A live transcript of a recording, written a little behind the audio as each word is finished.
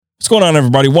going on,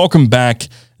 everybody? Welcome back.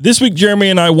 This week, Jeremy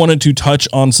and I wanted to touch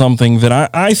on something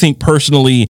that I think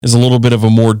personally is a little bit of a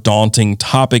more daunting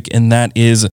topic, and that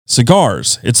is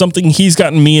cigars. It's something he's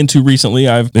gotten me into recently.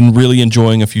 I've been really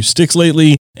enjoying a few sticks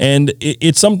lately, and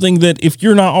it's something that if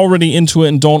you're not already into it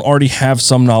and don't already have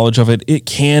some knowledge of it, it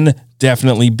can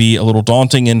definitely be a little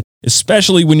daunting, and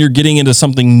especially when you're getting into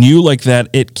something new like that,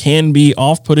 it can be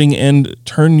off-putting and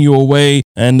turn you away.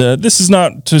 And this is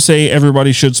not to say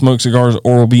everybody should smoke cigars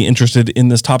or will be interested in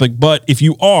this topic, but if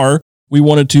you are, we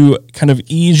wanted to kind of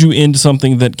ease you into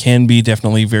something that can be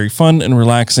definitely very fun and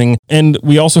relaxing. And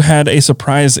we also had a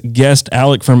surprise guest,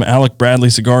 Alec from Alec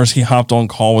Bradley Cigars. He hopped on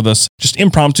call with us just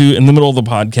impromptu in the middle of the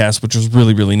podcast, which was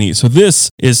really, really neat. So this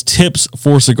is Tips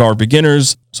for Cigar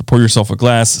Beginners. So pour yourself a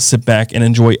glass, sit back, and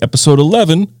enjoy episode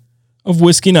 11 of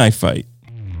Whiskey Knife Fight.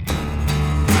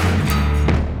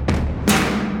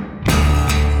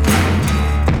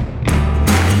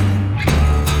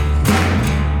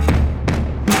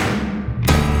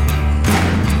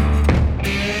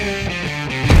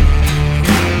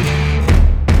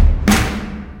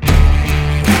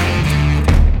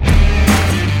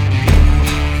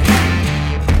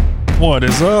 What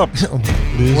is up?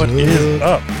 What is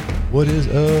up? What is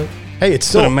up? Hey, it's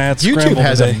still a mad YouTube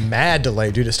has today. a mad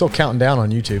delay, dude. It's still counting down on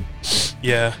YouTube.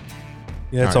 Yeah,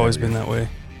 it's always been that way.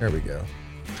 There we go.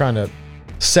 Trying to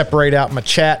separate out my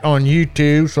chat on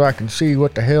YouTube so I can see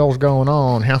what the hell's going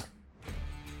on. Huh?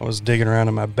 I was digging around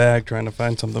in my bag trying to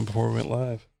find something before we went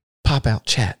live. Pop out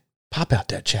chat. Pop out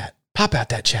that chat. Pop out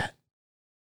that chat.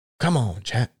 Come on,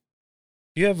 chat.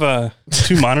 Do you have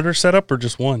two monitors set up or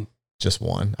just one? Just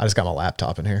one. I just got my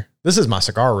laptop in here. This is my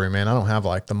cigar room, man. I don't have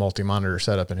like the multi-monitor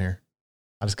setup in here.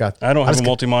 I don't have a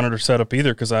multi-monitor setup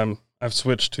either because I've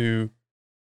switched to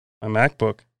my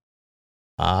MacBook.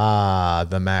 Ah,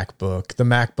 the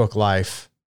MacBook life.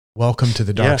 Welcome to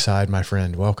the dark side, my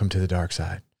friend. Welcome to the dark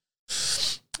side.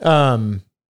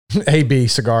 AB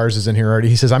Cigars is in here already.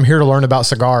 He says, I'm here to learn about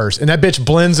cigars. And that bitch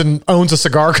blends and owns a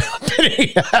cigar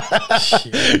company.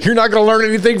 You're not going to learn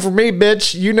anything from me,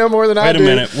 bitch. You know more than I do.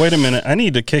 Wait a minute. I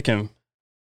need to kick him.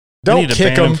 Don't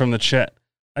kick him from the chat.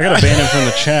 I got to ban him from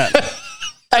the chat.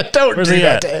 Don't do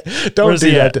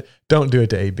that. Don't do it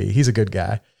to AB. He's a good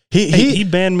guy. He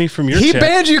banned me from your chat. He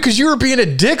banned you because you were being a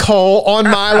dickhole on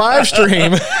my live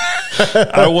stream.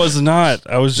 I was not.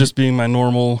 I was just being my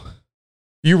normal.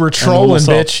 You were trolling,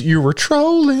 bitch. You were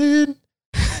trolling.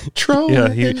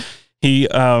 Yeah, he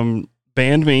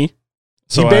banned me.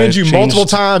 So he banned you multiple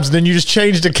times, and then you just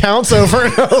changed accounts over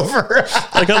and over.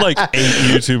 I got like 8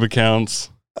 YouTube accounts.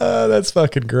 That's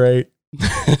fucking great.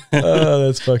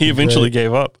 That's fucking He eventually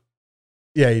gave up.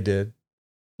 Yeah, he did.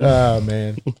 Oh,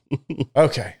 man.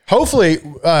 Okay. Hopefully,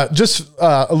 just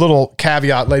a little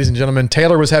caveat, ladies and gentlemen.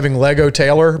 Taylor was having Lego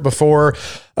Taylor before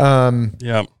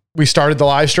we started the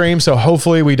live stream, so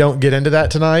hopefully we don't get into that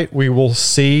tonight. We will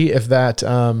see if that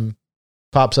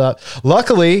pops up.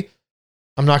 Luckily,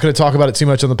 I'm not going to talk about it too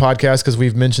much on the podcast because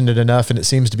we've mentioned it enough, and it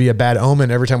seems to be a bad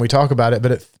omen every time we talk about it.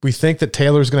 But we think that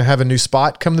Taylor's going to have a new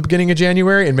spot come the beginning of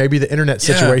January, and maybe the internet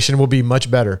situation will be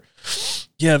much better.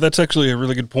 Yeah, that's actually a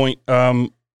really good point.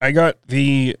 I got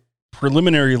the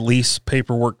preliminary lease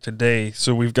paperwork today,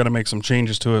 so we've got to make some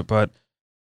changes to it. But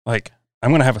like,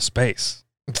 I'm going to have a space.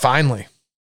 Finally.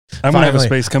 I'm going to have a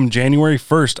space come January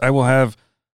 1st. I will have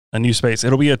a new space.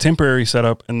 It'll be a temporary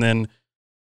setup. And then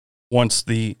once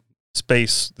the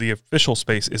official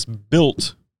space is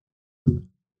built,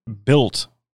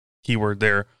 keyword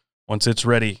there, once it's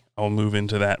ready, I'll move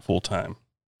into that full time.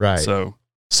 Right. So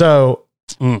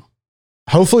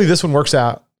hopefully this one works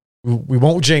out. We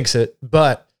won't jinx it,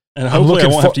 but and hopefully I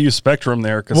won't have to use Spectrum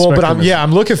there.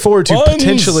 I'm looking forward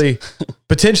to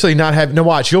potentially not have. No,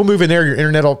 watch. You'll move in there. Your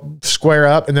internet will square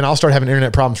up, and then I'll start having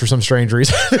internet problems for some strange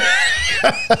reason.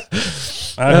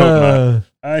 I hope not.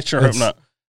 I sure hope not.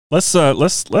 Let's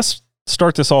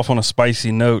start this off on a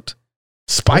spicy note.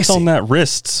 Spicy? What's on that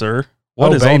wrist, sir?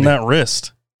 What is on that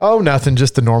wrist? Oh, nothing.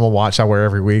 Just the normal watch I wear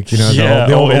every week. You know,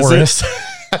 the old wrist.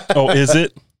 Is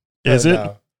it? Is it?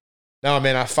 No,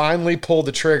 man. I finally pulled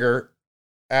the trigger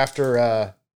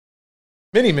after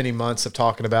many, many months of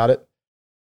talking about it.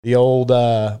 The old,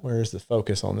 where's the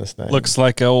focus on this thing? Looks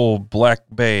like an old Black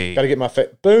Bay. Got to get my face.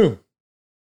 Boom.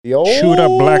 The old shoot up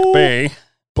Black Bay.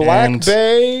 Black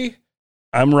Bay.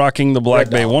 I'm rocking the Black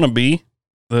Bay wannabe,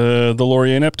 the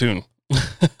Laurier Neptune.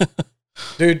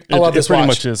 Dude, I love this watch. Pretty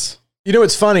much is. You know,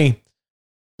 it's funny,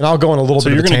 and I'll go on a little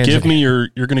bit of a tangent. So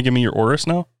you're going to give me your Oris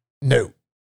now? No.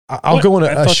 I'll go on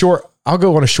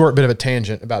a short bit of a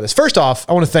tangent about this. First off,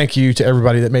 I want to thank you to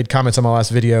everybody that made comments on my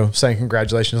last video saying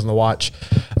congratulations on the watch.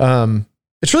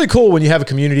 It's really cool when you have a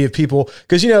community of people,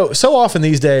 because, so often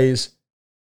these days,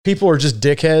 people are just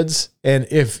dickheads. And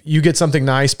if you get something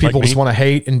nice, people just want to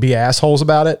hate and be assholes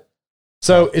about it.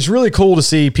 So it's really cool to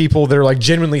see people that are like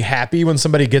genuinely happy when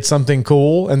somebody gets something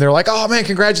cool and they're like, oh man,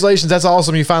 congratulations. That's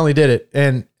awesome. You finally did it.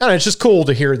 And it's just cool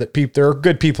to hear that there are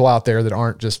good people out there that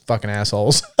aren't just fucking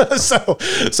assholes.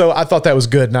 So I thought that was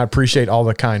good. And I appreciate all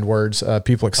the kind words,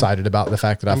 people excited about the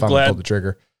fact that I finally pulled the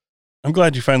trigger. I'm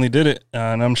glad you finally did it.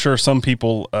 And I'm sure some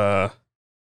people are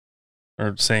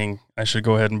saying I should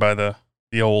go ahead and buy the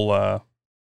old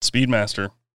Speedmaster.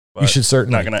 You should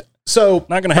certainly. Not going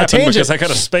to happen because I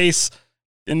got a space.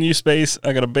 In new space,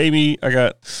 I got a baby. I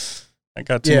got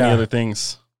too many other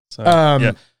things.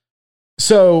 So,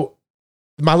 So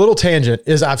my little tangent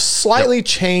is I've slightly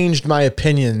changed my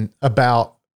opinion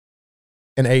about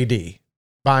an AD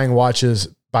buying watches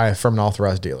from an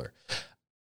authorized dealer.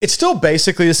 It's still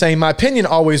basically the same. My opinion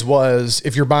always was,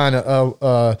 if you're buying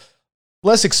a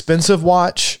less expensive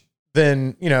watch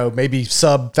than, maybe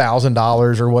sub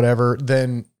 $1,000 or whatever,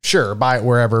 then sure, buy it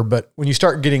wherever. But when you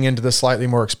start getting into the slightly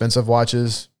more expensive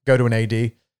watches, go to an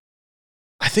AD.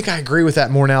 I think I agree with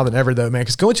that more now than ever, though, man,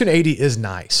 because going to an AD is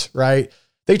nice, right?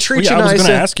 They treat you nice. I was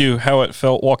going to ask you how it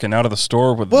felt walking out of the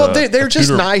store with they're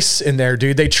just nice in there,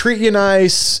 dude. They treat you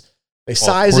nice. They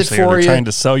size it for you. They're trying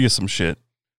to sell you some shit.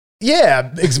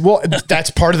 Yeah, well,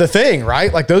 that's part of the thing,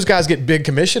 right? Like those guys get big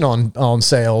commission on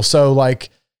sale. So like,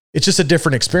 it's just a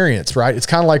different experience, right? It's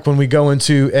kind of like when we go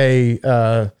into a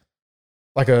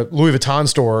Louis Vuitton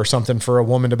store or something for a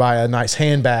woman to buy a nice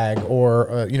handbag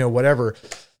or, whatever.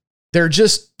 They're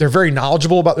very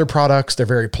knowledgeable about their products. They're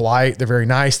very polite. They're very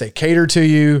nice. They cater to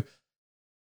you.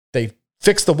 They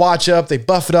fix the watch up. They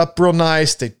buff it up real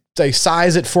nice. They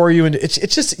size it for you. And it's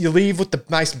just, you leave with the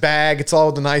nice bag. It's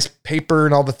all the nice paper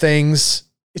and all the things.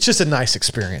 It's just a nice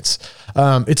experience.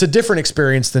 It's a different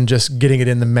experience than just getting it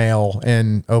in the mail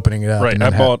and opening it up. Right. I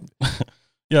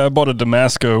bought a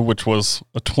Damasco, which was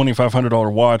a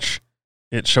 $2,500 watch.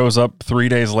 It shows up 3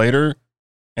 days later,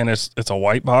 and it's a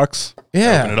white box.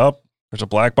 Yeah. I open it up. There's a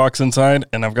black box inside,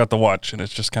 and I've got the watch, and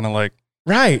it's just kind of like,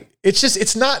 right.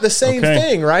 It's not the same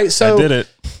thing, right? So I did it.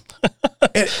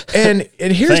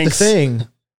 and here's the thing: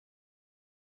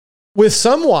 with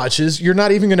some watches, you're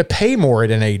not even going to pay more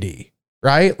at an AD.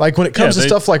 Right? Like when it comes to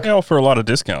stuff like, they offer a lot of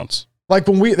discounts. Like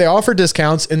when they offer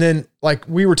discounts, and then like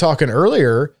we were talking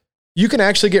earlier, you can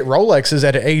actually get Rolexes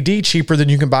at an AD cheaper than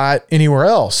you can buy it anywhere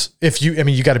else.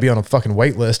 You got to be on a fucking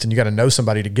wait list and you got to know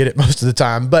somebody to get it most of the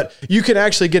time, but you can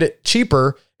actually get it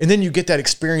cheaper. And then you get that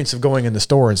experience of going in the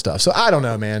store and stuff. So I don't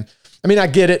know, man. I mean, I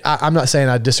get it. I'm not saying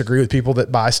I disagree with people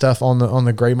that buy stuff on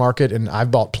the gray market, and I've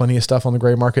bought plenty of stuff on the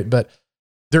gray market, but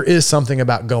there is something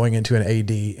about going into an AD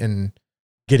and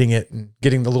getting it and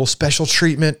getting the little special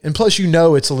treatment. And plus,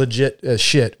 it's a legit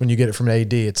shit when you get it from an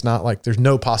AD. It's not like there's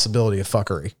no possibility of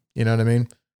fuckery. You know what I mean?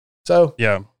 So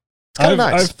yeah, it's kind of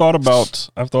nice. I've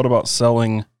thought about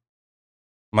selling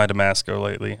my Damasco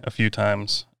lately a few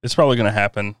times. It's probably going to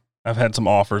happen. I've had some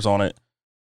offers on it.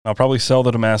 I'll probably sell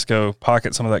the Damasco,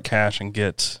 pocket some of that cash, and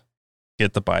get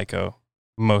the Baico,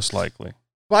 most likely.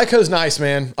 Baico's nice,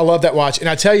 man. I love that watch. And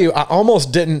I tell you, I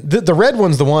almost didn't. The red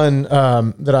one's the one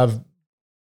that I've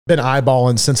been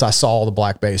eyeballing since I saw the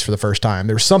black base for the first time.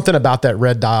 There was something about that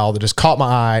red dial that just caught my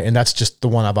eye, and that's just the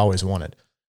one I've always wanted.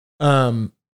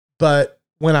 But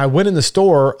when I went in the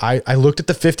store, I looked at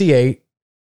the 58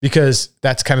 because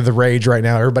that's kind of the rage right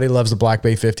now. Everybody loves the Black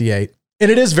Bay 58, and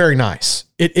it is very nice.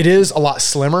 It is a lot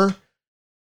slimmer.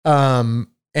 And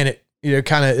it,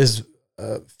 kind of is,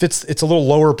 fits, it's a little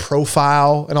lower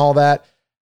profile and all that.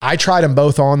 I tried them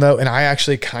both on though, and I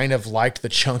actually kind of liked the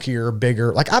chunkier,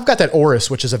 bigger. Like I've got that Oris,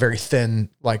 which is a very thin,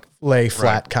 like lay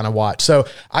flat kind of watch. So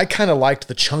I kind of liked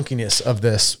the chunkiness of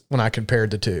this when I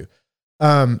compared the two.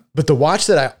 But the watch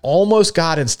that I almost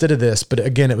got instead of this, but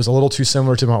again, it was a little too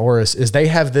similar to my Oris, is they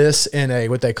have this in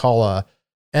what they call a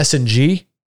S&G.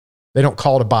 They don't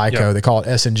call it a Baico. They call it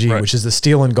S&G, which is the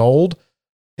steel and gold.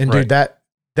 And dude, that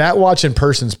watch in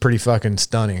person is pretty fucking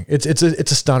stunning. It's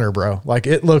a stunner, bro. Like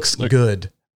it looks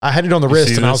good. I had it on the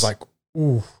wrist and I was like,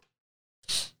 ooh.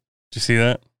 Did you see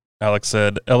that? Alex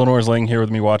said, Eleanor's laying here with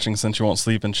me watching since she won't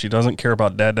sleep, and she doesn't care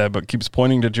about Dad, but keeps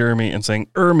pointing to Jeremy and saying,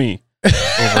 Ermy, over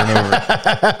and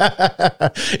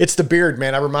over. It's the beard,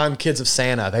 man. I remind kids of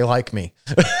Santa. They like me.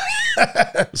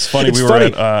 It's funny. We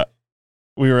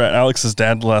were at Alex's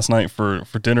dad last night for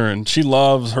dinner, and she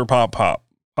loves her pop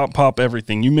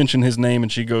everything. You mention his name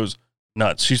and she goes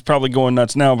nuts. She's probably going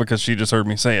nuts now because she just heard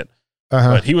me say it.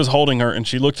 But he was holding her and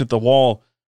she looked at the wall.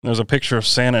 And there's a picture of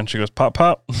Santa and she goes, pop.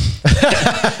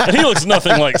 And he looks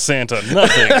nothing like Santa.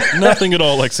 Nothing at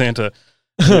all like Santa.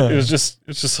 It's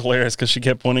just hilarious because she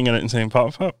kept pointing at it and saying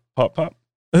pop, pop, pop, pop.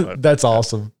 But, that's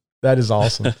awesome. That is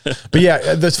awesome. But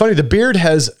yeah, that's funny. The beard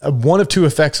has one of two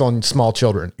effects on small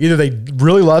children. Either they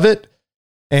really love it,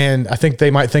 and I think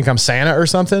they might think I'm Santa or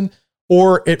something,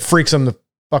 or it freaks them the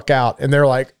fuck out. And they're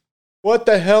like, what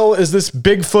the hell is this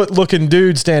Bigfoot looking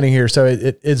dude standing here? So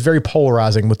it's very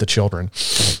polarizing with the children.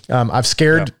 I've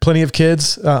scared plenty of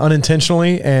kids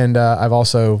unintentionally. And I've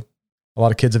also, a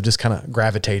lot of kids have just kind of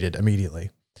gravitated immediately.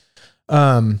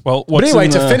 But anyway,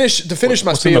 to finish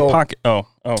my spiel, in the pocket?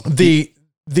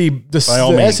 The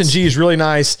S&G is really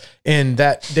nice, and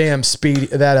that damn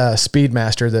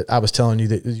Speedmaster that I was telling you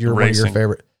that you're one of your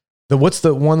favorite. What's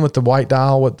the one with the white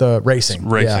dial with the racing?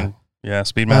 Yeah,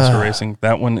 Speedmaster Racing.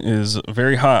 That one is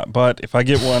very hot, but if I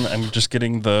get one, I'm just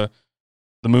getting the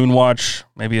Moonwatch,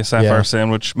 maybe a Sapphire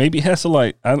Sandwich, maybe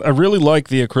Hesalite. I really like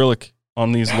the acrylic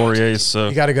on these Lauriers. So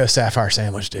you got to go Sapphire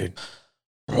Sandwich, dude.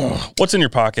 What's in your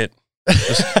pocket?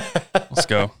 Let's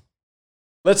go.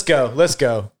 Let's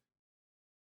go.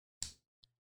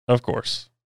 Of course.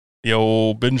 The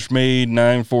old Benchmade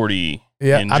 940.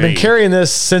 Yeah, I've been carrying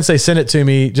this since they sent it to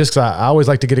me, just because I always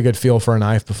like to get a good feel for a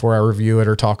knife before I review it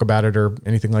or talk about it or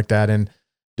anything like that. And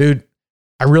dude,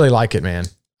 I really like it, man.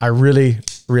 I really,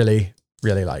 really,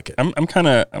 really like it. I'm kind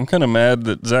of mad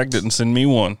that Zach didn't send me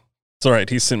one. It's all right.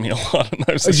 He sent me a lot of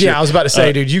knives this year. I was about to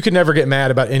say, dude, you could never get mad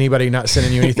about anybody not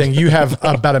sending you anything. You have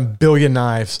about 1 billion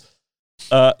knives.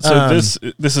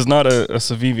 This is not a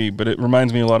Civivi, but it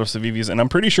reminds me a lot of Civivis, and I'm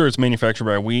pretty sure it's manufactured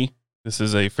by WE. This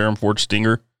is a Ferrum Forge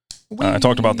Stinger. I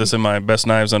talked about this in my best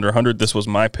knives under 100. This was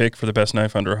my pick for the best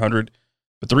knife under 100.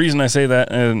 But the reason I say that,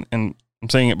 and I'm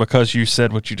saying it because you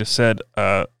said what you just said,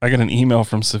 I got an email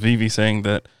from Civivi saying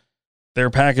that their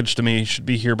package to me should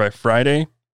be here by Friday.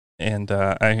 And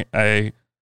I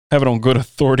have it on good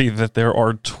authority that there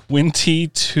are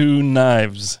 22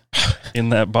 knives in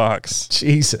that box.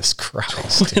 Jesus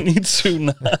Christ. 22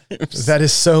 knives. That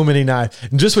is so many knives.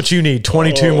 Just what you need,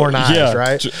 22 more knives,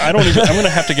 right? I'm going to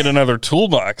have to get another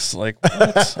toolbox. Like,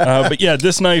 what? But yeah,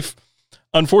 this knife,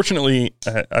 unfortunately,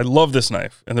 I love this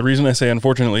knife. And the reason I say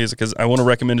unfortunately is because I want to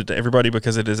recommend it to everybody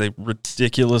because it is a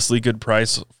ridiculously good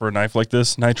price for a knife like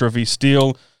this. Nitro V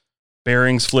steel,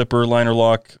 bearings, flipper, liner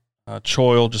lock,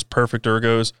 choil, just perfect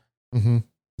ergos. Mm-hmm. I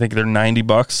think they're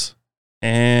 $90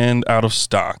 and out of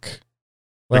stock.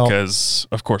 Well, because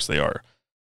of course they are.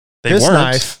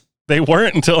 They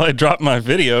weren't until I dropped my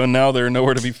video, and now they're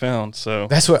nowhere to be found. So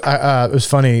that's what it was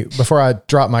funny. Before I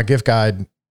dropped my gift guide,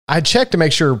 I checked to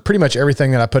make sure pretty much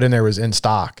everything that I put in there was in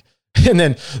stock. And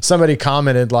then somebody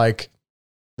commented like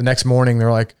the next morning,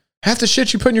 they're like, half the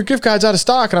shit you put in your gift guide's out of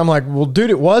stock. And I'm like, well, dude,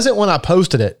 it wasn't when I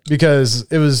posted it because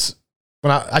it was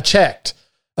when I checked.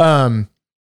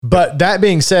 But that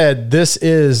being said, this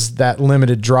is that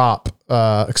limited drop,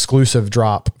 exclusive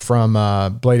drop from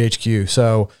Blade HQ.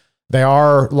 So they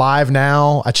are live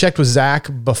now. I checked with Zach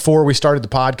before we started the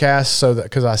podcast, so that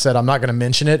because I said I'm not going to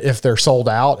mention it if they're sold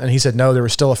out, and he said no, there were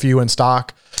still a few in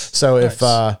stock. So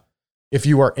nice. If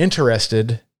you are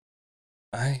interested,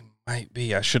 I might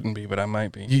be. I shouldn't be, but I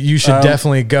might be. You should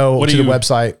definitely go to the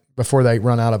website before they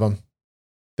run out of them.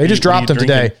 They just dropped them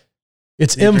today.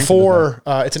 It's M4.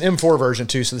 It's an M4 version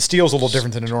too, so the steel's a little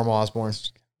different than a normal Osborne.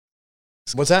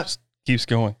 What's that? Keeps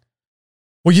going.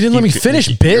 Well, you didn't let me finish,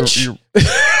 bitch.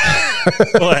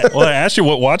 Well, I asked you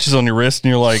what watch is on your wrist, and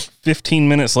you're like 15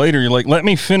 minutes later, you're like, let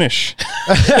me finish.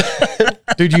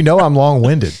 Dude, you know I'm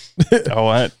long-winded.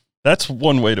 That's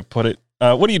one way to put it.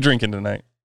 What are you drinking tonight?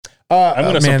 I'm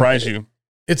going to surprise you.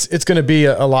 It's going to be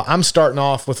a lot. I'm starting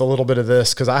off with a little bit of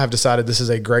this because I have decided this is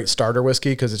a great starter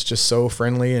whiskey because it's just so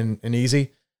friendly and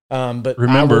easy. But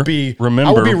I will be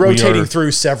rotating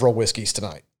through several whiskeys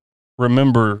tonight.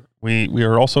 Remember, we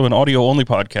are also an audio-only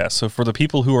podcast, so for the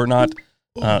people who are not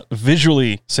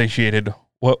visually satiated,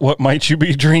 what might you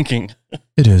be drinking?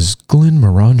 It is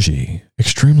Glenmorangie,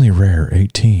 extremely rare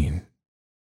 18.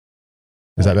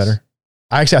 Is that better?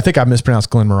 I think I mispronounced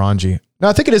Glenmorangie. No,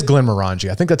 I think it is Glenmorangie.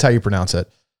 I think that's how you pronounce it.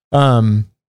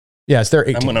 It's their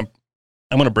 18. I'm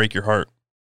gonna break your heart.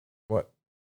 What?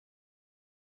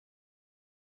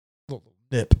 Little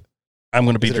nip. I'm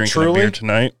gonna be drinking a beer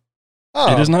tonight.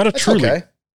 Oh, it is not a Truly. Okay.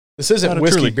 This isn't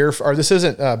whiskey beer, or this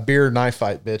isn't beer knife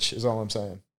fight, bitch. Is all I'm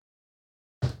saying.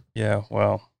 Yeah,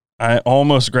 well, I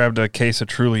almost grabbed a case of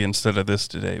Truly instead of this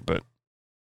today, but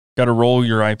got to roll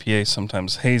your IPA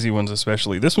sometimes, hazy ones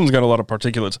especially. This one's got a lot of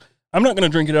particulates. I'm not going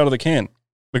to drink it out of the can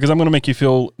because I'm going to make you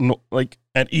feel like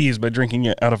at ease by drinking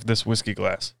it out of this whiskey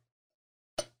glass.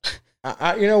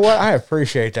 You know what? I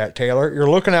appreciate that, Taylor. You're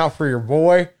looking out for your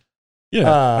boy. Yeah,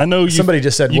 I know. Somebody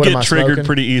just said, you "What get am I triggered smoking?"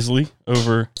 pretty easily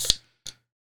over.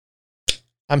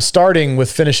 I'm starting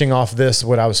with finishing off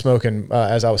what I was smoking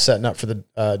as I was setting up for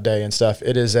the day and stuff.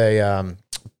 It is a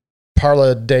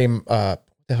Parla de what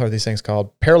the hell are these things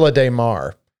called? Perla de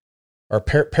Mar or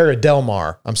Para del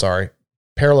Mar. I'm sorry,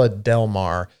 Perla del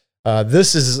Mar.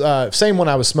 This is same one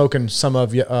I was smoking some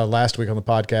of last week on the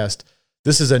podcast.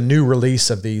 This is a new release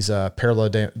of these Perla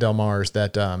del Mars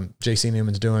that JC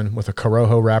Newman's doing with a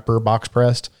Corojo wrapper, box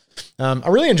pressed. I'm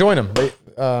really enjoying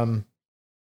them.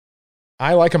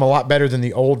 I like them a lot better than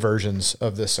the old versions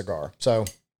of this cigar. So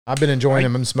I've been enjoying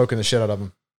them. I'm smoking the shit out of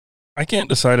them. I can't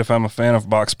decide if I'm a fan of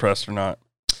box pressed or not.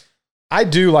 I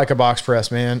do like a box press,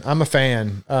 man. I'm a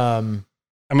fan. I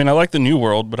mean, I like the New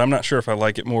World, but I'm not sure if I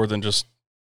like it more than just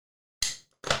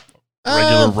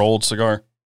regular rolled cigar.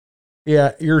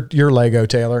 Yeah, you're Lego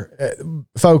Taylor.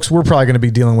 Folks, we're probably going to be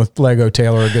dealing with Lego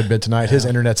Taylor a good bit tonight. His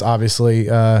internet's obviously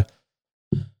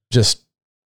just,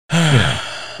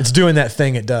 it's doing that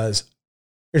thing it does.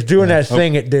 It's doing that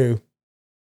thing it do.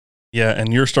 Yeah,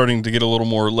 and you're starting to get a little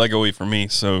more Lego-y for me,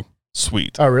 so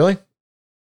sweet. Oh, really?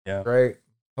 Yeah. Great.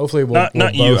 Hopefully we'll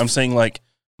not you. both. I'm saying like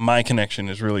my connection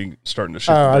is really starting to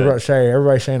shift. I was about to say,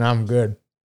 everybody's saying I'm good.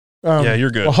 Yeah,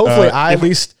 you're good. Well, hopefully at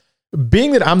least,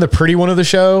 being that I'm the pretty one of the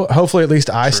show, hopefully at least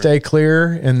I stay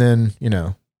clear, and then,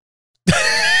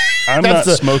 I'm not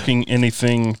smoking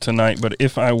anything tonight, but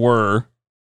if I were,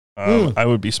 I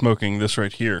would be smoking this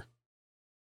right here.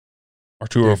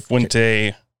 Arturo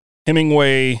Fuente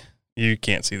Hemingway. You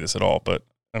can't see this at all, but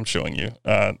I'm showing you.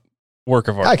 Work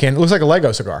of art. I can. It looks like a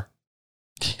Lego cigar.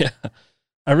 Yeah.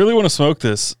 I really want to smoke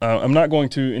this. I'm not going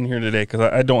to in here today because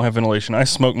I don't have ventilation. I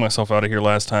smoked myself out of here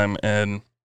last time, and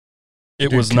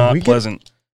it was not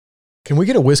pleasant. Can we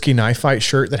get a Whiskey Knife Fight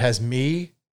shirt that has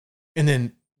me and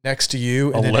then next to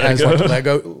you, and then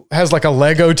has like a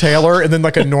Lego Taylor, and then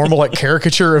like a normal like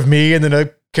caricature of me, and then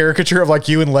a caricature of like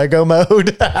you in Lego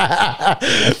mode? I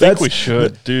think we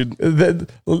should, dude.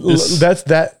 That's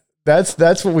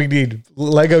what we need.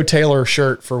 Lego Taylor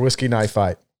shirt for Whiskey Knife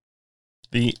Fight.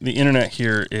 The internet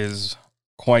here is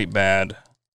quite bad,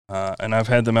 and I've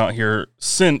had them out here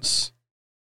since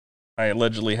I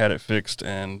allegedly had it fixed,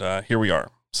 and here we are.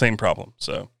 Same problem.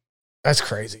 So that's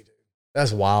crazy, dude.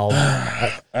 That's wild.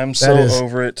 I'm so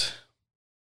over it.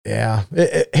 Yeah.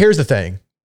 Here's the thing.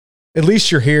 At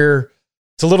least you're here.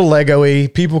 It's a little Lego-y.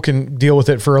 People can deal with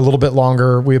it for a little bit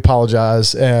longer. We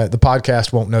apologize. The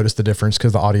podcast won't notice the difference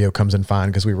because the audio comes in fine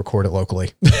because we record it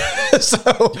locally.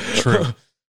 True.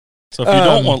 So if you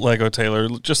don't want Lego Taylor,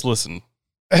 just listen.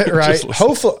 Right. Just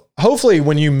listen. Hopefully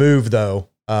when you move though,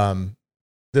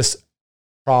 this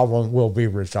problem will be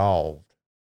resolved.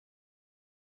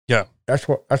 Yeah. That's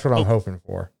what I'm hoping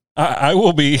for. I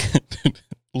will be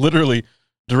literally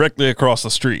directly across the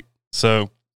street.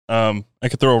 So I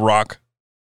could throw a rock.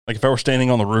 Like if I were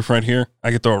standing on the roof right here,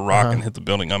 I could throw a rock and hit the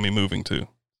building I'm moving to.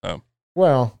 So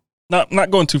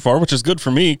not going too far, which is good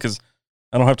for me because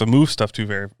I don't have to move stuff too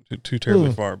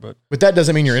terribly far. But that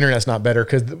doesn't mean your internet's not better,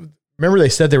 because remember they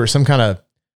said there was some kind of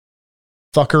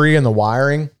fuckery in the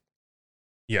wiring.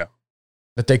 Yeah,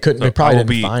 that they couldn't. So they probably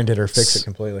didn't find it or fix it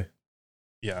completely.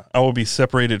 Yeah, I will be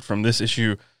separated from this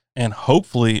issue and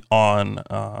hopefully on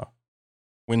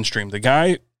Windstream. The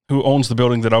guy who owns the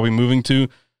building that I'll be moving to,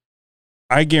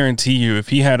 I guarantee you, if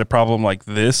he had a problem like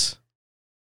this,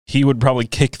 he would probably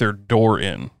kick their door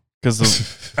in.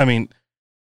 Because, I mean,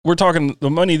 we're talking, the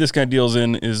money this guy deals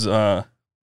in is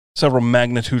several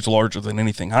magnitudes larger than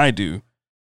anything I do.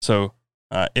 So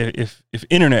if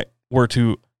internet were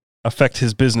to affect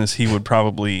his business, he would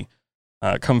probably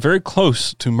come very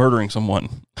close to murdering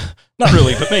someone. Not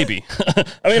really, but maybe.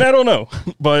 I mean, I don't know.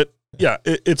 But yeah,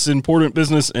 it's important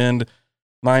business, and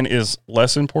mine is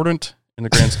less important in the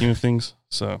grand scheme of things.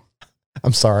 So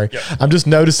I'm sorry. Yeah. I'm just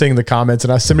noticing the comments,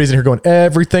 and somebody's in here going,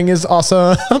 everything is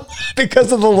awesome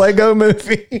because of the Lego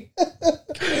movie.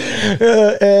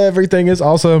 Everything is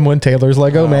awesome when Taylor's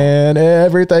Lego man.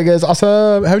 Everything is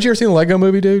awesome. Haven't you ever seen the Lego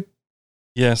movie, dude?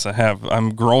 Yes, I have.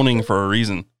 I'm groaning for a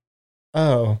reason.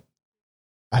 Oh,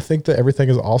 I think that everything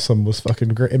is awesome was fucking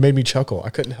great. It made me chuckle. I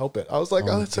couldn't help it. I was like,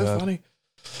 that's so funny.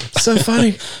 So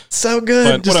funny. So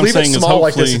good. But just leave it small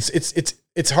like this.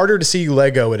 It's harder to see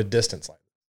Lego at a distance like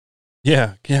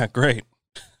that. Yeah, great.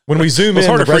 When we zoom in,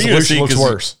 the resolution looks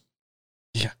worse.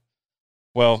 Yeah.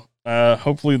 Well,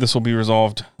 hopefully this will be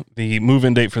resolved. The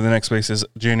move-in date for the next space is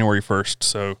January 1st.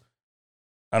 So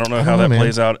I don't know how that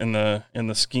plays out in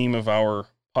the scheme of our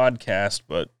podcast,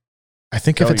 but I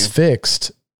think if it's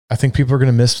fixed, I think people are going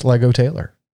to miss Lego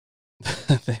Taylor.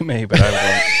 They may, but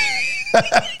I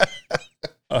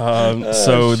won't.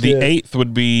 So the 8th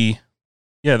would be,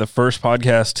 the first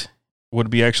podcast would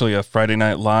be actually a Friday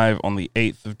Night Live on the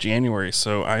 8th of January.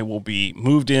 So I will be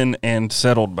moved in and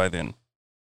settled by then.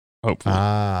 Hopefully.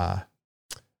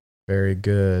 Very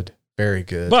good. Very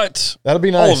good. But that'll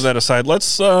be nice. All of that aside,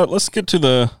 let's get to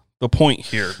the point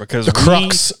here, because the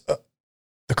crux.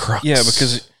 The crux. Yeah,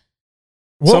 because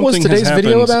what was today's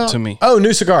video about? To me. Oh,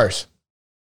 new cigars.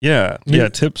 Yeah,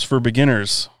 tips for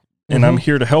beginners. And I'm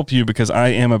here to help you because I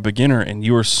am a beginner and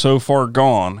you are so far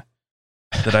gone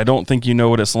that I don't think you know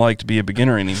what it's like to be a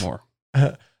beginner anymore.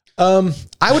 I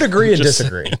would agree and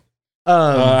disagree.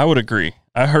 I would agree.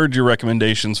 I heard your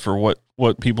recommendations for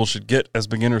what people should get as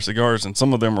beginner cigars, and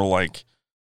some of them are like,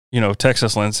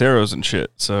 Texas Lanceros and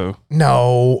shit. So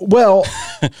no, well,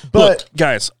 but look,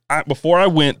 guys, before I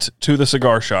went to the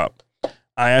cigar shop,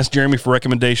 I asked Jeremy for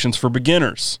recommendations for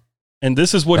beginners, and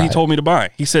this is what he told me to buy.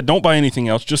 He said, "Don't buy anything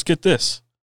else. Just get this."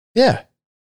 Yeah.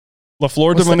 La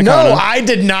Flor Dominicana. No, I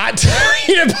did not tell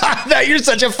you to buy that. You're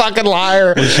such a fucking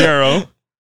liar. Ligero.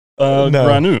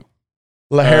 Granu.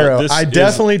 Ligero. I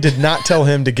definitely did not tell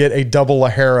him to get a double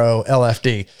Ligero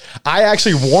LFD. I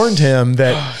actually warned him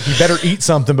that he better eat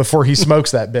something before he smokes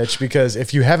that bitch, because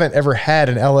if you haven't ever had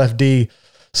an LFD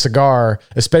cigar,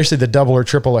 especially the double or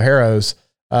triple Ligeros,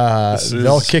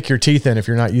 they'll kick your teeth in if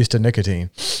you're not used to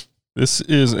nicotine. This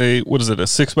is a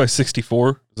 6x64?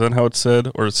 Is that how it's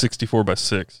said? Or a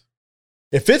 64x6?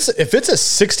 If it's a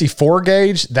 64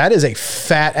 gauge, that is a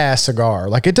fat ass cigar.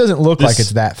 Like, it doesn't look like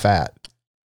it's that fat.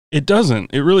 It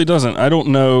doesn't. It really doesn't. I don't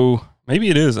know. Maybe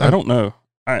it is. I don't know.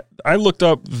 I looked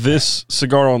up this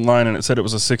cigar online and it said it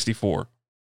was a 64.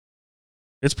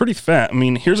 It's pretty fat. I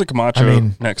mean, here's a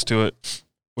Camacho next to it,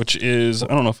 which is, I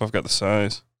don't know if I've got the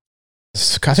size.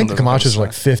 I think the Camachos are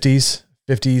like 50s,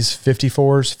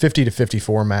 54s, 50 to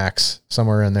 54 max,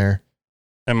 somewhere in there.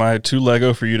 Am I too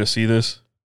Lego for you to see this?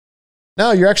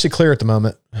 No, you're actually clear at the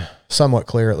moment. Somewhat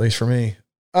clear, at least for me.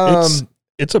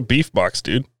 It's a beef box,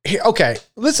 dude. Okay,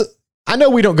 listen. I know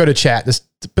we don't go to chat,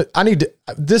 but I need to.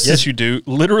 Yes, you do.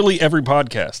 Literally every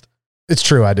podcast. It's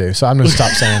true, I do. So I'm going to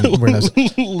stop saying we're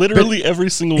literally every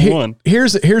single one.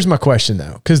 Here's my question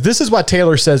though, because this is why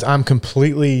Taylor says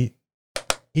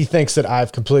he thinks that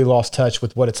I've completely lost touch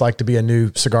with what it's like to be a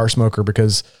new cigar smoker,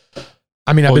 because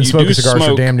I've been smoking cigars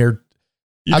for damn near.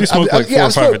 You do smoke 4 or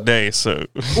 5 a day, so.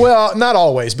 Well, not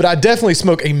always, but I definitely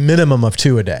smoke a minimum of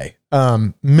 2 a day.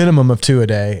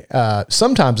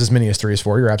 Sometimes as many as 3 as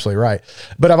 4. You're absolutely right.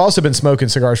 But I've also been smoking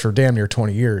cigars for damn near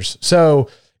 20 years. So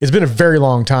it's been a very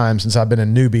long time since I've been a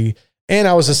newbie. And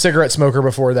I was a cigarette smoker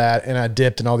before that, and I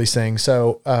dipped and all these things.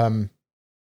 So,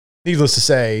 needless to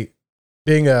say,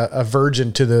 being a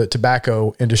virgin to the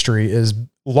tobacco industry is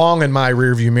long in my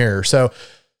rearview mirror. So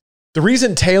the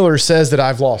reason Taylor says that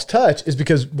I've lost touch is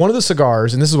because one of the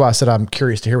cigars, and this is why I said I'm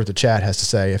curious to hear what the chat has to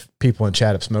say if people in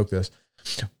chat have smoked this.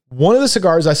 One of the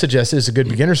cigars I suggested is a good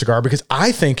beginner cigar because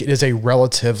I think it is a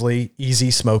relatively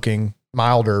easy smoking,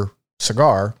 milder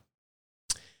cigar,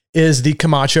 is the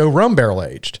Camacho Rum Barrel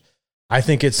Aged. I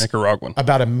think it's Nicaraguan.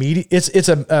 About a medium. It's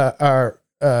about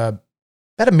a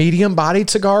medium bodied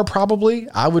cigar. Probably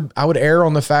I would err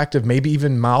on the fact of maybe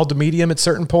even mild to medium at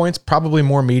certain points, probably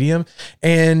more medium.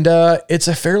 And it's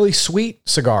a fairly sweet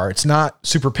cigar. It's not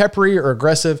super peppery or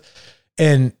aggressive.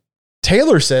 And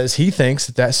Taylor says he thinks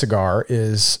that cigar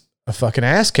is a fucking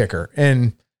ass kicker.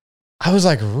 And I was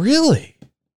like, really?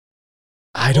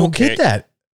 I don't get that.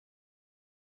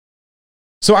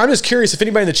 So I'm just curious if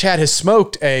anybody in the chat has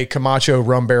smoked a Camacho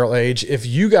Rum Barrel Age, if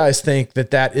you guys think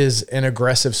that is an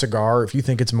aggressive cigar, or if you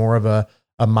think it's more of a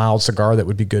mild cigar that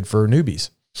would be good for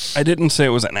newbies. I didn't say it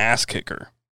was an ass kicker.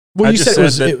 Well, you said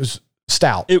it was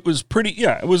stout. It was pretty,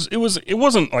 it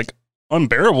wasn't like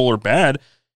unbearable or bad.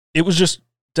 It was just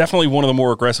definitely one of the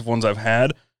more aggressive ones I've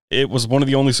had. It was one of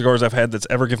the only cigars I've had that's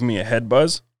ever given me a head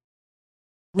buzz.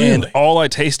 Really? And all I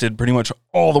tasted pretty much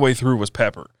all the way through was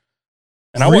pepper.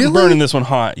 And I wasn't burning this one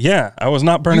hot. Yeah, I was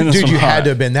not burning this one hot. Dude, you had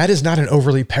to have been. That is not an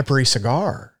overly peppery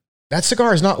cigar. That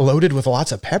cigar is not loaded with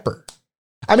lots of pepper.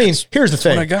 I mean, here's the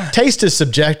thing. Taste is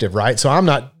subjective, right? So I'm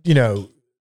not,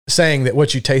 saying that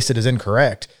what you tasted is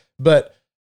incorrect. But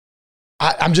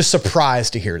I'm just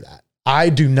surprised to hear that. I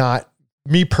do not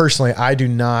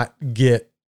get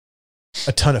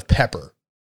a ton of pepper.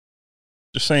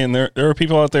 Just saying, there are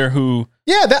people out there who...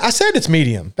 Yeah, I said it's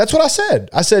medium. That's what I said.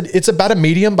 I said it's about a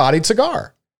medium-bodied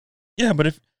cigar. Yeah, but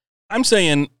if I'm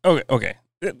saying... Okay,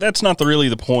 that's not really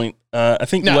the point. I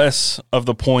think less of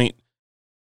the point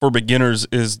for beginners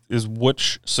is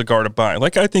which cigar to buy.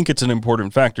 Like, I think it's an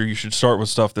important factor. You should start with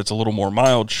stuff that's a little more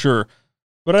mild, sure.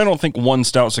 But I don't think one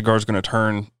stout cigar is going to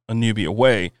turn a newbie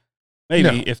away.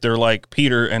 Maybe if they're like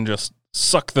Peter and just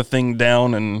suck the thing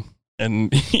down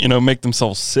and make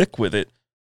themselves sick with it.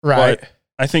 Right. But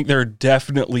I think there are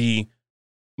definitely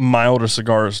milder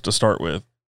cigars to start with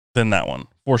than that one,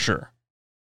 for sure.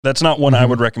 That's not one I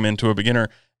would recommend to a beginner.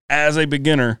 As a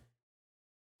beginner,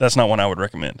 that's not one I would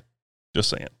recommend. Just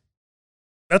saying.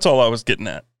 That's all I was getting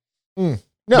at. No,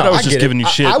 but I was just giving you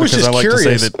shit because I like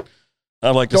curious.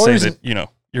 to say that, you know,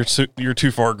 you're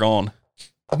too far gone.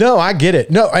 No, I get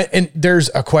it. No, and there's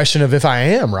a question of if I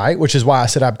am, right? Which is why I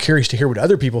said I'm curious to hear what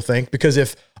other people think, because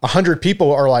if 100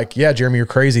 people are like, yeah, Jeremy, you're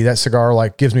crazy, that cigar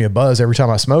like gives me a buzz every time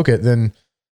I smoke it, then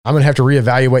I'm going to have to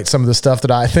reevaluate some of the stuff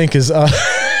that I think is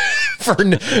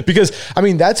because I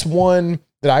mean, that's one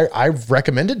that I've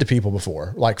recommended to people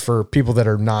before, like for people that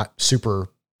are not super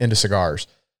into cigars.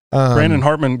 Brandon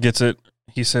Hartman gets it.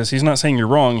 He says he's not saying you're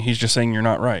wrong. He's just saying you're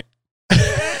not right.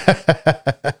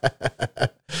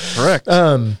 Correct.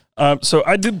 So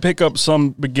I did pick up some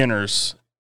beginners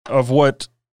of what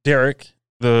Derek,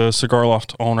 the Cigar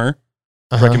Loft owner,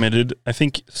 recommended. I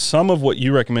think some of what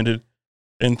you recommended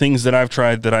and things that I've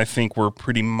tried that I think were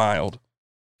pretty mild.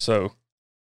 So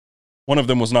one of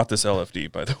them was not this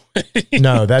LFD, by the way.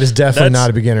 No, that is definitely not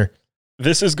a beginner.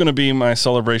 This is going to be my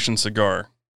celebration cigar,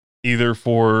 either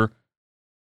for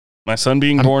my son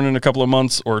being born in a couple of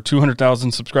months or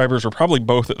 200,000 subscribers, or probably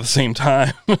both at the same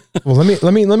time. Well,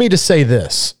 let me just say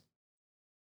this.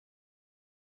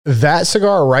 That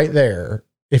cigar right there,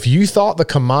 if you thought the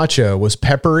Camacho was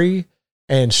peppery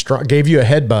and gave you a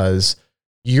head buzz,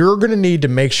 you're going to need to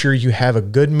make sure you have a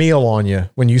good meal on you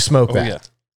when you smoke that. Yeah.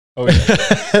 Oh,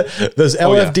 yeah. Those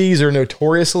LFDs are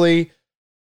notoriously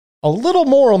a little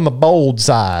more on the bold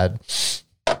side.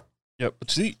 Yep.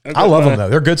 But see, I love them, though.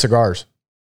 They're good cigars.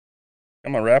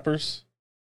 Got my wrappers.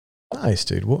 Nice,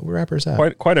 dude. What wrapper is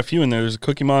that? Quite a few in there. There's a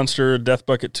Cookie Monster, Death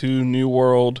Bucket 2, New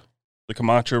World, the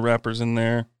Camacho wrappers in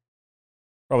there.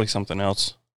 Probably something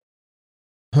else.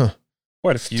 Huh.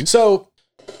 Quite a few. So,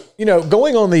 you know,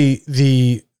 going on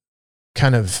the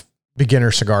kind of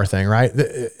beginner cigar thing, right?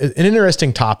 An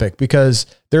interesting topic, because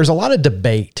there's a lot of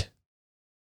debate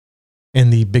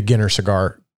in the beginner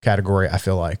cigar category, I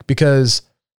feel like, because,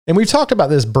 and we've talked about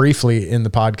this briefly in the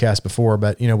podcast before,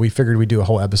 but, you know, we figured we'd do a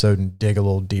whole episode and dig a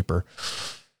little deeper.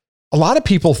 A lot of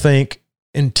people think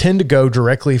and tend to go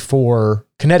directly for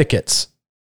Connecticut's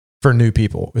for new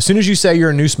people. As soon as you say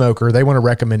you're a new smoker, they want to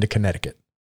recommend a Connecticut,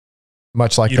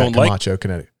 much like that Camacho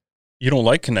Connecticut. You don't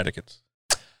like Connecticut's?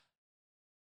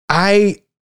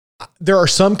 There are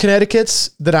some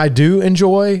Connecticut's that I do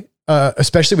enjoy,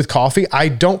 especially with coffee. I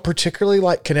don't particularly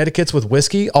like Connecticut's with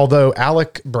whiskey, although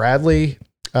Alec Bradley,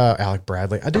 I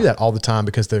do that all the time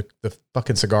because the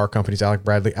fucking cigar company's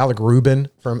Alec Rubin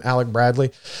from Alec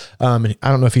Bradley. And I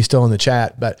don't know if he's still in the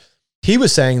chat, but he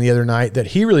was saying the other night that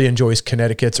he really enjoys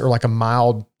Connecticut's or like a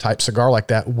mild type cigar like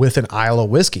that with an Islay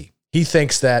whiskey. He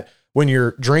thinks that when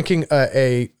you're drinking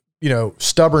a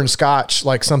stubborn scotch,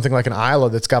 like something like an Islay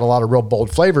that's got a lot of real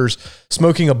bold flavors,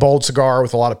 smoking a bold cigar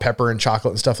with a lot of pepper and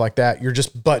chocolate and stuff like that, you're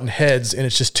just butting heads and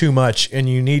it's just too much. And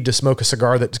you need to smoke a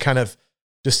cigar that kind of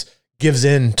just gives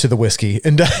in to the whiskey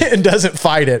and doesn't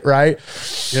fight it. Right.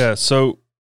 Yeah. So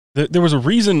there was a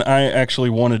reason I actually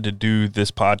wanted to do this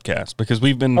podcast, because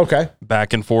we've been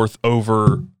back and forth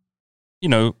over,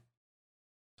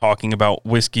 talking about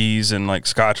whiskeys and like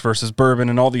Scotch versus bourbon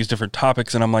and all these different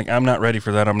topics. And I'm like, I'm not ready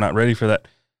for that. I'm not ready for that.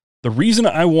 The reason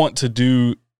I want to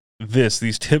do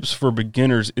these tips for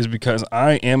beginners, is because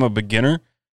I am a beginner,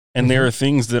 and there are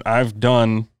things that I've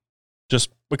done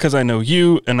just because I know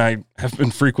you and I have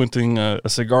been frequenting a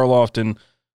cigar loft, and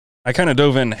I kind of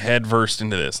dove in head first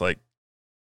into this, like,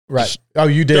 right. Oh,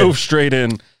 you did. Dove straight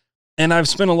in. And I've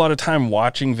spent a lot of time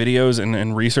watching videos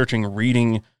and researching,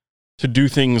 reading to do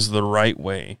things the right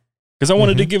way, because I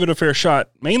wanted to give it a fair shot,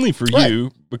 mainly for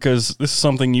you, because this is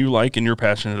something you like and you're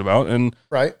passionate about. And,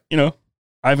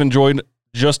 I've enjoyed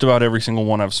just about every single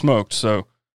one I've smoked. So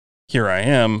here I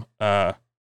am,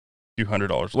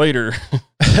 $200 later.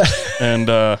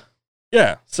 And,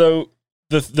 so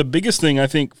the biggest thing I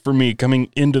think for me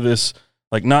coming into this,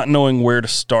 like not knowing where to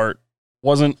start,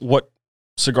 wasn't what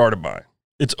cigar to buy.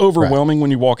 It's overwhelming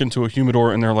when you walk into a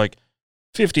humidor and they're like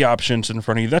 50 options in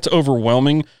front of you. That's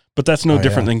overwhelming, but that's no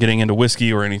different than getting into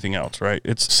whiskey or anything else, right?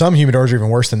 It's some humidors are even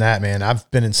worse than that, man. I've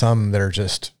been in some that are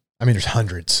just, there's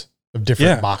hundreds of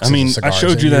different boxes of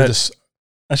cigars.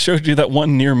 I showed you that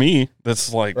one near me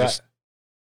that's like just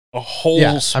a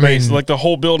whole space. Like the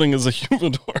whole building is a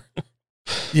humidor.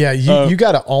 Yeah, you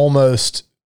got to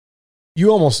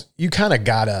you kind of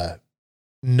got to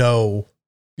know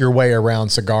your way around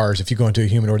cigars if you go into a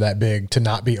humidor that big, to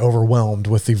not be overwhelmed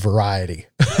with the variety.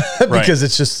 Because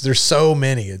it's just, there's so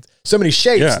many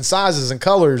shapes and sizes and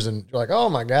colors, and you're like, oh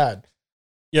my God.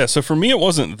 Yeah, so for me, it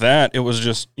wasn't that. It was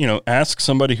just, ask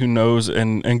somebody who knows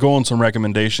and go on some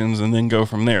recommendations and then go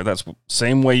from there. That's the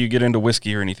same way you get into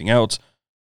whiskey or anything else.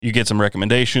 You get some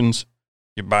recommendations,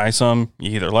 you buy some,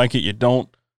 you either like it, you don't,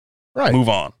 right. Move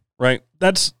on, right?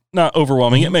 That's not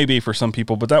overwhelming. It may be for some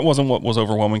people, but that wasn't what was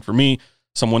overwhelming for me.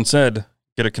 Someone said,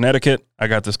 get a Connecticut. I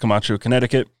got this Camacho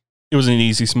Connecticut. It was an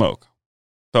easy smoke.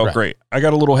 Felt great. I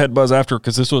got a little head buzz after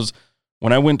because this was,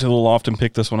 when I went to the loft and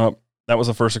picked this one up, that was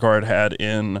the first cigar I'd had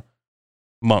in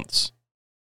months.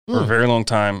 For a very long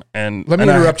time. And let me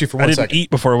interrupt you for 1 second. I didn't eat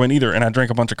before I went either, and I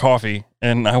drank a bunch of coffee,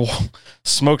 and I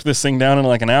smoked this thing down in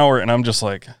like an hour, and I'm just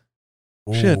like,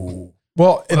 shit. Ooh.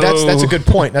 Well, that's a good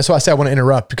point. That's why I say I want to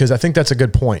interrupt, because I think that's a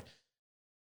good point.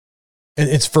 And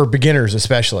it's for beginners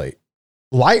especially.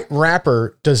 Light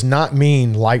wrapper does not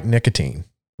mean light nicotine,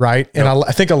 right? And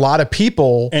I think a lot of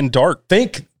people and dark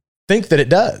think that it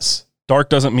does. Dark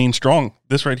doesn't mean strong.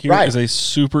 This right here is a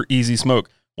super easy smoke.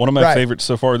 One of my favorites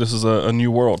so far. This is a New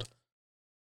World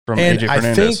from AJ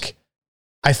Fernandez.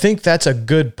 I think that's a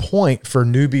good point for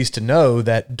newbies to know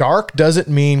that dark doesn't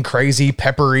mean crazy,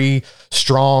 peppery,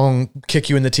 strong, kick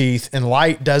you in the teeth, and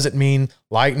light doesn't mean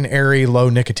light and airy, low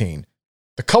nicotine.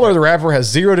 The color of the wrapper has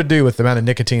zero to do with the amount of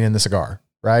nicotine in the cigar,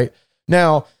 right?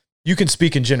 Now, you can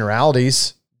speak in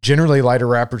generalities. Generally, lighter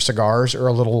wrapper cigars are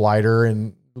a little lighter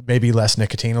and maybe less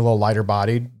nicotine, a little lighter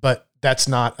bodied, but that's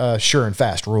not a sure and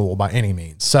fast rule by any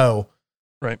means. So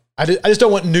I just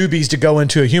don't want newbies to go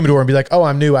into a humidor and be like, oh,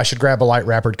 I'm new, I should grab a light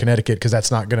wrappered Connecticut because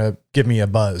that's not going to give me a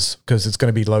buzz because it's going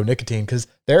to be low nicotine, because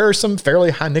there are some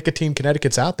fairly high nicotine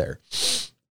Connecticut's out there.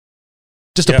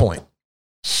 Just a point.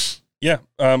 Yeah.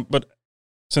 But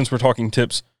since we're talking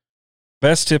tips,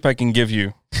 best tip I can give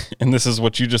you, and this is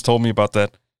what you just told me about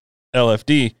that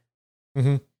LFD,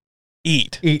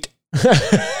 eat. Eat.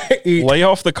 Lay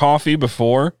off the coffee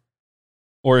before,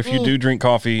 or if you do drink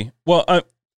coffee, well,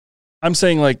 I'm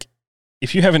saying, like,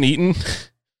 if you haven't eaten.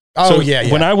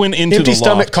 When I went into empty the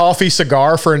stomach loft, coffee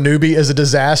cigar for a newbie is a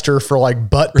disaster for like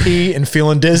butt pee and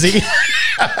feeling dizzy.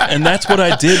 And that's what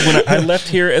I did when I left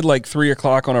here at like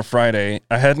 3:00 on a Friday.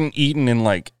 I hadn't eaten in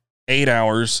like 8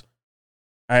 hours.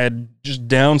 I had just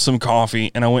downed some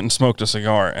coffee and I went and smoked a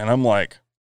cigar. And I'm like,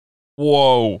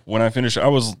 whoa. When I finished, I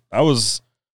was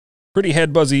pretty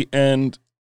head buzzy. And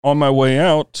on my way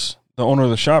out, the owner of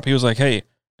the shop, he was like, hey,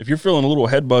 if you're feeling a little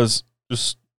head buzz,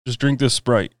 just drink this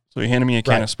Sprite. So he handed me a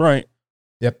can of Sprite.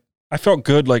 Yep. I felt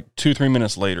good like 2-3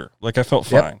 minutes later. Like I felt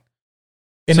fine.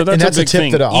 And, so that's a tip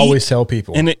thing. That I always tell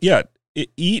people. And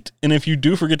eat. And if you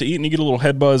do forget to eat and you get a little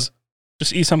head buzz,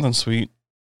 just eat something sweet.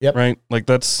 Yep. Right. Like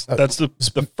that's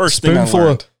the first thing I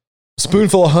learned.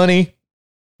 Spoonful of honey,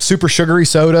 super sugary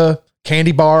soda,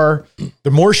 candy bar.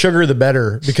 The more sugar, the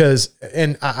better, because,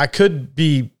 and I could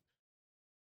be,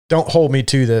 don't hold me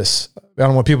to this. I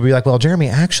don't want people to be like, well, Jeremy,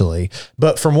 actually,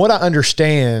 but from what I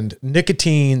understand,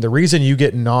 nicotine, the reason you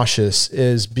get nauseous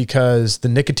is because the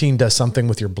nicotine does something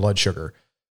with your blood sugar,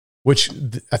 which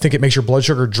I think it makes your blood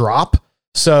sugar drop.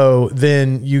 So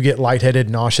then you get lightheaded,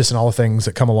 nauseous, and all the things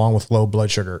that come along with low blood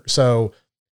sugar. So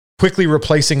quickly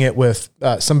replacing it with,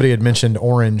 somebody had mentioned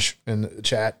orange in the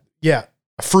chat. Yeah.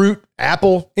 Fruit,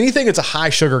 apple, anything that's a high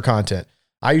sugar content.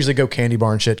 I usually go candy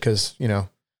bar and shit because,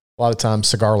 a lot of times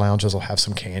cigar lounges will have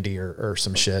some candy or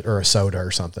some shit or a soda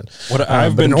or something. What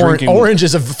I've been drinking, orange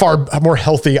is a far more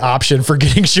healthy option for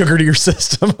getting sugar to your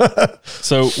system.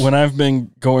 So when I've been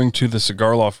going to the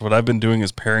cigar loft, what I've been doing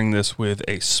is pairing this with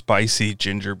a spicy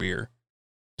ginger beer.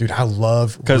 Dude, I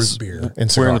love root beer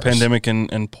and cigars. We're in the pandemic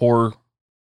and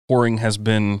pouring has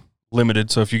been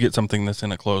limited. So if you get something that's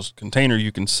in a closed container,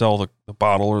 you can sell the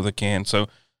bottle or the can. So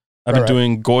I've been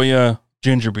doing Goya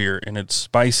ginger beer, and it's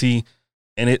spicy.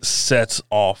 And it sets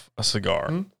off a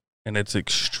cigar, and it's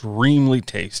extremely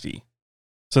tasty.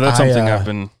 So that's something I've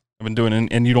been doing,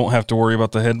 and you don't have to worry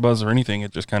about the head buzz or anything.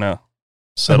 It just kind of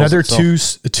settles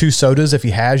itself. two sodas, if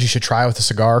he has, you should try with a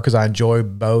cigar, because I enjoy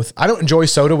both. I don't enjoy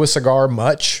soda with cigar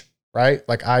much, right?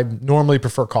 Like I normally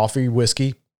prefer coffee,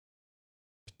 whiskey,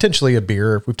 potentially a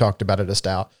beer if we've talked about it, a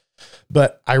stout.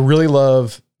 But I really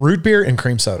love root beer and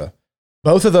cream soda.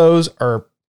 Both of those are.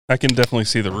 I can definitely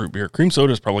see the root beer. Cream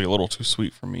soda is probably a little too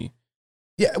sweet for me.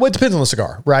 Yeah, well, it depends on the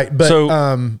cigar, right? But so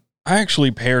I actually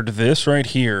paired this right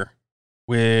here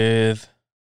with,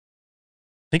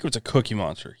 I think it was a Cookie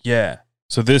Monster. Yeah.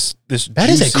 So that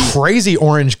is a crazy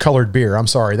orange colored beer. I'm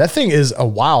sorry, that thing is a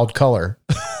wild color.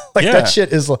 That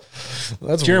shit is.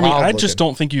 That's Jeremy. wild I just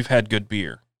don't think you've had good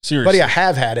beer. Seriously, buddy, I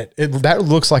have had it. That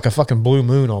looks like a fucking blue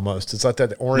moon almost. It's like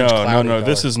that orange. No. Color.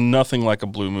 This is nothing like a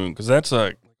blue moon, because that's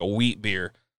a wheat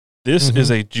beer. This is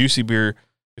a juicy beer.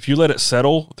 If you let it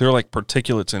settle, there are like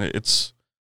particulates in it. It's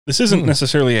This isn't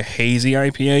necessarily a hazy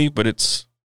IPA, but it's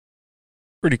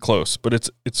pretty close. But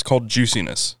it's called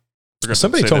Juiciness.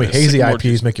 Somebody told me hazy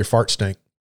IPAs make your fart stink.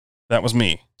 That was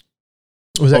me.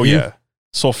 Was that you? Yeah.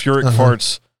 Sulfuric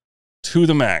farts to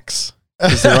the max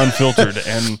because they're unfiltered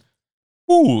and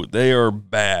they are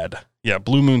bad. Yeah,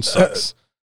 Blue Moon sucks.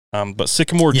 But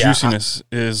Sycamore Juiciness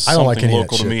is something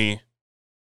local to me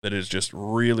that is just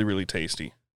really, really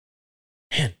tasty.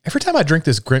 Man, every time I drink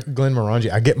this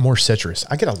Glenmorangie, I get more citrus.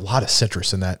 I get a lot of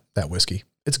citrus in that whiskey.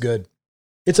 It's good.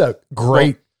 It's a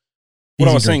great. What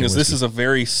I was saying is this is a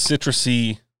very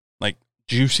citrusy, like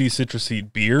juicy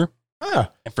citrusy beer.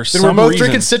 And for some reason, we're both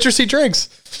drinking citrusy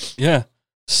drinks. Yeah.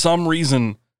 Some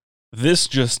reason this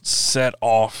just set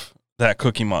off that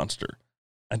Cookie Monster.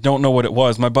 I don't know what it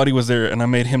was. My buddy was there and I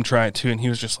made him try it too. And he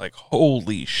was just like,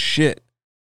 holy shit.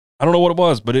 I don't know what it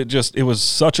was, but it was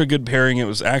such a good pairing. It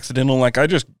was accidental. Like I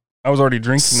was already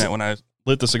drinking that when I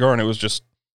lit the cigar and it was just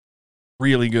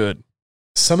really good.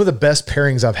 Some of the best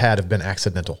pairings I've had have been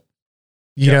accidental.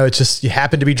 You know, it's just, you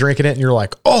happen to be drinking it and you're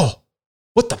like, oh,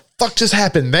 what the fuck just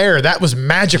happened there? That was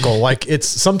magical. Like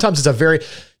sometimes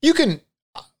it's you can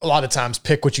a lot of times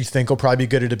pick what you think will probably be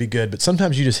good or to be good, but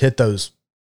sometimes you just hit those,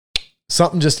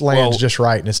 something just lands just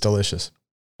right and it's delicious.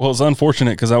 Well, it's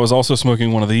unfortunate because I was also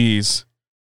smoking one of these.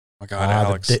 Oh my God,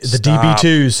 Alex. The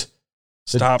DB2s.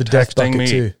 Stop the Death texting Bucket me.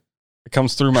 2. It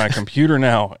comes through my computer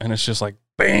now and it's just like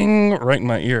bang right in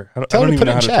my ear. I don't even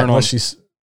know how to turn on.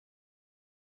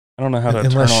 I don't know how to turn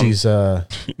on. Unless she's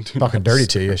talking dirty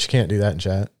to you. She can't do that in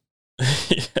chat.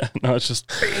 Yeah, no, it's just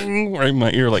bang right in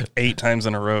my ear like 8 times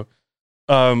in a row.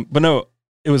 But no,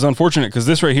 it was unfortunate because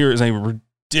this right here is a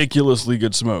ridiculously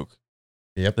good smoke.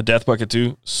 Yep. The Death Bucket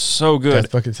 2, so good.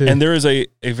 Death Bucket 2. And there is a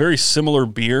very similar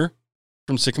beer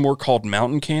from Sycamore called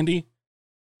Mountain Candy,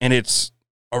 and it's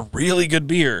a really good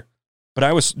beer. But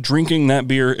I was drinking that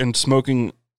beer and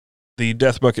smoking the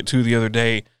Death Bucket 2 the other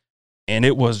day, and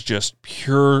it was just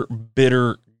pure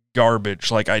bitter garbage.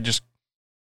 Like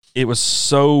it was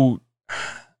so,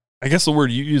 I guess the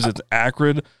word you use is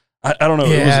acrid. I don't know.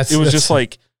 Yeah, it was just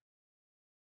like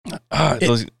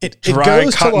it dry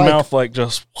goes cotton to mouth, like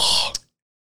just.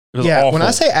 It was awful. When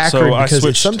I say acrid,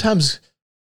 because sometimes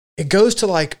it goes to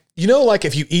like, you know, like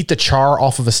if you eat the char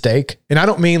off of a steak, and I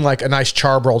don't mean like a nice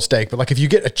charbroiled steak, but like if you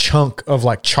get a chunk of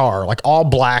like char, like all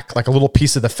black, like a little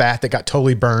piece of the fat that got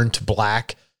totally burned to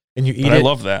black, and you eat it. I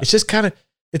love that. It's just kind of,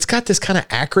 it's got this kind of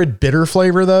acrid, bitter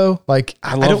flavor though. Like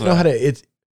I don't know how to.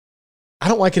 I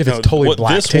don't like it if it's totally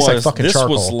black. It tastes like fucking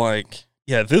charcoal.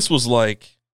 This was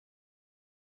like,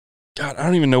 God, I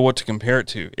don't even know what to compare it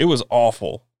to. It was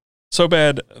awful. So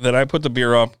bad that I put the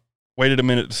beer up, waited a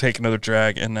minute to take another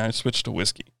drag, and I switched to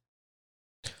whiskey.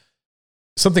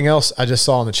 Something else I just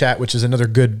saw in the chat, which is another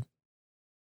good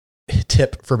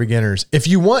tip for beginners. If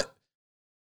you want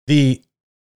the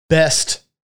best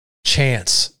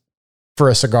chance for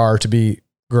a cigar to be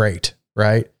great,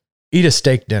 right? Eat a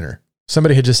steak dinner.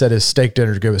 Somebody had just said his steak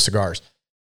dinner to go with cigars.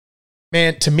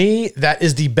 Man, to me, that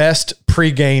is the best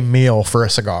pregame meal for a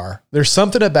cigar. There's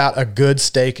something about a good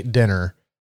steak dinner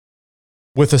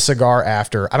with a cigar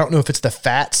after. I don't know if it's the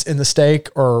fats in the steak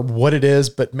or what it is,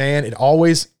 but man,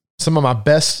 some of my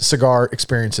best cigar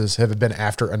experiences have been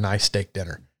after a nice steak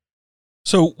dinner.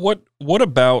 So what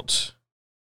about...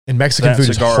 And Mexican food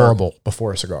is horrible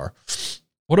before a cigar.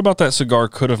 What about that cigar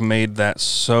could have made that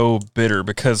so bitter?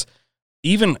 Because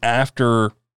even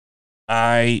after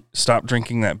I stopped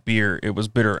drinking that beer, it was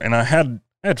bitter. And I had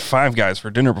 5 Guys for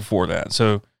dinner before that.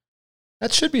 So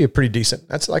that should be a pretty decent.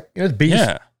 That's like, it's beef.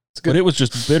 Yeah. It's good. But it was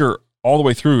just bitter all the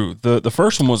way through. The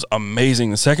first one was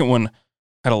amazing. The second one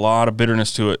had a lot of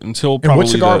bitterness to it until probably. And which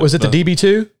cigar was it? The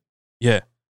DB2? Yeah.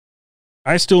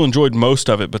 I still enjoyed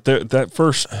most of it, but that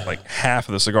first like half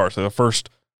of the cigar, so the first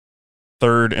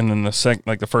third and then the second,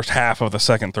 like the first half of the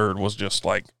second third was just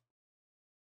like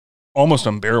almost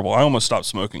unbearable. I almost stopped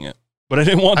smoking it, but I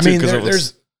didn't want to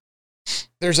because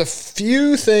there's a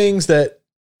few things that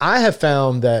I have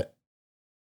found that,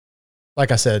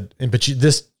 like I said,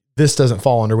 this doesn't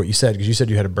fall under what you said because you said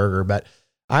you had a burger, but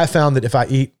I found that if I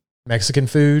eat Mexican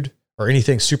food or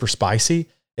anything super spicy,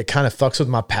 it kind of fucks with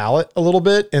my palate a little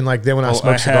bit. And like then when I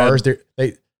smoke cigars,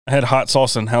 I had hot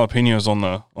sauce and jalapenos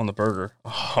on the burger.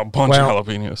 Oh, a bunch of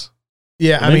jalapenos.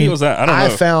 Yeah, I mean, it was that. I don't know. I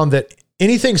found that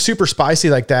anything super spicy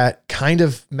like that kind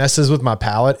of messes with my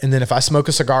palate. And then if I smoke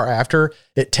a cigar after,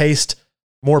 it tastes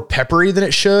more peppery than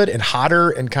it should and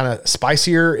hotter and kind of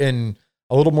spicier and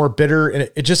a little more bitter. And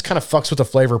it just kind of fucks with the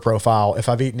flavor profile if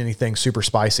I've eaten anything super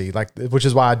spicy, like, which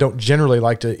is why I don't generally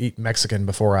like to eat Mexican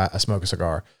before I smoke a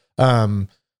cigar.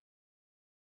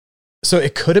 So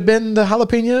it could have been the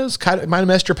jalapenos. It might have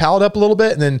messed your palate up a little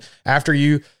bit. And then after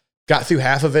you got through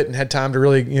half of it and had time to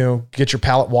really, get your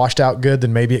palate washed out good,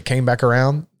 then maybe it came back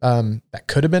around. That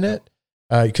could have been it.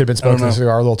 You could have been smoking the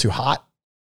cigar a little too hot.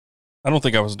 I don't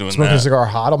think I was doing smoking that.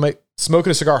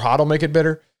 Smoking a cigar hot will make it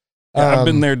bitter. Yeah, I've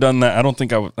been there, done that. I don't think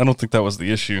that was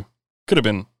the issue. Could have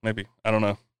been, maybe. I don't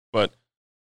know. But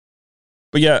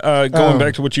yeah, going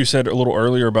back to what you said a little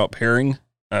earlier about pairing,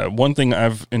 one thing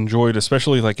I've enjoyed,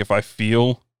 especially like if I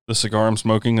feel the cigar I'm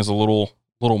smoking is a little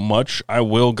much, I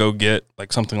will go get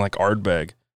like something like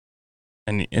Ardbeg,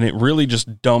 and it really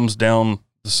just dumbs down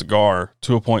the cigar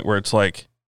to a point where it's like,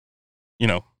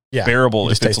 bearable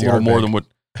if it's a little more than what.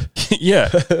 Yeah,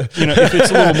 if it's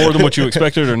a little more than what you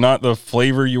expected or not the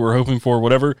flavor you were hoping for,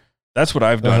 whatever. That's what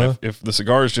I've done. If the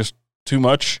cigar is just too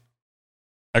much,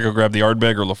 I go grab the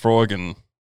Ardbeg or Laphroaig and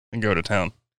go to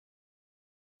town.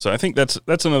 So I think that's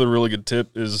another really good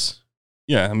tip is,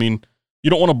 you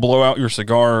don't want to blow out your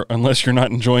cigar unless you're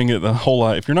not enjoying it the whole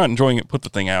lot. If you're not enjoying it, put the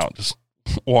thing out. Just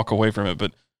walk away from it.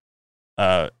 But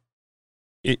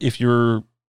if you're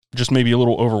just maybe a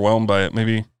little overwhelmed by it,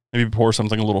 maybe pour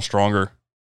something a little stronger.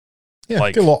 Yeah,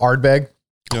 get a little Ardbeg,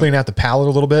 clean out the palate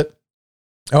a little bit.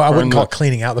 Oh, I wouldn't call it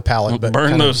cleaning out the palate, but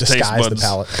burn those disguise the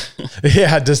palate.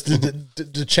 Yeah, just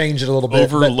to change it a little bit.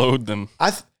 Overload them.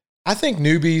 I think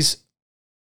newbies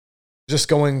just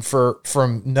going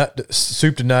from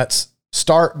soup to nuts,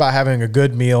 start by having a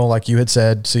good meal, like you had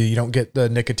said, so you don't get the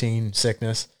nicotine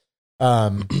sickness.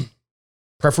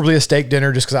 Preferably a steak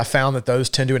dinner, just because I found that those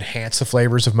tend to enhance the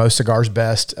flavors of most cigars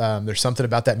best. There's something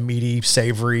about that meaty,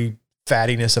 savory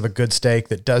fattiness of a good steak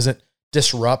that doesn't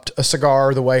disrupt a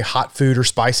cigar the way hot food or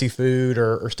spicy food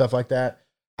or stuff like that.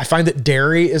 I find that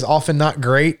dairy is often not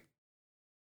great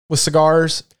with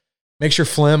cigars. Makes your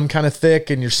phlegm kind of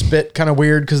thick and your spit kind of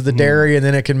weird because of the dairy, and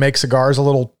then it can make cigars a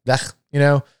little,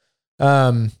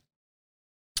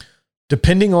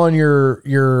 depending on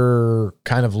your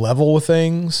kind of level with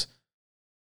things,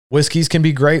 whiskeys can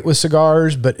be great with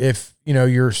cigars, but if,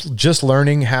 you're just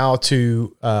learning how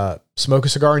to smoke a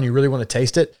cigar and you really want to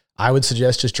taste it, I would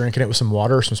suggest just drinking it with some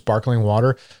water, some sparkling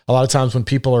water. A lot of times when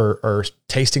people are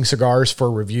tasting cigars for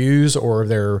reviews, or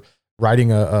they're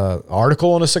writing a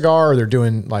article on a cigar, or they're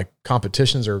doing like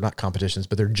competitions, or not competitions,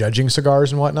 but they're judging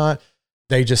cigars and whatnot,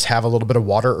 they just have a little bit of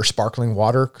water or sparkling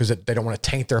water because they don't want to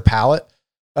taint their palate.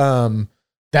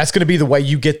 That's going to be the way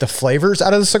you get the flavors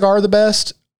out of the cigar the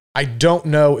best. I don't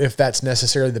know if that's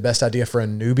necessarily the best idea for a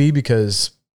newbie,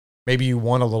 because maybe you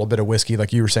want a little bit of whiskey,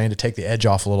 like you were saying, to take the edge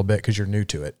off a little bit because you're new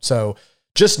to it. So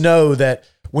just know that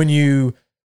when you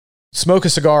smoke a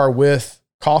cigar with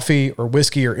coffee or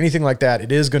whiskey or anything like that,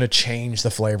 it is going to change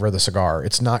the flavor of the cigar.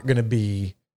 It's not going to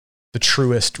be the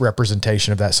truest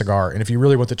representation of that cigar. And if you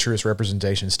really want the truest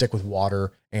representation, stick with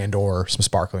water and or some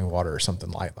sparkling water or something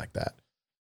light like that.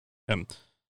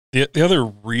 The other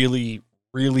really,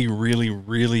 really, really,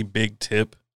 really big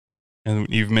tip, and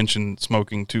you've mentioned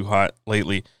smoking too hot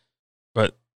lately,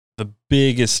 but the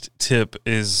biggest tip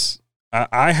is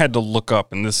I had to look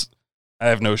up, and this, I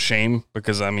have no shame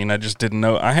because I just didn't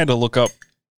know. I had to look up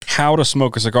how to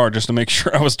smoke a cigar just to make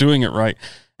sure I was doing it right.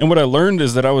 And what I learned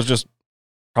is that I was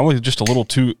probably just a little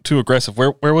too aggressive.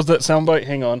 Where was that soundbite?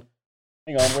 Hang on.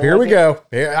 Here we go.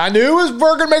 Yeah, I knew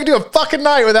we're going to make it to a fucking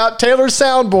night without Taylor's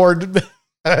soundboard.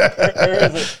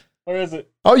 Where is it?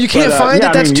 Oh, you can't find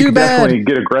it? That's too bad. Definitely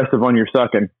get aggressive on your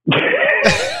sucking.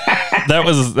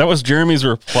 That was Jeremy's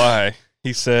reply.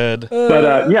 He said,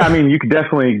 you could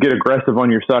definitely get aggressive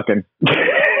on your sucking.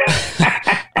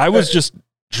 I was just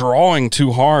drawing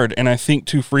too hard, and I think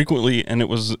too frequently, and it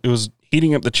was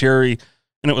heating up the cherry,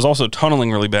 and it was also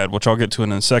tunneling really bad, which I'll get to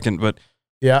in a second. But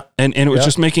yeah, and it was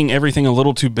just making everything a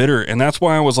little too bitter, and that's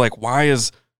why I was like, why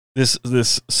is this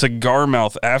cigar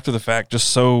mouth after the fact just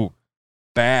so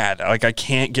bad? Like, I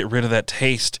can't get rid of that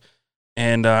taste.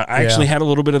 And I actually had a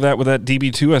little bit of that with that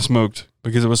DB2 I smoked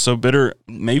because it was so bitter.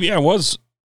 Maybe I was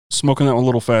smoking that one a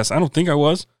little fast. I don't think I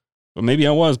was, but maybe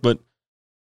I was. But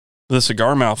the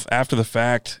cigar mouth after the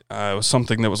fact was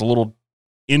something that was a little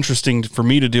interesting for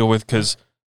me to deal with, because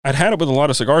I'd had it with a lot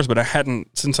of cigars, but I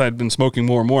hadn't, since I'd been smoking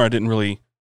more and more, I didn't really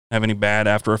have any bad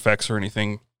after effects or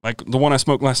anything. Like the one I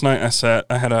smoked last night,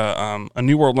 I had a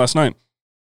New World last night.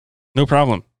 No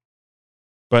problem.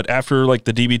 But after like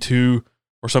the DB2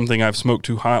 or something I've smoked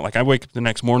too hot, like I wake up the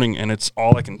next morning and it's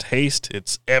all I can taste.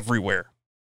 It's everywhere,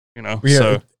 Yeah,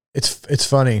 so it's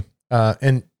funny.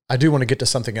 And I do want to get to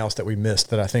something else that we missed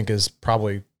that I think is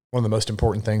probably one of the most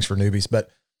important things for newbies, but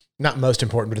not most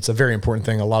important, but it's a very important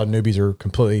thing a lot of newbies are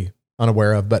completely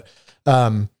unaware of. But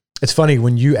it's funny,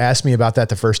 when you asked me about that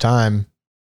the first time,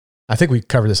 I think we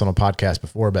covered this on a podcast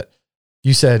before, but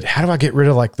you said, how do I get rid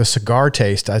of like the cigar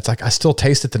taste? It's like, I still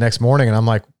taste it the next morning. And I'm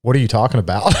like, what are you talking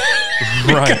about?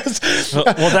 Right.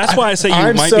 Well, that's why I say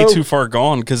you might be too far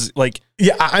gone. Cause like,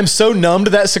 yeah, I'm so numb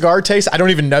to that cigar taste. I don't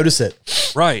even notice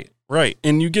it. Right.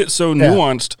 And you get so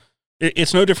nuanced.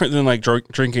 It's no different than like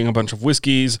drinking a bunch of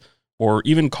whiskeys or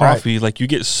even coffee. Right. Like you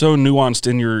get so nuanced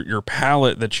in your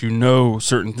palate that you know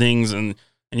certain things and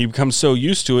you become so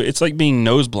used to it. It's like being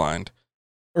nose blind.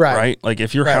 Right. Like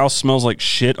if your house smells like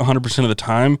shit 100% of the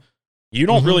time, you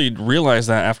don't really realize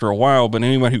that after a while. But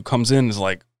anyone who comes in is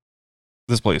like,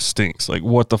 this place stinks. Like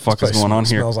what the fuck is going on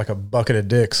here? It smells like a bucket of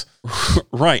dicks.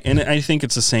 Right. And I think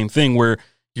it's the same thing where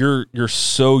you're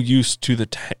so used to the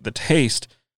taste.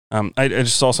 I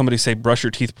just saw somebody say, brush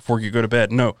your teeth before you go to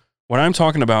bed. No, what I'm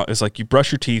talking about is like you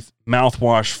brush your teeth,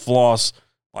 mouthwash, floss,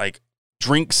 like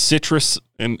drink citrus.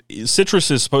 And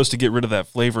citrus is supposed to get rid of that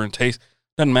flavor and taste.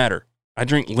 Doesn't matter. I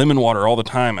drink lemon water all the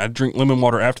time. I drink lemon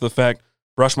water after the fact,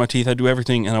 brush my teeth, I do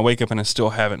everything, and I wake up and I still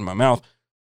have it in my mouth.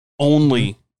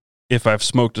 Only if I've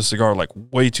smoked a cigar like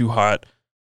way too hot.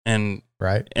 And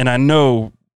I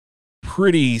know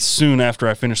pretty soon after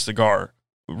I finish the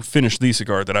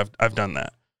cigar that I've done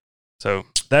that. So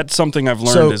that's something I've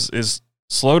learned is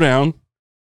slow down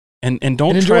and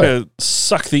don't try to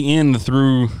suck the end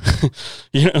through,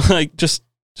 like just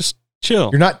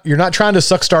chill. You're not trying to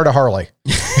suck start a Harley.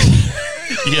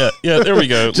 Yeah, there we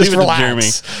go. Just Leave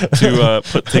relax. It to Jeremy to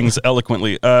put things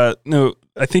eloquently. No,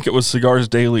 I think it was Cigars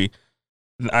Daily.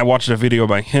 I watched a video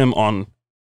by him on,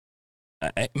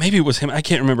 maybe it was him. I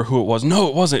can't remember who it was. No,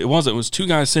 it wasn't. It was two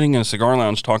guys sitting in a cigar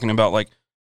lounge talking about like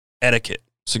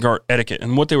cigar etiquette.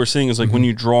 And what they were saying is like when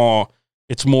you draw,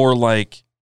 it's more like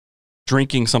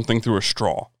drinking something through a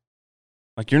straw.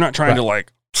 Like you're not trying to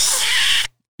like,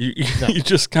 you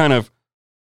just kind of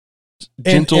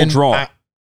gentle draw.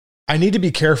 I need to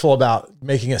be careful about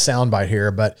making a soundbite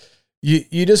here, but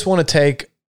you just want to take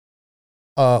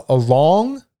a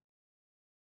long.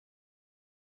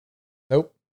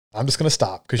 Nope. I'm just going to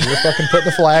stop because you're fucking putting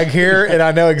the flag here and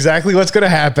I know exactly what's going to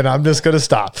happen. I'm just going to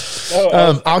stop.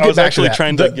 I'll get back to that.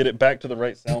 Trying to get it back to the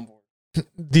right soundboard.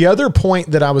 The other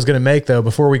point that I was going to make though,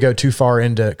 before we go too far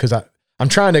into, because I'm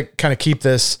trying to kind of keep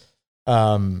this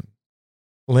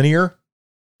linear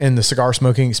in the cigar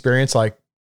smoking experience. Like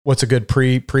what's a good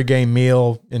pre-game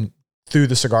meal and through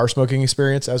the cigar smoking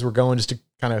experience as we're going, just to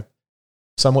kind of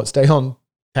somewhat stay on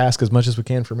task as much as we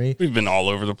can for me. We've been all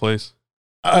over the place.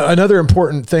 Another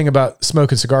important thing about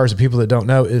smoking cigars that people that don't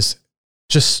know is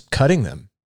just cutting them.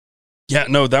 Yeah,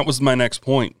 no, that was my next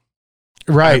point.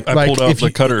 Right. I pulled out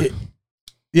the cutter.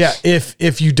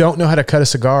 If you don't know how to cut a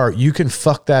cigar, you can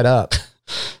fuck that up.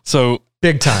 So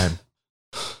big time.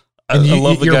 And I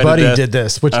love the your guy buddy did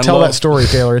this, tell that story,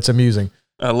 Taylor. It's amusing.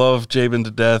 I love Jabin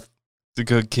to death. He's a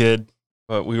good kid,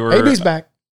 but AB's back.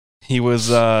 He was,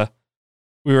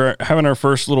 we were having our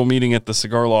first little meeting at the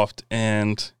cigar loft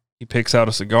and he picks out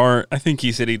a cigar. I think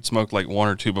he said he'd smoked like one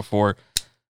or two before.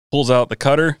 Pulls out the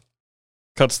cutter,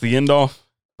 cuts the end off,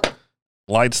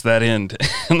 lights that end.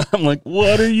 And I'm like,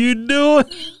 what are you doing?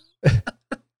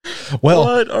 Well,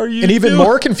 what are you and even doing?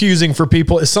 more confusing for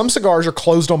people is some cigars are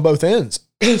closed on both ends.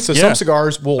 So some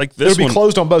cigars will like it'll be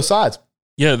closed on both sides.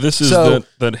 Yeah, this is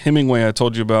that Hemingway I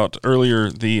told you about earlier,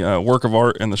 the work of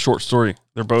art and the short story.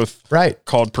 They're both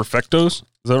called perfectos.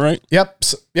 Is that right?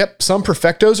 Yep. Some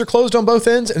perfectos are closed on both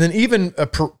ends. And then even a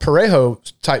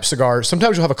Parejo type cigar,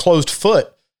 sometimes you'll have a closed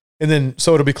foot and then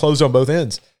so it'll be closed on both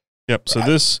ends. Yep. So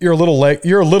this you're a little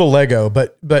Lego,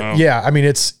 but yeah, I mean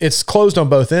it's closed on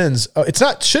both ends.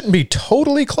 Shouldn't be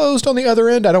totally closed on the other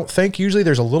end. I don't think. Usually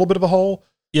there's a little bit of a hole.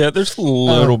 Yeah, there's a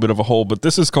little bit of a hole, but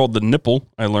this is called the nipple,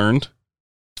 I learned.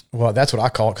 Well, that's what I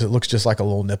call it because it looks just like a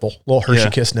little nipple, little Hershey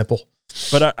Kiss nipple.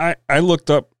 But I looked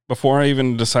up before I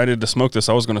even decided to smoke this.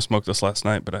 I was going to smoke this last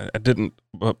night, but I didn't.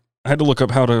 But I had to look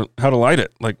up how to light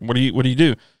it. Like, what do you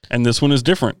do? And this one is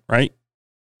different, right?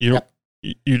 You don't.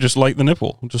 You just light the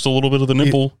nipple, just a little bit of the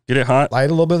nipple, get it hot. Light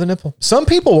a little bit of the nipple. Some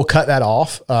people will cut that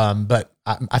off, but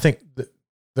I think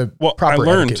the proper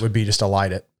etiquette would be just to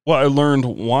light it. Well, I learned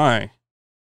why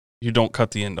you don't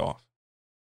cut the end off.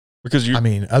 Because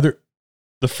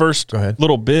the first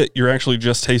little bit, you're actually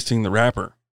just tasting the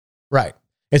wrapper. Right.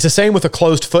 It's the same with a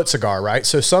closed foot cigar, right?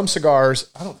 So some cigars,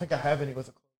 I don't think I have any with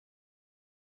a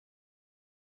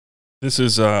This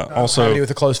is also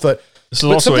with a closed foot. This is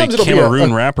also a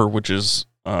Cameroon wrapper, which is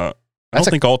I don't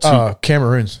think all too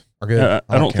Cameroons are good.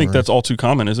 I don't think that's all too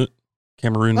common, is it?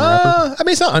 Cameroon wrapper. I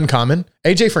mean, it's not uncommon.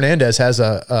 AJ Fernandez has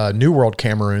a New World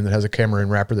Cameroon that has a Cameroon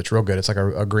wrapper that's real good. It's like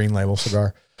a green label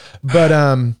cigar. But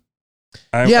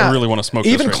I really want to smoke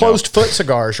even this right closed now. foot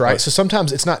cigars, right? So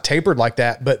sometimes it's not tapered like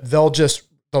that, but they'll just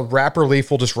the wrapper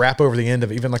leaf will just wrap over the end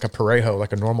of even like a Parejo,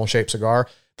 like a normal shaped cigar.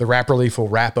 The wrapper leaf will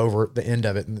wrap over the end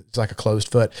of it, and it's like a closed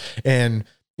foot. And,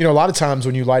 you know, a lot of times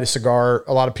when you light a cigar,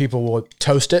 a lot of people will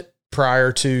toast it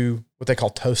prior to what they call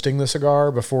toasting the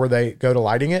cigar before they go to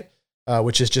lighting it,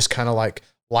 which is just kind of like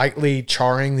lightly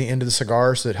charring the end of the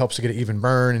cigar so it helps to get it even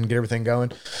burn and get everything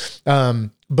going.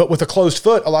 But with a closed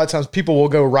foot, a lot of times people will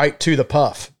go right to the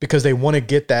puff because they want to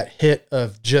get that hit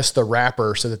of just the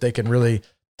wrapper so that they can really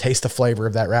taste the flavor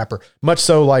of that wrapper. Much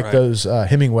so like those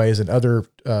Hemingways and other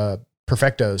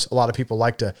Perfectos. A lot of people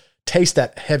like to taste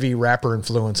that heavy wrapper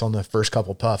influence on the first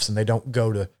couple puffs, and they don't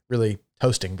go to really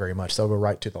toasting very much. They'll go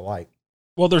right to the light.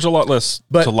 Well, there's a lot less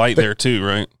to light there too,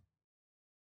 right?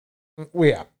 Well,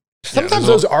 yeah. Sometimes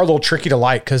those are a little tricky to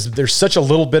light because there's such a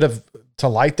little bit of to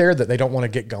light there that they don't want to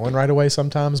get going right away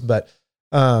sometimes. But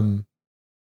the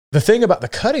thing about the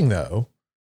cutting, though,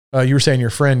 you were saying your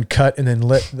friend cut and then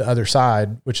lit the other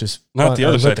side, which is not fun, the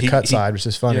other side, the cut side, which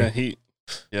is funny.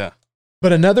 Yeah.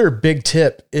 But another big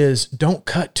tip is don't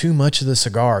cut too much of the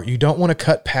cigar. You don't want to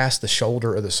cut past the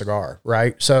shoulder of the cigar,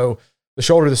 right? So the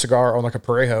shoulder of the cigar on like a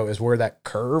Parejo is where that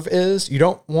curve is. You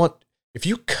don't want, if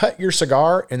you cut your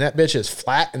cigar and that bitch is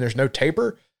flat and there's no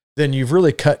taper, then you've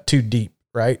really cut too deep,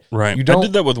 right? Right. You don't, I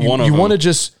did that with one of them. You want to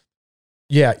just,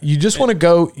 you just want to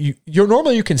go,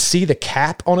 normally you can see the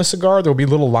cap on a cigar. There'll be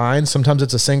little lines. Sometimes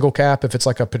it's a single cap if it's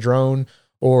like a Padron,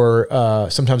 or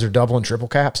sometimes they're double and triple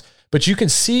caps. But you can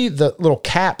see the little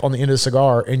cap on the end of the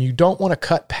cigar, and you don't want to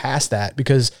cut past that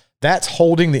because that's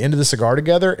holding the end of the cigar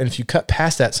together. And if you cut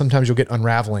past that, sometimes you'll get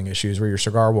unraveling issues where your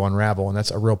cigar will unravel, and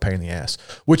that's a real pain in the ass,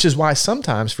 which is why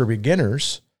sometimes for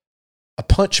beginners, a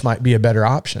punch might be a better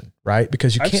option, right?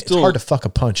 Because it's hard to fuck a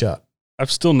punch up.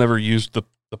 I've still never used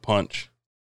the punch.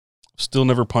 Still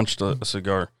never punched a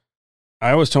cigar.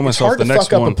 I always tell myself the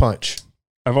next one. Fuck up a punch.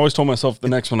 I've always told myself the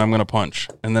next one I'm going to punch,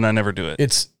 and then I never do it.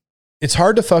 It's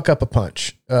hard to fuck up a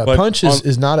punch. Punch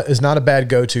is not a bad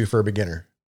go-to for a beginner.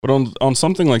 But on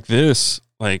something like this,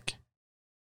 like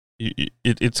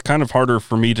it's kind of harder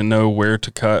for me to know where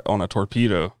to cut on a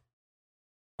torpedo.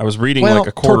 I was reading like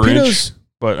a quarter inch,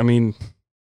 but I mean,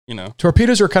 you know,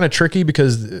 torpedoes are kind of tricky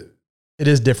because it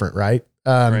is different, right?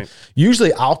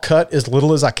 Usually I'll cut as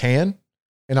little as I can,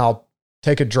 and I'll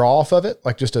take a draw off of it,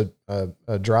 like just a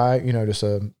dry,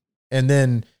 and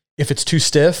then if it's too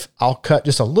stiff, I'll cut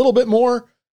just a little bit more,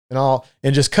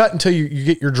 and just cut until you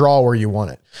get your draw where you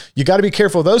want it. You got to be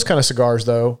careful of those kind of cigars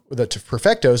though, the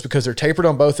Perfectos, because they're tapered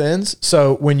on both ends.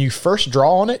 So when you first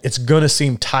draw on it, it's going to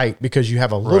seem tight because you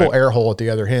have a little air hole at the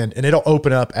other end, and it'll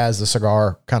open up as the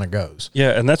cigar kind of goes.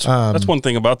 Yeah. And that's one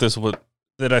thing about this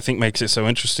that I think makes it so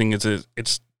interesting is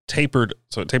it's tapered.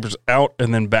 So it tapers out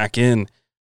and then back in,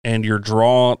 and your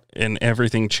draw and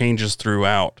everything changes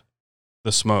throughout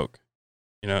the smoke.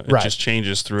 It just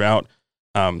changes throughout.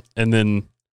 And then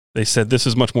they said this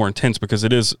is much more intense because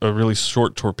it is a really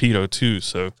short torpedo too.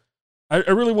 So I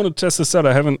really want to test this out.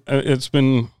 I haven't, it's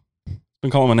been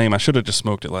calling my name. I should have just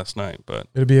smoked it last night, but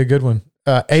it'll be a good one.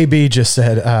 AB just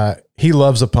said, he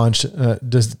loves a punch.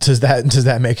 Does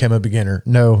that make him a beginner?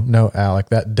 No, Alec,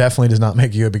 that definitely does not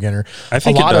make you a beginner. I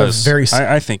think it does.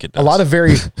 I think it does. A lot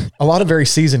of very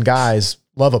seasoned guys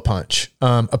love a punch.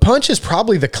 A punch is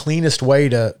probably the cleanest way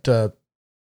to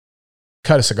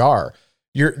cut a cigar.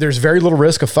 There's very little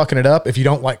risk of fucking it up if you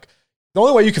don't like. The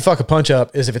only way you can fuck a punch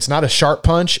up is if it's not a sharp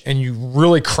punch and you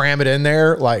really cram it in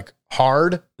there like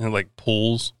hard and it like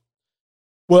pulls.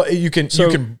 Well, you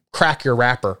can crack your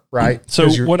wrapper, right? So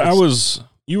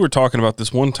you were talking about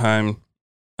this one time,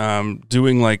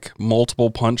 doing like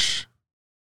multiple punches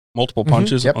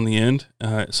on the end.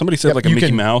 Somebody said like a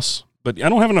Mickey Mouse, but I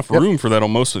don't have enough room for that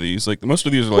on most of these. Like most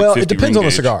of these are like 50 it depends on the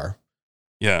gauge. Cigar.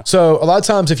 Yeah. So a lot of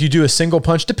times if you do a single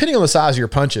punch, depending on the size of your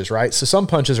punches, right? So some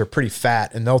punches are pretty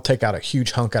fat and they'll take out a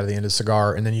huge hunk out of the end of the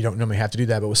cigar, and then you don't normally have to do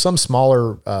that. But with some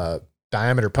smaller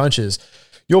diameter punches,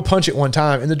 you'll punch it one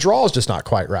time and the draw is just not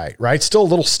quite right? It's still a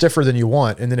little stiffer than you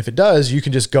want. And then if it does, you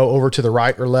can just go over to the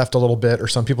right or left a little bit, or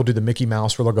some people do the Mickey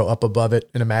Mouse where they'll go up above it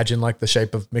and imagine like the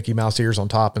shape of Mickey Mouse ears on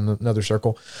top and another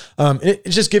circle.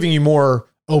 It's just giving you more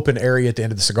open area at the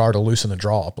end of the cigar to loosen the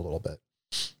draw up a little bit.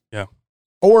 Yeah.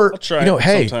 Or,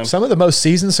 hey, some of the most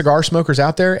seasoned cigar smokers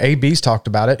out there, AB's talked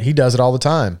about it. He does it all the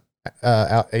time.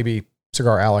 AB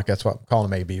Cigar Alec, that's what I'm calling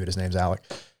him AB, but his name's Alec.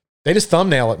 They just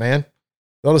thumbnail it, man.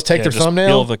 They'll just take their thumbnail,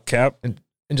 peel the cap, and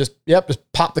just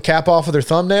pop the cap off of their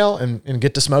thumbnail and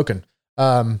get to smoking.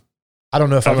 I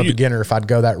don't know if I'm a beginner if I'd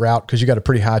go that route, because you got a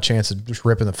pretty high chance of just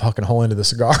ripping the fucking whole end of the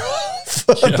cigar.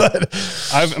 But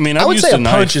I would say a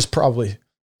punch is probably.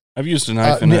 I've used a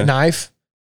knife. Knife.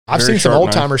 I've seen some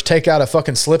old timers take out a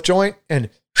fucking slip joint and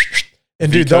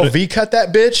dude, they'll V-cut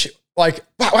that bitch like,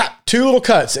 wow, 2 little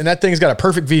cuts, and that thing's got a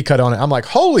perfect V cut on it. I'm like,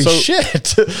 holy shit.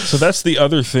 So that's the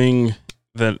other thing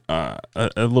that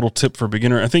a little tip for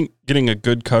beginner. I think getting a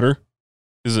good cutter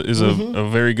is a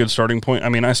very good starting point. I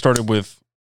mean, I started with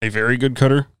a very good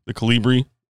cutter, the Colibri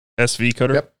SV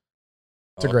cutter. Yep.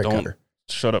 It's a great cutter.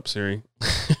 Shut up, Siri.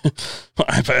 My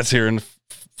iPad's here, and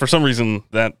for some reason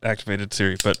that activated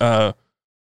Siri. But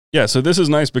yeah, so this is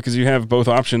nice because you have both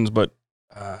options, but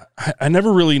I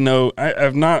never really know.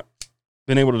 I've not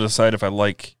been able to decide if I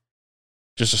like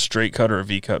just a straight cut or a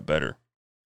V cut better.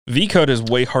 V cut is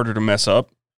way harder to mess up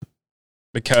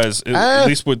because at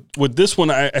least with this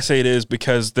one, I say it is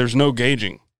because there's no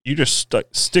gauging. You just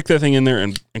stick that thing in there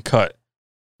and cut.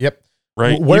 Yep.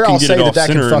 Right. Where I'll say that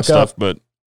can fuck up, but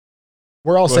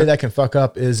where I'll say that can fuck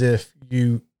up is if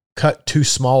you cut too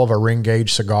small of a ring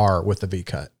gauge cigar with the V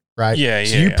cut. Right. Yeah.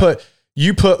 So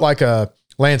you put like a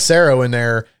Lancero in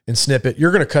there and snip it,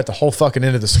 you're going to cut the whole fucking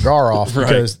end of the cigar off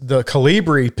because the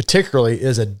Colibri particularly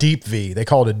is a deep V. They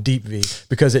call it a deep V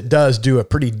because it does do a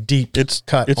pretty deep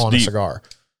cut on a cigar.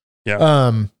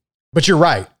 Yeah. But you're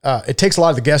right. It takes a lot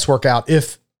of the guesswork out.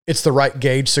 If it's the right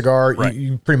gauge cigar,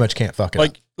 you pretty much can't fuck it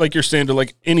up. Like your standard,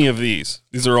 like any of these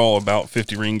are all about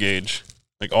 50 ring gauge,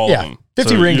 like all of them.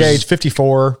 50 ring gauge,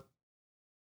 54.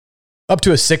 Up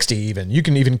to a 60 even. You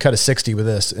can even cut a 60 with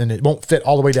this, and it won't fit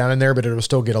all the way down in there, but it'll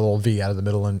still get a little V out of the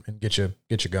middle and get you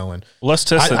going. Well, let's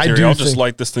test that theory. I'll just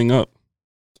light this thing up.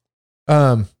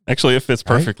 Actually, it fits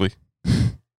perfectly.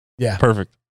 Yeah.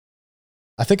 Perfect.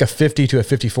 I think a 50 to a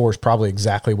 54 is probably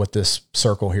exactly what this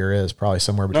circle here is, probably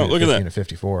somewhere between a 50 and a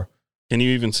 54. Can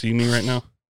you even see me right now?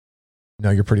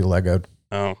 No, you're pretty Lego'd.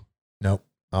 Oh. Nope.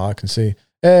 All I can see.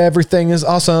 Everything is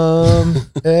awesome.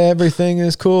 Everything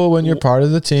is cool when you're part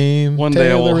of the team. One day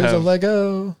Taylor is a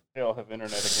Lego. I'll have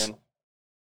internet again.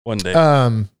 One day.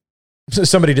 So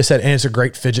somebody just said, and it's a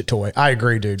great fidget toy. I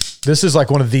agree, dude. This is like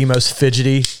one of the most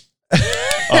fidgety.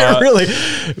 Really?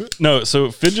 No,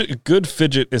 so good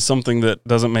fidget is something that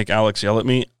doesn't make Alex yell at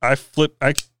me. I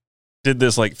did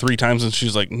this like 3 times and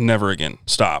she's like, never again.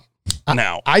 Stop.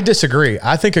 Now. I disagree.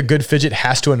 I think a good fidget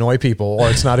has to annoy people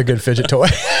or it's not a good fidget toy.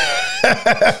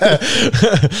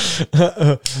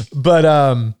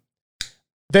 But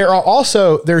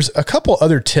there's a couple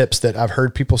other tips that I've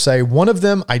heard people say. One of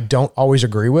them I don't always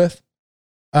agree with.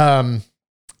 One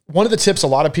of the tips a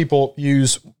lot of people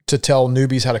use to tell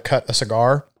newbies how to cut a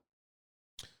cigar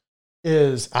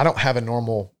is, I don't have a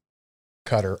normal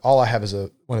cutter. All I have is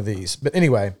one of these. But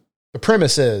anyway, the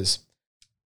premise is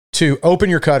to open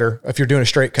your cutter. If you're doing a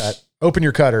straight cut, open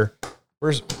your cutter.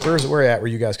 Where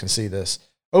you guys can see this.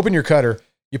 Open your cutter.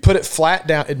 You put it flat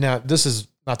down. Now, this is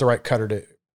not the right cutter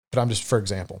but I'm just for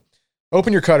example.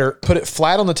 Open your cutter, put it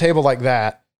flat on the table like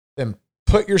that, then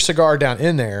put your cigar down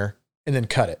in there and then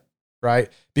cut it, right?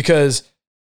 Because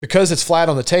it's flat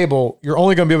on the table, you're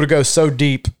only going to be able to go so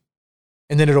deep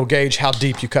and then it'll gauge how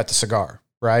deep you cut the cigar,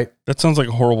 right? That sounds like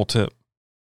a horrible tip.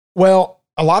 Well,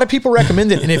 a lot of people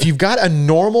recommend it. And if you've got a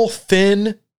normal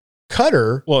thin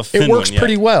cutter, it works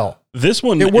pretty well. This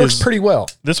one works pretty well.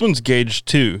 This one's gauged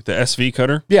too, the SV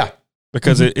cutter. Yeah.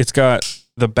 Because it's got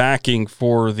the backing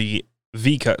for the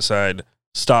V cut side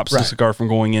stops the cigar from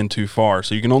going in too far.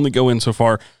 So you can only go in so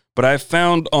far. But I've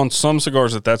found on some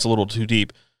cigars that's a little too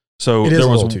deep. So it is a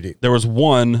little too deep. There was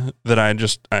one that I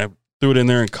threw it in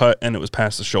there and cut, and it was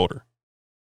past the shoulder.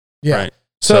 Yeah. Right?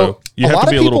 So you have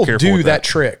to be a little careful. Do that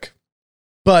trick.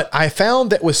 But I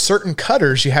found that with certain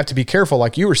cutters, you have to be careful,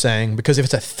 like you were saying, because if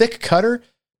it's a thick cutter,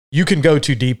 you can go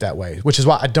too deep that way, which is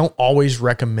why I don't always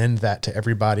recommend that to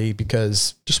everybody,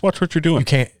 because just watch what you're doing. You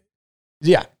can't.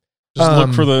 Yeah. Just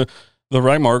look for the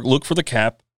right mark. Look for the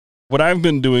cap. What I've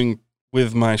been doing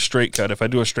with my straight cut, if I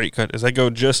do a straight cut, is I go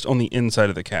just on the inside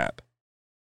of the cap.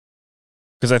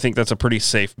 Because I think that's a pretty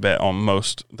safe bet on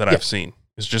most that I've seen,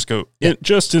 is just go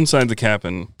just inside the cap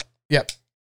and. Yep.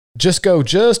 Just go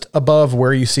just above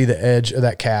where you see the edge of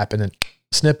that cap and then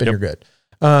snip and you're good.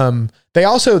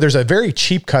 There's a very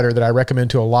cheap cutter that I recommend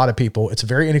to a lot of people. It's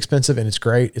very inexpensive and it's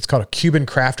great. It's called a Cuban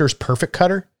Crafters Perfect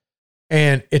Cutter.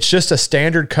 And it's just a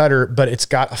standard cutter, but it's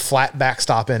got a flat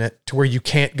backstop in it to where you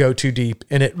can't go too deep.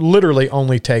 And it literally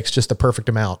only takes just the perfect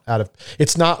amount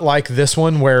it's not like this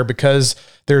one where, because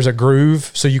there's a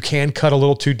groove, so you can cut a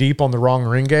little too deep on the wrong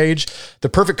ring gauge. The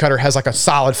Perfect Cutter has like a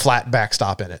solid flat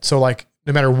backstop in it. So like,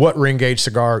 no matter what ring gauge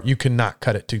cigar, you cannot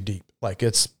cut it too deep. Like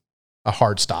it's a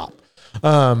hard stop.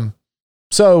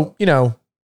 So,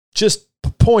 just the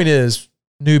point is,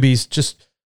 newbies, just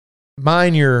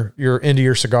mind your end of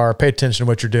your cigar, pay attention to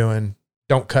what you're doing.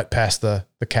 Don't cut past the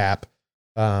cap.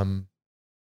 And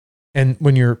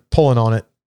when you're pulling on it,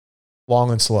 long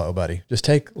and slow, buddy. Just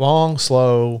take long,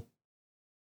 slow,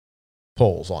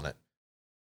 pulls on it.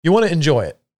 You want to enjoy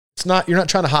it. You're not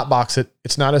trying to hotbox it.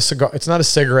 It's not a cigar. It's not a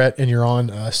cigarette and you're on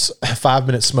a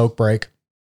 5-minute smoke break.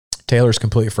 Taylor's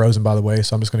completely frozen, by the way,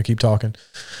 so I'm just going to keep talking.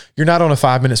 You're not on a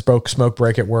 5-minute smoke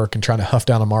break at work and trying to huff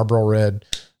down a Marlboro Red.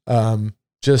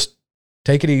 Just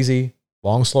take it easy,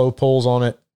 long, slow pulls on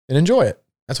it, and enjoy it.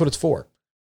 That's what it's for.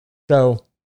 So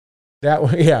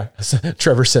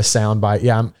Trevor says soundbite.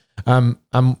 Yeah, I'm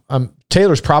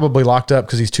Taylor's probably locked up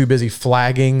because he's too busy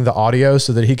flagging the audio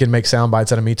so that he can make sound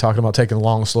bites out of me talking about taking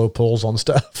long, slow pulls on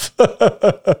stuff.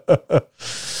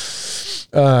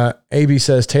 AB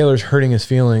says Taylor's hurting his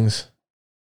feelings.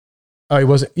 Oh, he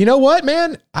wasn't. You know what,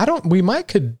 man? I don't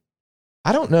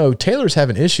know. Taylor's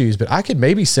having issues, but I could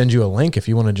maybe send you a link if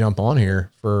you want to jump on here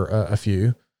for a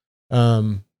few.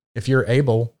 If you're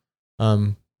able,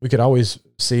 we could always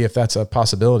see if that's a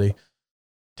possibility.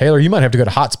 Taylor, you might have to go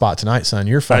to Hotspot tonight, son.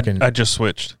 You're fucking. I just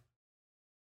switched.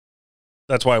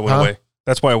 That's why I went away.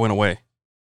 That's why I went away.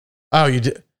 Oh, you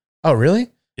did? Oh, really?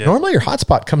 Yeah. Normally your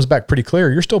hotspot comes back pretty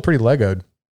clear. You're still pretty Legoed.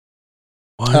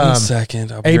 1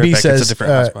 second. I'll be AB right back. says it's a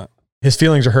different hotspot. His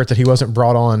feelings are hurt that he wasn't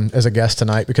brought on as a guest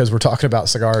tonight because we're talking about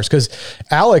cigars. Because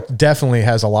Alec definitely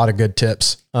has a lot of good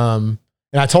tips. And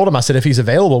I told him, I said, if he's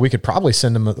available, we could probably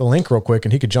send him a link real quick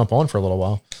and he could jump on for a little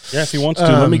while. Yeah, if he wants to.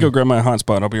 Let me go grab my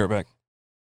hotspot. I'll be right back.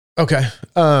 Okay.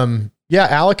 Yeah,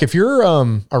 Alec, if you're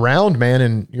around, man,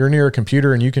 and you're near a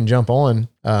computer and you can jump on,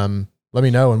 let me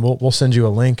know and we'll send you a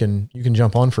link and you can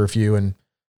jump on for a few and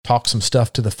talk some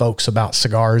stuff to the folks about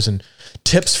cigars and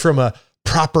tips from a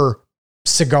proper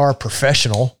cigar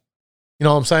professional. You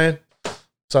know what I'm saying?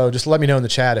 So just let me know in the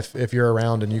chat if you're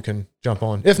around and you can jump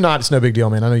on. If not, it's no big deal,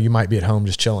 man. I know you might be at home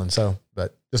just chilling. So,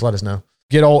 but just let us know.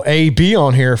 Get old AB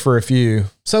on here for a few.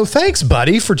 So thanks,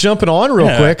 buddy, for jumping on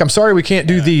real quick. I'm sorry we can't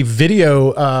do the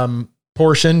video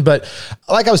portion, but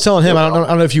like I was telling him, I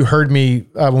don't know if you heard me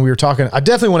when we were talking. I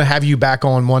definitely want to have you back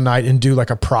on one night and do like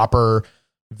a proper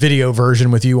video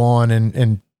version with you on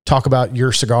and talk about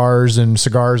your cigars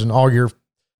and all your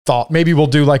thought. Maybe we'll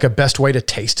do like a best way to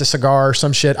taste a cigar or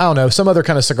some shit. I don't know, some other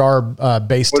kind of cigar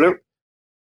based.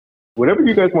 Whatever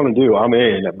you guys want to do, I'm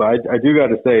in. But I do got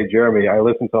to say, Jeremy, I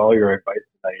listened to all your advice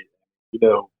tonight. You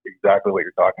know exactly what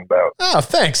you're talking about. Oh,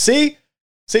 thanks. See,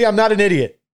 I'm not an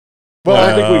idiot. Well, I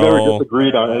don't think we've ever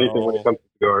disagreed on anything when it comes to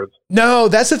cigars. No,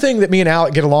 that's the thing that me and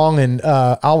Alec get along, and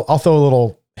I'll throw a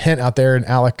little hint out there. And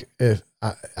Alec, if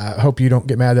I hope you don't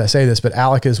get mad that I say this, but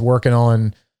Alec is working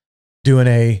on doing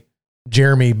a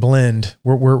Jeremy blend.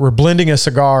 We're blending a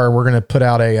cigar. We're going to put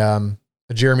out a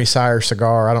Jeremy Sires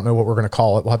cigar. I don't know what we're going to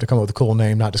call it. We'll have to come up with a cool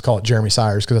name, not just call it Jeremy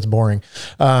Sires because that's boring.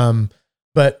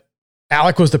 But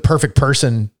Alec was the perfect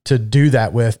person to do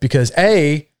that with because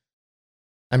AB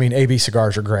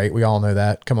cigars are great. We all know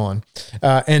that. Come on.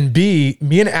 And B,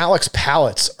 me and Alec's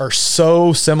palates are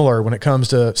so similar when it comes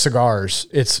to cigars.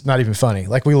 It's not even funny.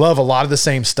 Like we love a lot of the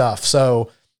same stuff.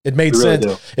 So it made sense.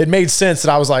 It made sense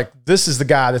that I was like, this is the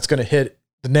guy that's going to hit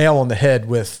the nail on the head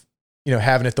with,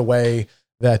 having it the way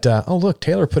that, oh, look,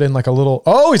 Taylor put in like a little,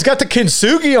 he's got the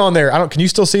Kintsugi on there. can you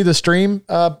still see the stream?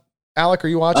 Alec, are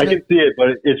you watching I can see it, but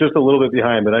it's just a little bit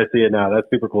behind, but I see it now. That's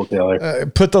super cool, Taylor.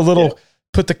 Put the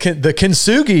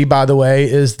Kintsugi, by the way,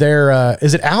 is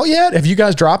it out yet? Have you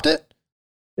guys dropped it?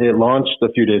 It launched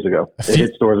a few days ago. It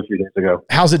hit stores a few days ago.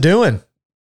 How's it doing?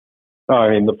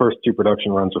 The first 2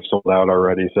 production runs are sold out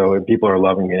already, so people are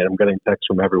loving it. I'm getting texts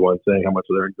from everyone saying how much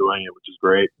they're enjoying it, which is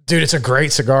great. Dude, it's a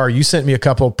great cigar. You sent me a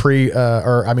couple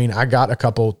I got a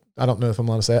couple. I don't know if I'm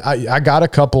allowed to say it. I got a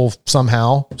couple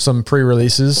somehow, some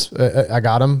pre-releases. I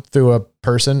got them through a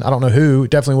person. I don't know who.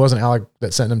 It definitely wasn't Alec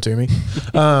that sent them to me.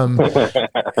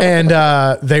 And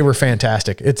they were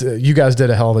fantastic. You guys did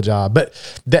a hell of a job. But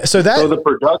so the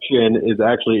production is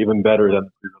actually even better than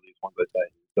the pre-release ones, I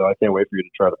think. So I can't wait for you to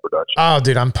try the production. Oh,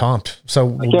 dude, I'm pumped.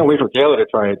 So I can't wait for Taylor to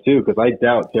try it too, because I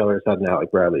doubt Taylor's had an Alec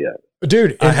Bradley yet.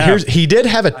 Dude, he did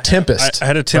have a Tempest. I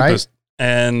had a Tempest, right?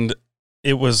 And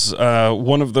it was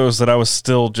one of those that I was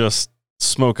still just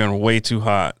smoking way too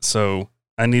hot. So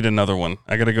I need another one.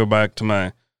 I got to go back to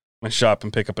my shop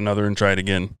and pick up another and try it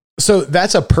again. So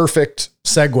that's a perfect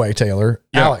segue, Taylor.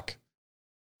 Yeah. Alec.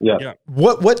 Yeah.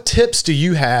 What tips do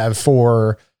you have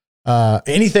for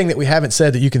anything that we haven't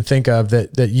said that you can think of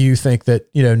that you think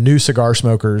that, new cigar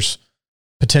smokers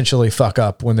potentially fuck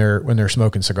up when they're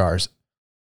smoking cigars?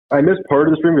 I missed part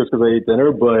of the stream just because I ate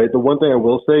dinner, but the one thing I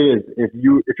will say is if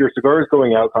your cigar is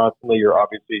going out constantly, you're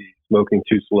obviously smoking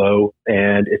too slow.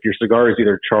 And if your cigar is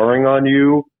either charring on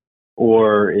you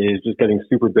or is just getting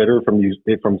super bitter from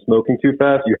smoking too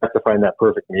fast, you have to find that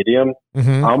perfect medium.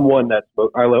 Mm-hmm. I'm one that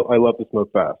I love to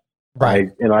smoke fast. Right.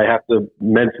 And I have to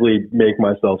mentally make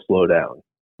myself slow down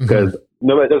because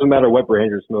it doesn't matter what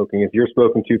brand you're smoking. If you're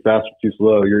smoking too fast or too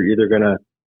slow, you're either going to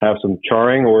have some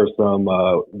charring or some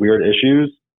weird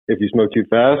issues if you smoke too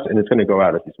fast, and it's going to go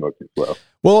out if you smoke too slow.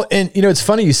 Well, and it's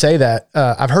funny you say that.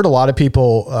 I've heard a lot of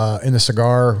people in the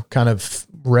cigar kind of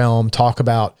realm talk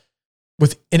about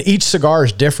and each cigar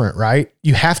is different, right?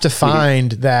 You have to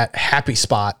find that happy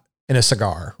spot in a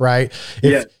cigar, right?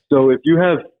 So if you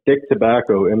have thick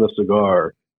tobacco in the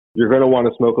cigar, you're going to want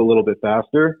to smoke a little bit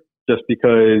faster just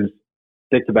because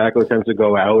thick tobacco tends to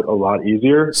go out a lot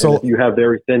easier. So and if you have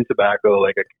very thin tobacco,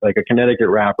 like a Connecticut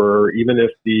wrapper, or even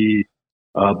if the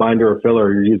binder or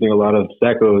filler, you're using a lot of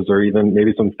Secos or even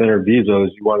maybe some thinner Vizos,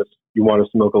 you want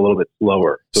to smoke a little bit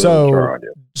slower.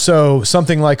 So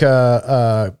something like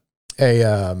a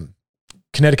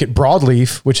Connecticut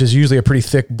broadleaf, which is usually a pretty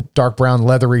thick, dark brown,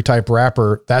 leathery type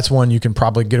wrapper, that's one you can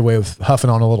probably get away with huffing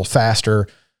on a little faster.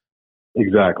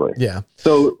 Exactly. Yeah.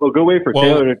 So a good way for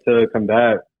Taylor to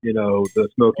combat, the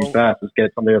smoking fast is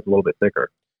get something that's a little bit thicker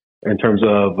in terms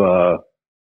of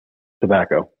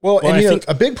tobacco. Well, and I think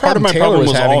a big problem Taylor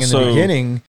was having in the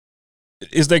beginning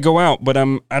is they go out, but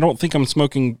I don't think I'm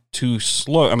smoking too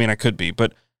slow. I mean, I could be,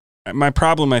 but my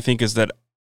problem, I think, is that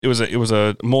it was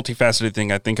a multifaceted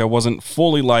thing. I think I wasn't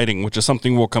fully lighting, which is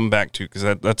something we'll come back to because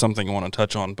that's something I want to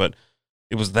touch on. But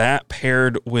it was that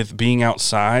paired with being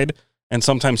outside and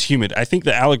sometimes humid. I think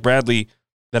the Alec Bradley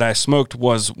that I smoked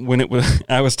was when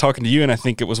I was talking to you, and I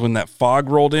think it was when that fog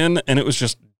rolled in and it was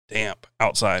just damp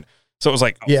outside. So it was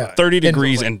like 30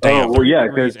 degrees and damp. Oh, well, yeah,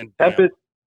 because Tempest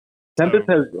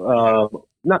has,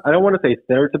 I don't want to say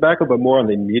thinner tobacco, but more on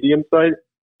the medium side.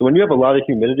 So when you have a lot of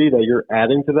humidity that you're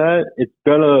adding to that, it's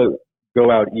going to go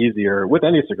out easier. With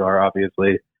any cigar,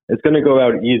 obviously. It's going to go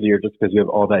out easier just because you have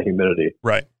all that humidity.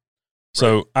 Right.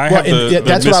 So I have the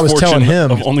that's what I was telling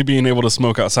him of only being able to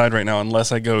smoke outside right now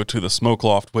unless I go to the smoke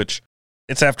loft, which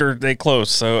it's after they close.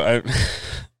 So I,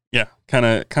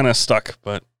 kind of stuck,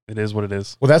 but it is what it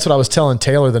is. Well, that's what I was telling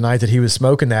Taylor the night that he was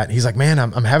smoking that. He's like, man,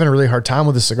 I'm having a really hard time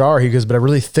with the cigar. He goes, but a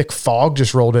really thick fog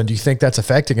just rolled in. Do you think that's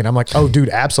affecting it? I'm like, oh, dude,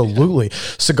 absolutely. Yeah.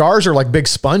 Cigars are like big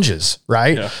sponges,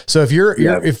 right? Yeah. So if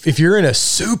you're in a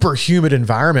super humid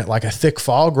environment, like a thick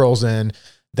fog rolls in,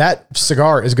 that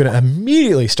cigar is going to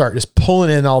immediately start just pulling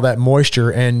in all that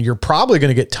moisture, and you're probably going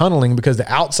to get tunneling because the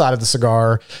outside of the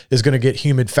cigar is going to get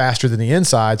humid faster than the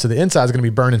inside. So the inside is going to be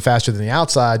burning faster than the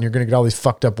outside, and you're going to get all these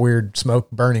fucked up weird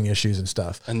smoke burning issues and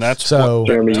stuff. And that's so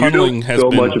Jeremy, tunneling has so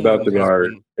been much about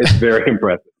cigars. It's very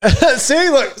impressive.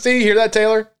 See, you hear that,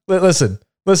 Taylor? Listen.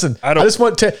 I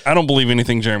don't believe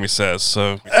anything Jeremy says.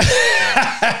 So,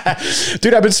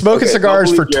 dude, I've been smoking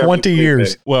cigars for 20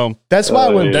 years. Well, that's why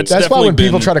when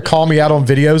people try to call me out on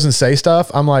videos and say stuff,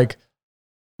 I'm like,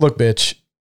 look, bitch,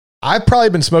 I've probably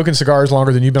been smoking cigars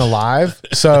longer than you've been alive.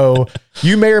 So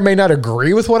you may or may not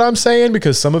agree with what I'm saying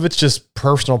because some of it's just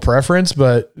personal preference,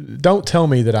 but don't tell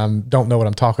me that don't know what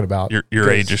I'm talking about. Your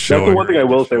age is showing. That's the one thing I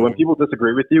will say. When people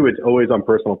disagree with you, it's always on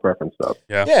personal preference stuff.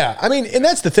 Yeah. Yeah. I mean, and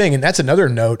that's the thing. And that's another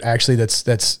note actually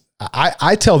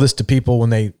I tell this to people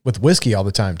with whiskey all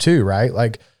the time too, right?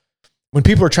 Like when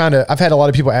people are I've had a lot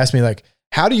of people ask me like,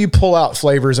 how do you pull out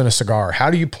flavors in a cigar? How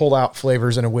do you pull out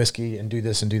flavors in a whiskey and do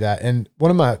this and do that? And one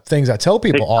of my things I tell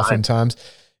people oftentimes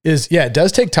is, it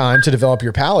does take time to develop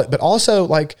your palate, but also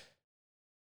like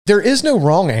there is no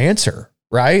wrong answer,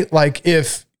 right? Like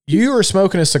if you are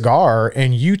smoking a cigar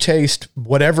and you taste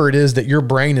whatever it is that your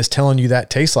brain is telling you that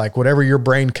tastes like, whatever your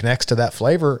brain connects to that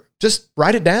flavor, just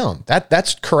write it down.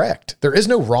 That's correct. There is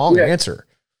no wrong answer.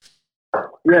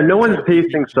 Yeah. No one's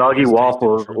tasting soggy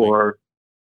waffles or,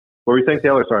 what were you saying,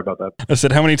 Taylor? Sorry about that. I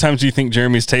said, how many times do you think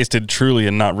Jeremy's tasted Truly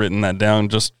and not written that down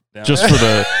just for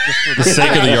the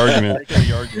sake of the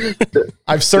argument?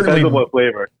 I've certainly what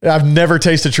flavor. I've never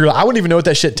tasted Truly. I wouldn't even know what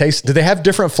that shit tastes. Do they have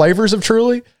different flavors of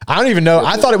Truly? I don't even know.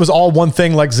 I thought it was all one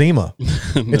thing like Zima. No.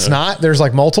 It's not. There's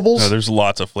like multiples. No, there's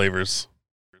lots of flavors.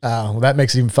 Oh, well, that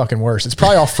makes it even fucking worse. It's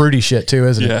probably all fruity shit too,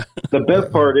 isn't it? The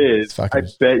best part is, I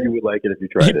bet you would like it if you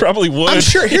tried it. You probably would. I'm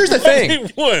sure. Here's the thing.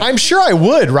 I'm sure I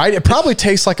would, right? It probably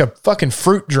tastes like a fucking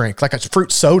fruit drink, like a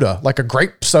fruit soda, like a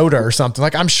grape soda or something.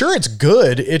 Like I'm sure it's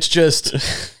good. It's just,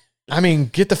 I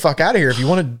mean, get the fuck out of here. If you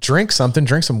want to drink something,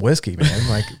 drink some whiskey, man.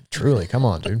 Like Truly, come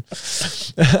on, dude.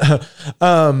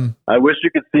 I wish you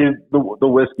could see the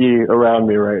whiskey around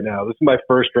me right now. This is my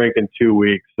first drink in 2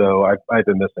 weeks, so I've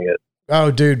been missing it. Oh,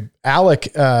 dude,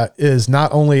 Alec is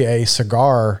not only a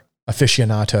cigar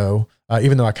aficionado,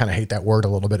 even though I kind of hate that word a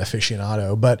little bit,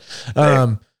 aficionado,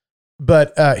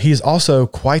 but he's also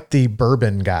quite the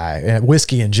bourbon guy and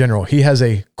whiskey in general. He has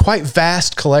a quite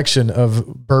vast collection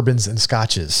of bourbons and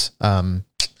scotches.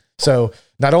 So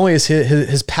not only is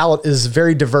his palate is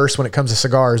very diverse when it comes to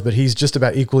cigars, but he's just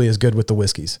about equally as good with the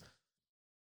whiskeys.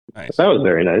 Nice. That was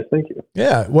very nice. Thank you.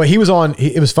 Yeah. Well, it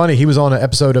was funny. He was on an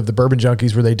episode of the Bourbon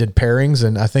Junkies where they did pairings,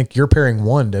 and I think your pairing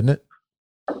won, didn't it?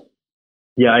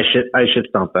 Yeah, I should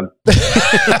something.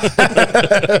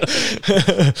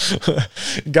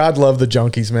 God love the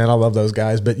Junkies, man. I love those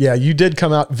guys. But yeah, you did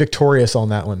come out victorious on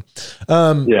that one.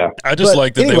 Yeah. I just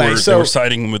like that they were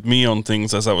siding with me on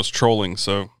things as I was trolling.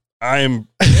 So I am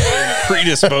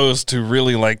predisposed to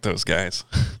really like those guys.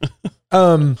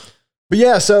 But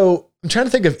yeah, so I'm trying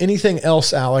to think of anything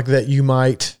else, Alec, that you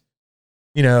might,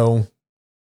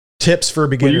 tips for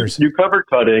beginners. Well, you covered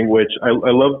cutting, which I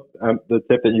love the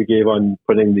tip that you gave on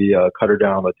putting the cutter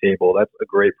down on the table. That's a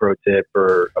great pro tip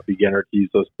for a beginner to use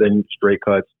those thin straight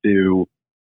cuts to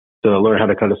learn how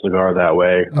to cut a cigar that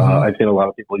way. Mm-hmm. I've seen a lot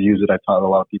of people use it. I've taught a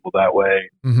lot of people that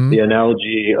way. Mm-hmm. The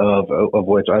analogy of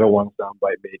which I don't want to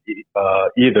soundbite maybe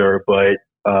either, but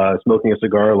smoking a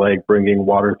cigar like bringing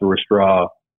water through a straw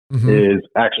is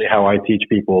actually how I teach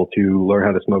people to learn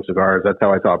how to smoke cigars. That's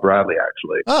how I taught Bradley,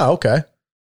 actually. Oh, okay.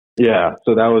 Yeah,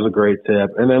 so that was a great tip.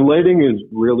 And then lighting is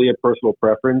really a personal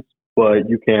preference, but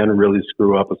you can really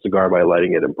screw up a cigar by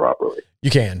lighting it improperly.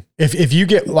 You can. If you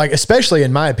get, especially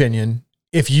in my opinion,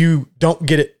 if you don't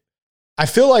get it, I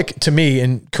feel like, to me,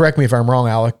 and correct me if I'm wrong,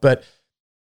 Alec, but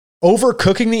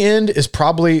overcooking the end is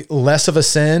probably less of a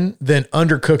sin than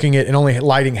undercooking it and only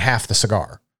lighting half the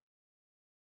cigar.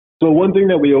 So one thing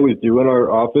that we always do in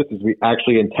our office is we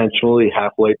actually intentionally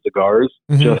half-light cigars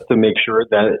just to make sure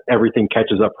that everything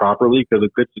catches up properly, because a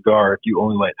good cigar, if you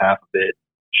only light half of it,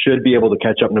 should be able to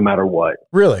catch up no matter what.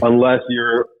 Really? Unless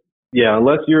you're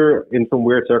in some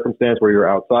weird circumstance where you're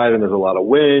outside and there's a lot of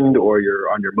wind, or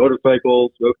you're on your motorcycle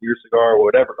smoking your cigar or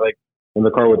whatever, like in the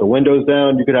car with the windows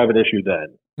down, you could have an issue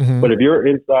then. Mm-hmm. But if you're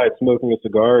inside smoking a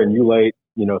cigar and you light,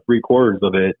 3/4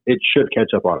 of it, it should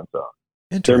catch up on its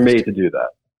own. They're made to do that.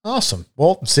 Awesome.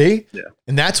 Well, see? Yeah.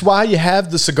 And that's why you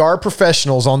have the cigar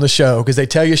professionals on the show, because they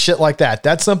tell you shit like that.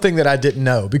 That's something that I didn't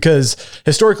know, because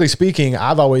historically speaking,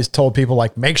 I've always told people,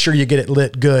 make sure you get it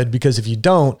lit good, because if you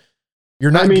don't,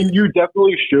 you're not. You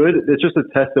definitely should. It's just a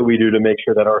test that we do to make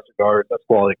sure that our cigars, that's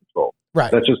quality control. Right.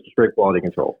 That's just straight quality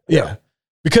control. Yeah.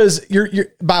 Because you're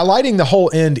by lighting the whole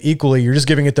end equally, you're just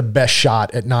giving it the best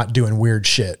shot at not doing weird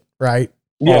shit. Right.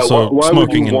 Yeah, also, why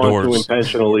smoking would you indoors. want to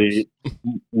intentionally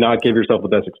not give yourself the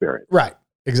best experience? Right.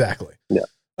 Exactly. Yeah.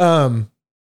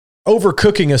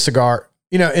 Overcooking a cigar,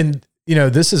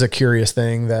 this is a curious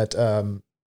thing that, and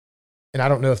I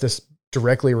don't know if this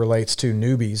directly relates to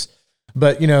newbies,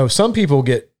 but some people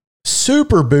get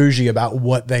super bougie about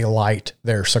what they light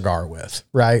their cigar with,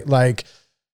 right?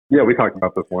 Yeah, we talked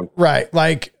about this one. Right.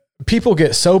 People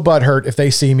get so butthurt if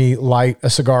they see me light a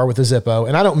cigar with a Zippo.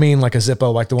 And I don't mean like a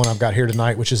Zippo like the one I've got here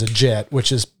tonight, which is a jet,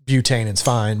 which is butane, it's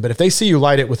fine. But if they see you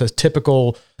light it with a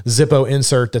typical Zippo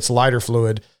insert that's lighter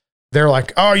fluid, they're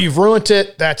like, oh, you've ruined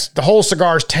it. That's the whole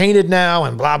cigar's tainted now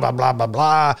and blah, blah, blah, blah,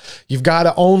 blah. You've got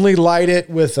to only light it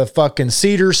with a fucking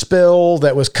cedar spill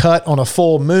that was cut on a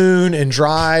full moon and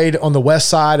dried on the west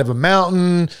side of a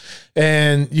mountain.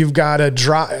 And you've got to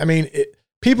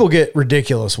people get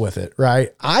ridiculous with it,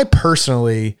 right? I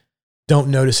personally don't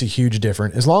notice a huge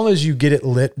difference. As long as you get it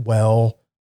lit well,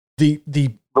 the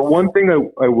one thing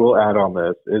I will add on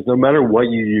this is no matter what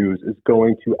you use is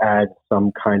going to add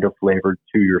some kind of flavor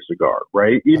to your cigar,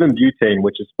 right? Even butane,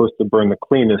 which is supposed to burn the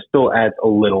cleanest, still adds a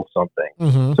little something.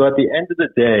 Mm-hmm. So at the end of the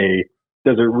day,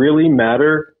 does it really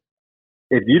matter?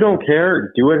 If you don't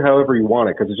care, do it however you want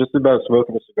it, because it's just about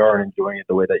smoking a cigar and enjoying it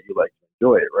the way that you like to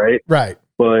enjoy it, right? Right.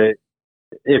 But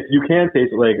if you can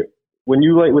taste it, when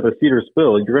you light with a cedar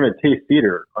spill, you're going to taste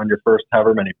cedar on your first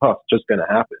however many puffs. It's just going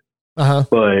to happen. Uh-huh.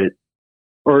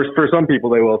 Or for some people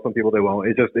they will, some people they won't.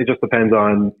 It just depends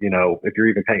on, if you're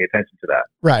even paying attention to that.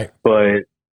 Right. But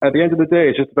at the end of the day,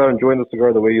 it's just about enjoying the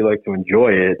cigar the way you like to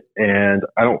enjoy it. And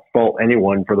I don't fault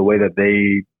anyone for the way that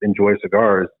they enjoy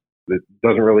cigars. It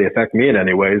doesn't really affect me in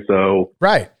any way. So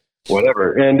right.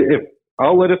 Whatever. And if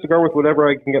I'll light a cigar with whatever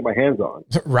I can get my hands on.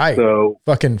 Right. So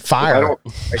fucking fire.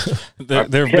 There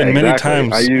have been many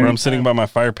times where I'm sitting by my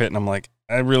fire pit and I'm like,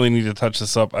 I really need to touch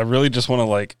this up. I really just want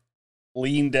to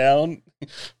lean down,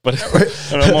 but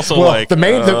I'm also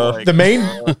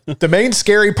the main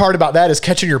scary part about that is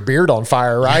catching your beard on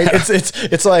fire, right?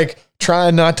 It's like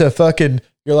trying not to fucking.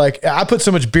 You're like, I put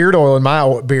so much beard oil in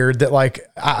my beard that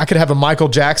I could have a Michael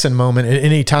Jackson moment at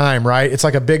any time, right? It's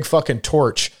like a big fucking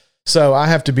torch. So I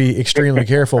have to be extremely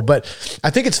careful. But I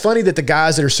think it's funny that the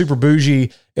guys that are super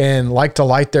bougie and like to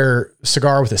light their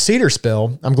cigar with a cedar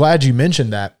spill, I'm glad you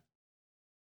mentioned that.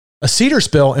 A cedar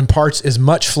spill imparts as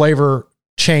much flavor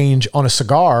change on a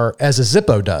cigar as a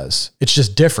Zippo does. It's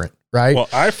just different, right? Well,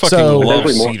 I fucking love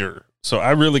cedar. So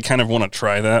I really kind of want to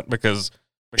try that because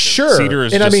sure. Cedar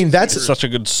is and just, I mean, that's such a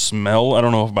good smell. I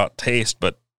don't know about taste,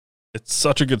 but it's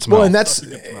such a good smell. Well, and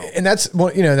that's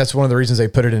one, that's one of the reasons they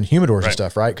put it in humidors and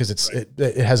stuff, right? Because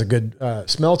it has a good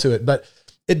smell to it. But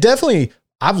it definitely,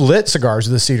 I've lit cigars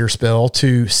with the cedar spill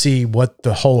to see what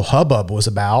the whole hubbub was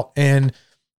about, and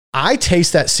I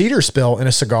taste that cedar spill in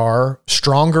a cigar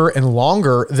stronger and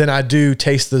longer than I do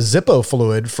taste the Zippo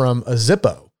fluid from a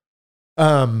Zippo.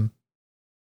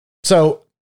 So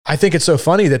I think it's so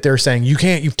funny that they're saying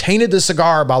you've tainted the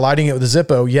cigar by lighting it with a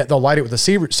Zippo, yet they'll light it with a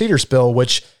cedar spill,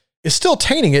 which is still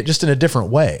tainting it just in a different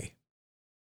way.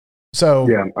 So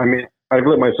yeah, I mean, I've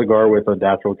lit my cigar with a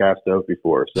natural gas stove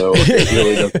before, so it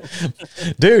really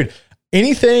doesn't. Dude,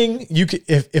 anything you can,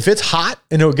 if it's hot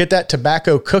and it'll get that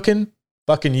tobacco cooking,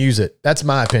 fucking use it. That's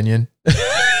my opinion.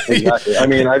 Exactly. I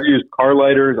mean, I've used car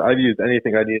lighters. I've used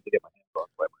anything I needed to get my hands on.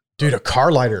 Dude, a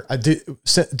car lighter.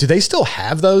 Do they still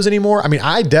have those anymore? I mean,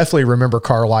 I definitely remember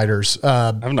car lighters.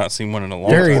 I've not seen one in a long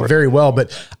time. Very well,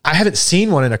 but I haven't seen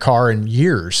one in a car in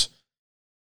years.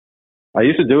 I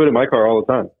used to do it in my car all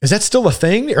the time. Is that still a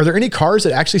thing? Are there any cars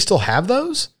that actually still have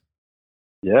those?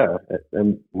 Yeah.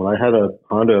 And when I had a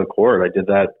Honda Accord, I did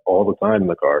that all the time in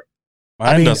the car.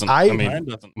 Mine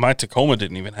doesn't. My Tacoma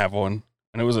didn't even have one.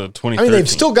 And it was a 2013. I mean, they've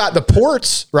still got the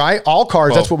ports, right? All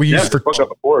cars, that's what we use for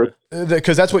ports.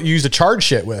 Because that's what you use to charge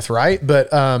shit with, right?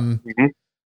 But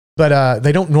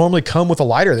they don't normally come with a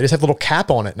lighter. They just have a little cap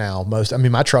on it now.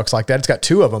 My truck's like that. It's got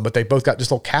two of them, but they both got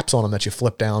just little caps on them that you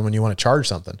flip down when you want to charge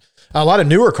something. A lot of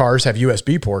newer cars have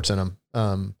USB ports in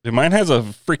them. Mine has a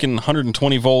freaking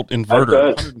 120 volt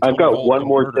inverter. I've got one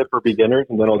more tip for beginners,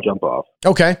 and then I'll jump off.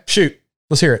 Okay, shoot.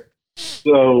 Let's hear it.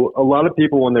 So a lot of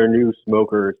people, when they're new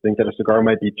smokers, think that a cigar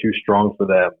might be too strong for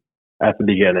them at the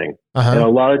beginning. And a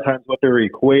lot of times what they're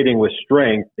equating with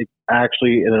strength is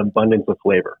actually an abundance of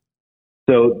flavor.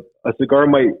 So a cigar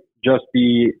might just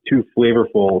be too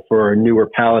flavorful for a newer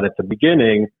palate at the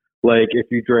beginning. Like if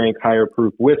you drank higher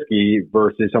proof whiskey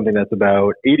versus something that's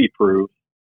about 80 proof,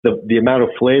 the amount of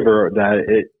flavor that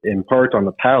it imparts on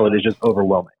the palate is just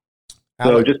overwhelming.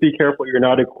 So just be careful you're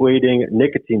not equating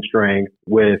nicotine strength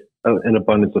with an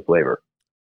abundance of flavor.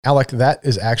 Alec, that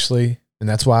is actually, and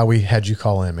that's why we had you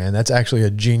call in, man. That's actually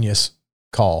a genius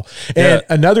call. And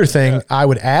another thing I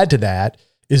would add to that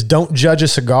is don't judge a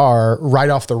cigar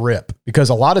right off the rip, because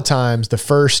a lot of times the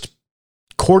first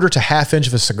quarter to half inch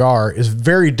of a cigar is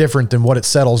very different than what it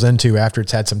settles into after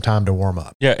it's had some time to warm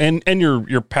up. Yeah. And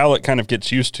your palate kind of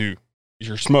gets used to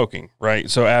your smoking,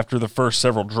 right? So after the first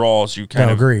several draws, you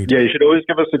kind of agreed. Yeah. You should always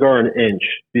give a cigar an inch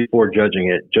before judging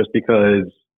it, just because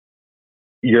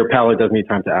your palate does need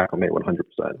time to acclimate 100%.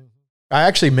 I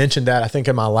actually mentioned that, I think,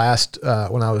 in my last,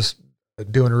 when I was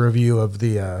doing a review of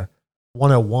the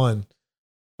 101,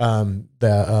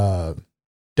 the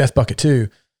Death Bucket 2,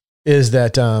 is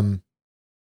that,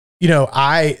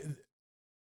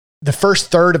 the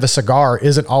first third of a cigar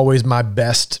isn't always my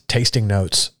best tasting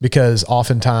notes, because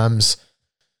oftentimes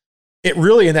it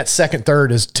really, in that second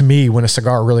third is, to me, when a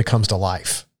cigar really comes to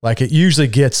life. Like it usually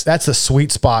that's the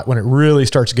sweet spot when it really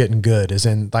starts getting good, is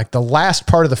in like the last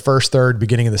part of the first third,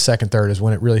 beginning of the second third is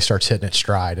when it really starts hitting its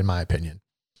stride, in my opinion.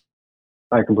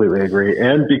 I completely agree.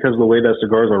 And because of the way that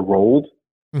cigars are rolled,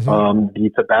 the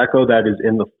tobacco that is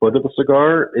in the foot of the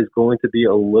cigar is going to be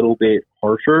a little bit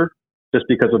harsher, just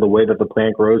because of the way that the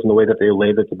plant grows and the way that they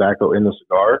lay the tobacco in the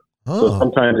cigar. So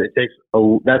sometimes it takes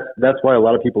that's why a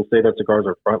lot of people say that cigars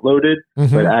are front loaded,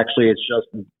 but actually it's just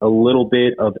a little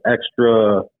bit of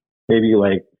extra, maybe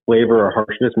like flavor or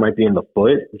harshness might be in the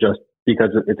foot, just because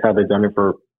it's how they've done it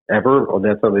forever, or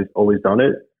that's how they've always done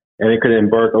it. And it could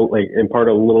impart a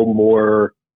little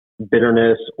more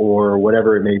bitterness or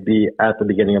whatever it may be at the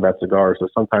beginning of that cigar. So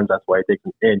sometimes that's why it takes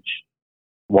an inch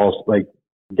whilst like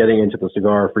getting into the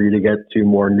cigar for you to get to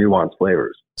more nuanced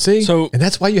flavors. See, and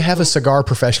that's why you have a cigar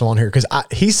professional on here, because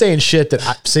he's saying shit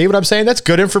that see what I'm saying? That's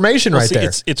good information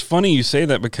there. It's funny you say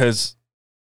that, because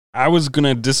I was going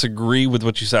to disagree with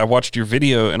what you said. I watched your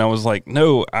video and I was like,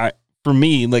 no, for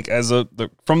me, like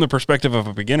from the perspective of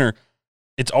a beginner,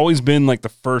 it's always been like the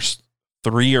first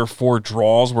 3 or 4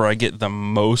 draws where I get the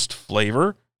most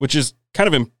flavor, which is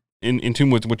kind of in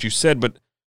tune with what you said, but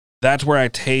that's where I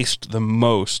taste the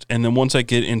most. And then once I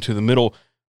get into the middle,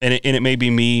 and it may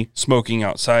be me smoking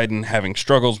outside and having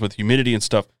struggles with humidity and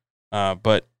stuff,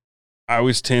 but I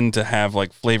always tend to have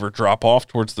like flavor drop off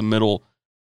towards the middle,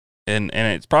 and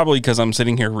it's probably because I'm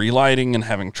sitting here relighting and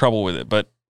having trouble with it.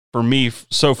 But for me,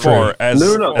 so far, as a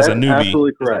newbie,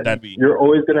 absolutely correct. You're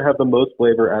always going to have the most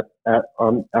flavor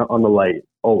on the light,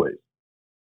 always.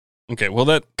 Okay. Well,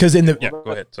 go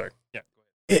ahead. Sorry. Yeah.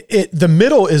 The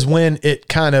middle is when it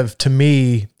kind of, to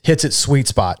me, hits its sweet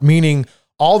spot, meaning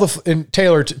and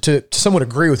Taylor, to somewhat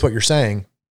agree with what you're saying,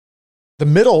 the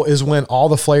middle is when all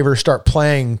the flavors start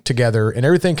playing together and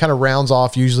everything kind of rounds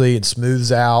off usually and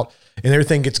smooths out and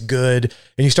everything gets good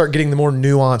and you start getting the more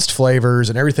nuanced flavors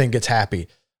and everything gets happy.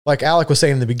 Like Alec was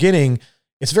saying in the beginning,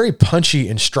 it's very punchy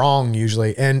and strong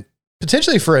usually. And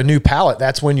potentially for a new palate,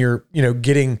 that's when you're,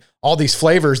 getting all these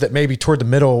flavors that maybe toward the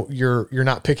middle you're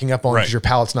not picking up on because your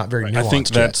palate's not very nuanced. I think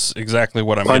that's exactly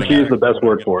what I'm getting at. Punchy is the best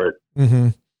word for it. Mm-hmm.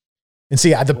 And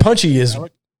see, the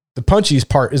punchiest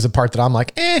part is the part that I'm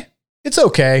like, it's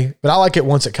okay, but I like it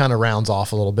once it kind of rounds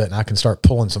off a little bit and I can start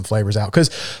pulling some flavors out.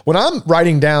 Because when I'm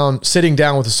sitting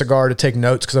down with a cigar to take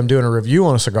notes because I'm doing a review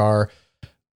on a cigar,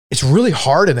 it's really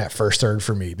hard in that first third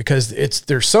for me because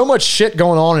there's so much shit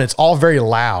going on and it's all very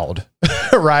loud,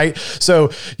 right?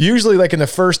 So usually like in the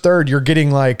first third, you're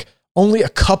getting like only a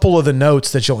couple of the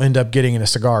notes that you'll end up getting in a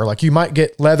cigar. Like you might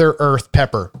get leather, earth,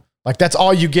 pepper. Like that's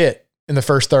all you get in the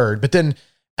first third. But then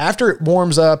after it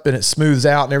warms up and it smooths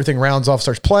out and everything rounds off,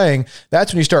 starts playing,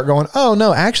 that's when you start going, oh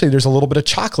no, actually there's a little bit of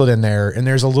chocolate in there and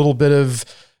there's a little bit of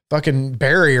fucking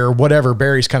berry or whatever.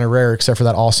 Berry's kind of rare except for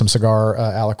that awesome cigar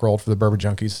Alec rolled for the Bourbon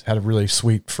Junkies. Had a really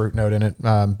sweet fruit note in it.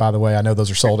 By the way, I know those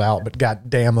are sold out, but god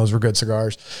damn, those were good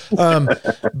cigars.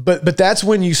 But that's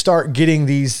when you start getting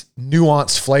these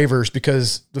nuanced flavors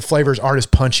because the flavors aren't as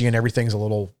punchy and everything's a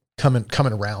little coming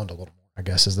around a little more, I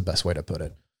guess is the best way to put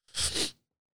it.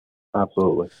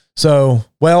 Absolutely. So,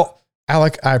 well,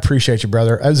 Alec, I appreciate you,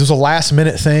 brother. This was a last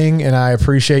minute thing and I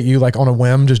appreciate you like on a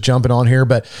whim, just jumping on here.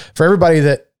 But for everybody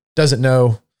that doesn't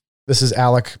know, this is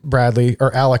Alec Bradley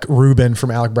or Alec Rubin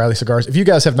from Alec Bradley Cigars. If you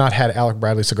guys have not had Alec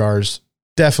Bradley cigars,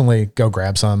 definitely go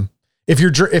grab some. If you're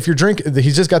drinking,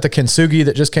 he's just got the Kintsugi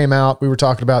that just came out. We were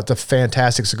talking about the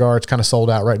fantastic cigar. It's kind of sold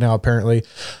out right now, apparently.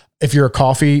 If you're a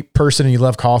coffee person and you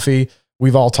love coffee,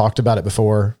 we've all talked about it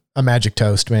before. A Magic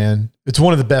Toast, man. It's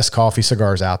one of the best coffee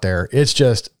cigars out there. It's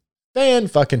just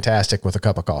fan-fucking-tastic with a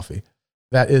cup of coffee.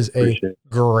 That is a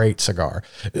great cigar.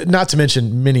 Not to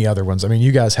mention many other ones. I mean,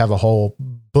 you guys have a whole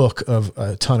book of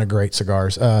a ton of great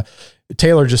cigars.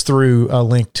 Taylor just threw a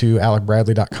link to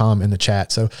alecbradley.com in the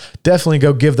chat. So definitely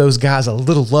go give those guys a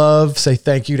little love. Say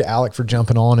thank you to Alec for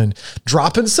jumping on and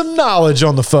dropping some knowledge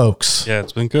on the folks. Yeah,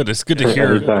 it's been good. It's good to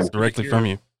hear directly from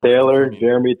you. Taylor,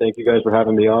 Jeremy, thank you guys for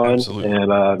having me on. Absolutely.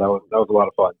 And that was a lot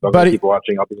of fun. So I'm going to keep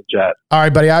watching. I'll be in the chat. All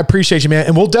right, buddy. I appreciate you, man.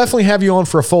 And we'll definitely have you on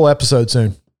for a full episode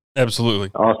soon. Absolutely.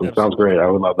 Awesome. Absolutely. Sounds great.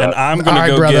 I would love that. And I'm going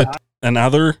to go get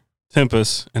another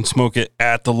Tempest and smoke it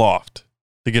at the loft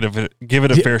to give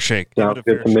it a fair shake. Sounds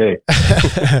good to me.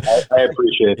 I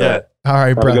appreciate that. All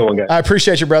right, brother. I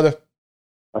appreciate you, brother.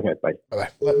 Okay, bye. Bye.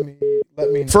 Let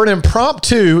me. For an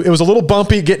impromptu, it was a little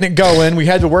bumpy getting it going. We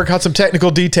had to work out some technical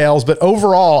details, but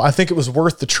overall, I think it was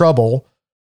worth the trouble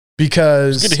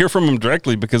because it's good to hear from him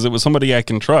directly because it was somebody I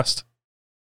can trust.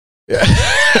 Yeah.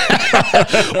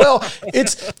 Well,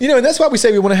 it's, and that's why we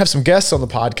say we want to have some guests on the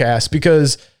podcast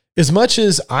because as much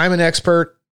as I'm an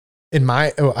expert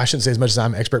I shouldn't say as much as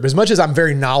I'm an expert, but as much as I'm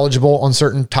very knowledgeable on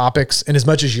certain topics and as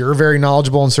much as you're very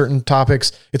knowledgeable on certain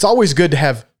topics, it's always good to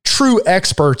have true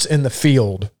experts in the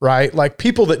field, right? Like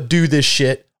people that do this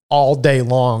shit all day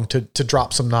long to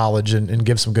drop some knowledge and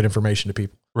give some good information to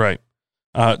people. Right.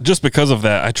 Just because of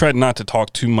that, I tried not to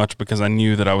talk too much because I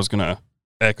knew that I was going to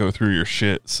echo through your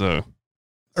shit. So,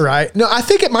 right. No, I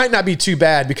think it might not be too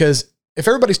bad because if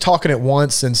everybody's talking at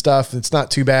once and stuff, it's not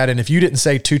too bad. And if you didn't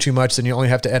say too much, then you only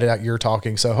have to edit out your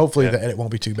talking. So hopefully the edit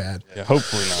won't be too bad. Yeah,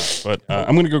 hopefully not. But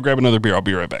I'm going to go grab another beer. I'll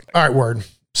be right back. All right, word.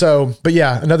 So, but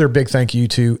yeah, another big thank you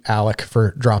to Alec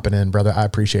for dropping in, brother. I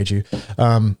appreciate you.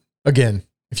 Again,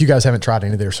 if you guys haven't tried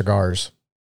any of their cigars,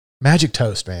 Magic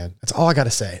Toast, man. That's all I got to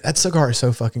say. That cigar is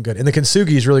so fucking good. And the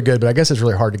Kintsugi is really good, but I guess it's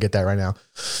really hard to get that right now.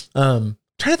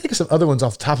 Trying to think of some other ones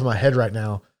off the top of my head right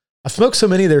now. I smoked so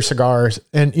many of their cigars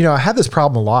and, I have this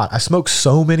problem a lot. I smoke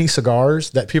so many cigars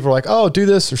that people are like, oh, do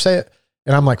this or say it.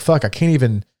 And I'm like, fuck, I can't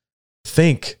even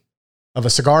think of a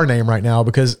cigar name right now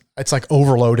because it's like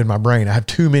overload in my brain. I have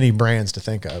too many brands to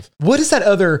think of. What is that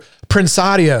other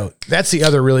Prinsadio? That's the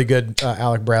other really good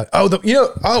Alec Bradley.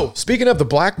 Speaking of the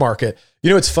black market,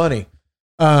 it's funny.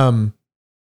 The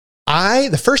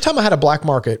first time I had a black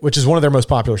market, which is one of their most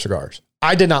popular cigars,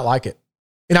 I did not like it.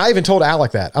 And I even told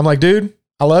Alec that. I'm like, dude,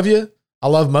 I love you. I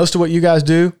love most of what you guys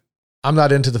do. I'm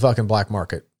not into the fucking black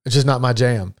market. It's just not my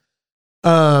jam.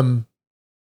 And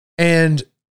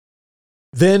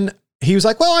then he was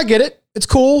like, well, I get it. It's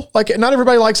cool. Like not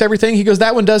everybody likes everything. He goes,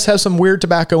 that one does have some weird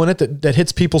tobacco in it that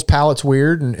hits people's palates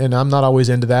weird. And I'm not always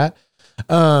into that.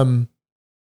 Then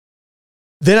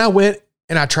I went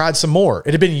and I tried some more.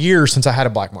 It had been years since I had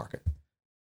a black market,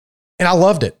 and I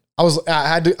loved it.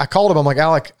 I called him. I'm like,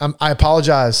 Alec, I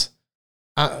apologize.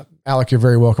 Alec, you're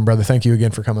very welcome, brother. Thank you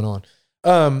again for coming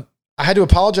on. I had to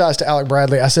apologize to Alec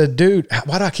Bradley. I said, dude,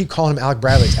 why do I keep calling him Alec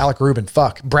Bradley? It's Alec Rubin.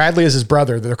 Fuck. Bradley is his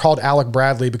brother. They're called Alec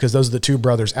Bradley because those are the two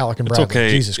brothers, Alec and Bradley. It's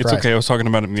okay. Jesus Christ. It's okay. I was talking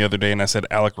about him the other day and I said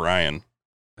Alec Ryan.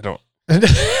 I don't.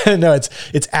 No,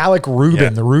 it's Alec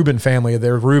Rubin, the Rubin family.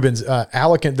 They're Rubens.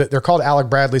 Alec, they're called Alec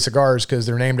Bradley cigars because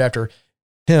they're named after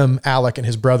him, Alec, and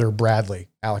his brother Bradley,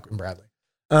 Alec and Bradley.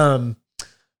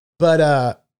 But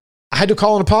I had to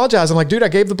call and apologize. I'm like, dude, I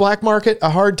gave the black market a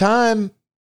hard time.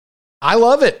 I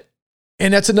love it.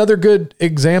 And that's another good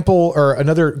example or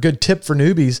another good tip for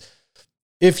newbies.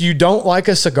 If you don't like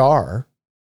a cigar,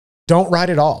 don't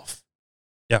write it off.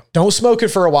 Yeah. Don't smoke it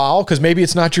for a while because maybe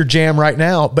it's not your jam right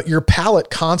now, but your palate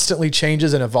constantly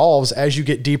changes and evolves as you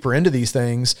get deeper into these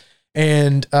things.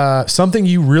 And something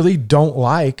you really don't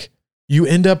like, you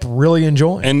end up really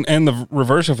enjoying. And the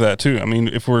reverse of that too. I mean,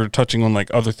 if we're touching on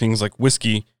like other things like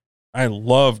whiskey, I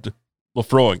loved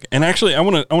Laphroaig. And actually I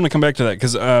want to come back to that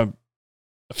because a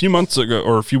few months ago,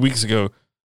 or a few weeks ago, a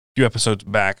few episodes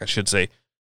back, I should say,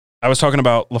 I was talking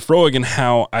about Laphroaig and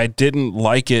how I didn't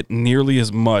like it nearly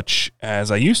as much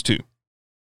as I used to,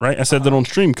 right? I said that on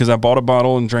stream because I bought a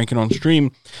bottle and drank it on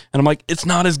stream, and I'm like, it's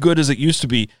not as good as it used to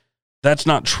be. That's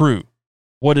not true.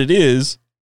 What it is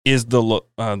the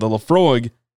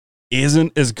Laphroaig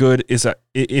isn't as good as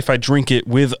if I drink it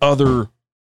with other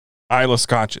Islay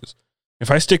scotches. If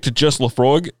I stick to just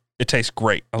Laphroaig, it tastes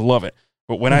great. I love it.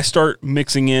 But when I start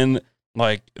mixing in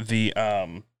like the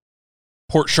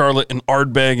Port Charlotte and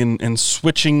Ardbeg and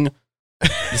switching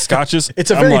the scotches,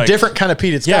 it's a very different kind of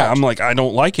peated scotch. Yeah, I'm like, I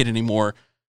don't like it anymore.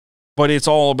 But it's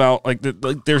all about like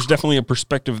there's definitely a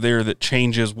perspective there that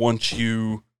changes once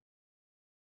you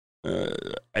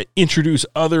introduce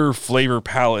other flavor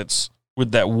palettes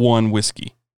with that one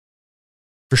whiskey.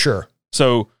 For sure.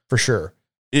 So for sure,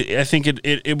 I think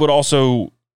it would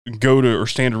also go to or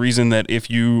stand to reason that if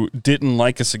you didn't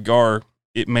like a cigar,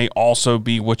 it may also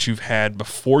be what you've had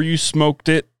before you smoked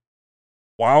it,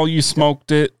 while you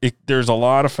smoked it. There's a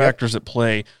lot of factors at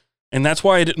play. And that's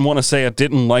why I didn't want to say I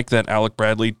didn't like that Alec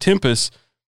Bradley Tempus,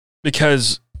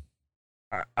 because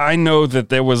I know that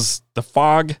there was the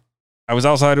fog. I was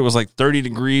outside. It was like 30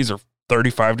 degrees or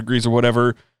 35 degrees or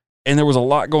whatever. And there was a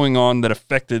lot going on that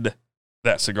affected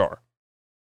that cigar.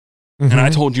 Mm-hmm. And I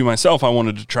told you myself I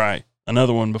wanted to try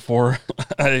another one before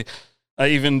I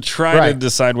even tried to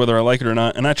decide whether I like it or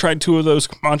not. And I tried two of those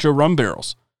Camacho rum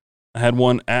barrels. I had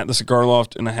one at the cigar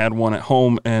loft and I had one at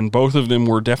home, and both of them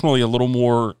were definitely a little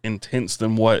more intense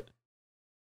than what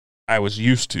I was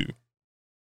used to.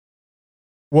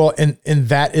 Well, and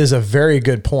that is a very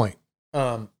good point.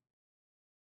 Don't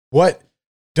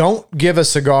give a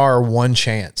cigar one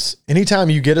chance. Anytime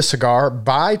you get a cigar,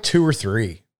 buy 2 or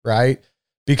 3, right?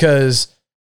 Because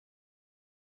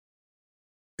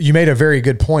you made a very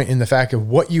good point in the fact of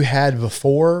what you had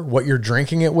before, what you're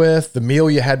drinking it with, the meal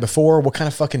you had before, what kind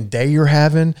of fucking day you're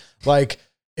having. Like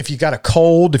if you got a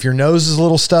cold, if your nose is a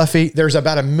little stuffy, there's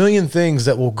about a million things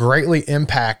that will greatly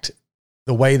impact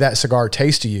the way that cigar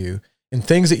tastes to you, and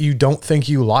things that you don't think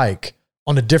you like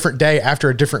on a different day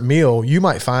after a different meal, you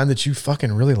might find that you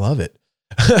fucking really love it.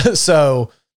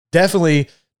 So definitely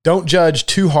don't judge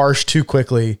too harsh, too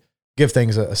quickly. Give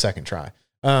things a second try.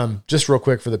 Just real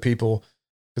quick for the people,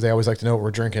 because they always like to know what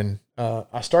we're drinking.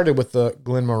 I started with the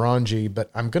Glenmorangie, but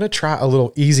I'm going to try a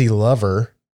little Easy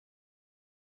Lover.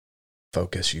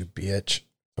 Focus, you bitch.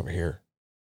 Over here.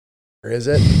 Where is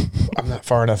it? I'm not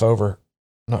far enough over.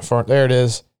 There it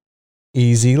is.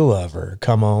 Easy Lover.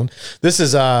 Come on. This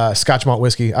is Scotch malt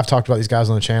whiskey. I've talked about these guys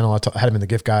on the channel. I had them in the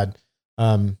gift guide.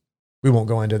 We won't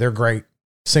go into. They're great.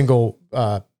 Single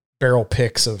barrel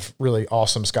picks of really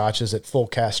awesome scotches at full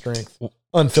cask strength,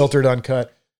 unfiltered,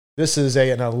 uncut. This is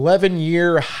an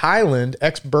 11-year Highland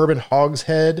ex-bourbon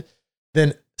hogshead,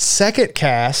 then second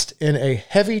cast in a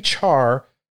heavy char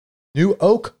new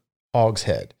oak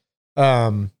hogshead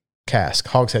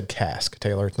hogshead cask.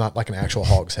 Taylor, it's not like an actual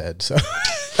hogshead. So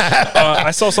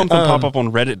I saw something pop up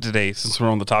on Reddit today, since we're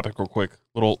on the topic real quick.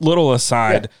 Little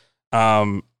aside.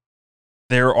 Yeah.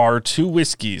 There are 2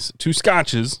 whiskeys, 2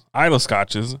 scotches, Islay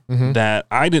scotches, that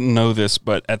I didn't know this,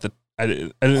 but I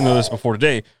didn't know this before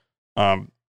today.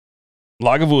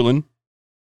 Lagavulin,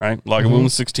 right? Lagavulin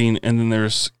 16, and then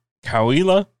there's Caol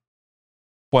Ila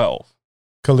 12.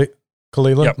 Caol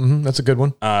Ila? Yep. That's a good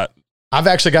one. I've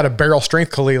actually got a barrel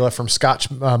strength Caol Ila from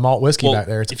Scotch malt whiskey back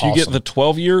there. It's awesome. You get the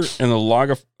 12-year and the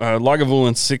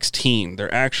Lagavulin 16,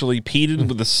 they're actually peated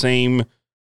with the same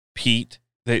peat.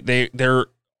 They're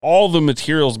all the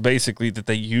materials basically that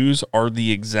they use are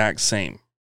the exact same.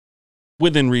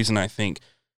 Within reason, I think.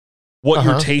 What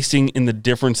you're tasting in the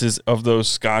differences of those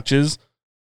scotches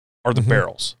are the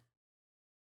barrels.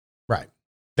 Right.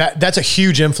 That's a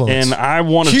huge influence. And I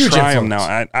want to try them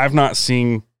now. I've not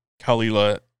seen Caol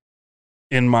Ila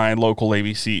in my local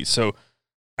ABC, so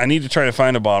I need to try to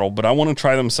find a bottle, but I want to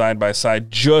try them side by side.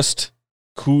 Just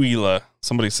Caol Ila.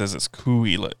 Somebody says it's Caol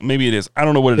Ila. Maybe it is. I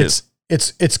don't know what it is.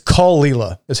 It's Caol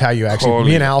Ila is how you actually. Caol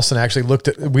me and Ila. Allison actually looked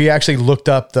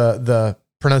up the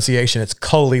pronunciation. It's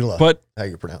Caol Ila. But how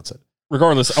you pronounce it.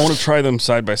 Regardless, I want to try them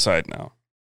side by side now.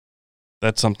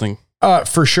 That's something.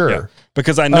 For sure. Yeah,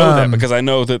 because I know that. Because I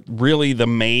know that really the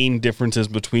main differences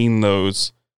between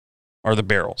those are the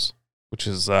barrels, which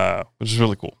is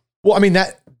really cool. Well, I mean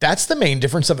that's the main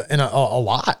difference in a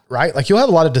lot, right? Like you'll have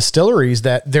a lot of distilleries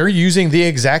that they're using the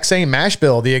exact same mash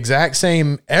bill, the exact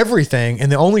same everything,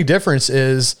 and the only difference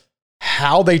is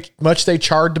how much they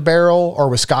charred the barrel, or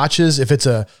with scotches, if it's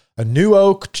a new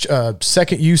oak,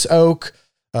 second use oak,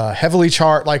 heavily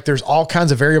charred, like there's all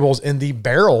kinds of variables in the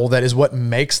barrel that is what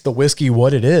makes the whiskey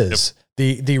what it is.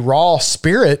 Yep. The raw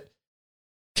spirit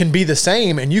can be the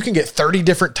same, and you can get 30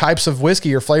 different types of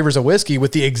whiskey or flavors of whiskey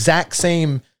with the exact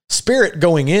same spirit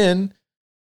going in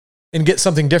and get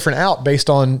something different out based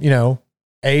on,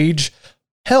 age.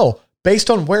 Hell, based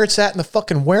on where it's at in the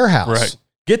fucking warehouse. Right.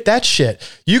 Get that shit.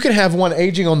 You can have one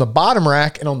aging on the bottom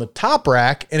rack and on the top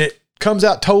rack, and it comes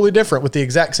out totally different with the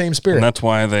exact same spirit. And that's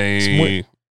why they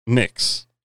mix.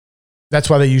 That's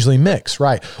why they usually mix,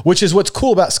 right? Which is what's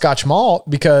cool about Scotch malt,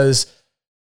 because,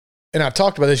 and I've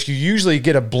talked about this, you usually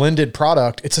get a blended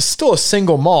product. It's still a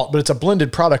single malt, but it's a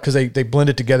blended product because they blend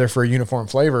it together for a uniform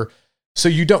flavor. So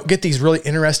you don't get these really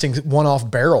interesting one-off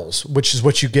barrels, which is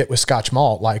what you get with Scotch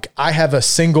malt. Like I have a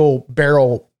single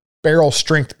barrel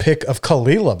strength pick of Caol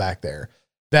Ila back there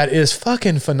that is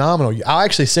fucking phenomenal. I'll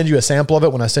actually send you a sample of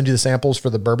it when I send you the samples for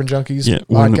the Bourbon Junkies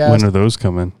podcast. When are those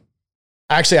coming?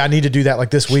 Actually, I need to do that like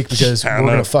this week because we're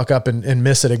going to fuck up and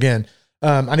miss it again.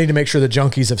 I need to make sure the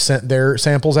Junkies have sent their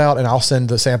samples out, and I'll send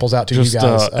the samples out to you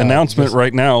guys. Announcement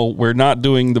right now. We're not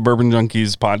doing the Bourbon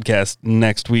Junkies podcast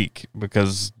next week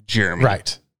because Jeremy.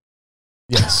 Right.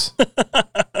 Yes.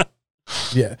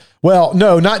 Yeah. Well,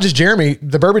 no, not just Jeremy.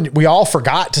 The Bourbon, we all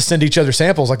forgot to send each other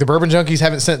samples. Like the Bourbon Junkies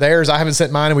haven't sent theirs. I haven't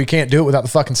sent mine, and we can't do it without the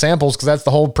fucking samples because that's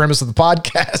the whole premise of the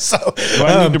podcast. So do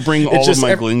I need to bring all of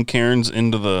my Glencairns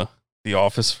into the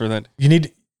office for that? You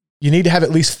need to have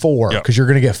at least 4 because you're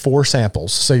going to get 4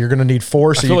 samples. So you're going to need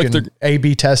 4 so you can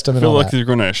A/B test them. I feel like they're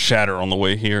going to shatter on the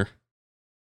way here.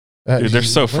 Dude, they're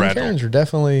so fragile. Glencairns are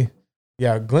definitely,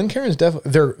 Glencairns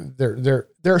definitely,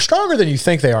 they're stronger than you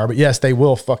think they are, but yes, they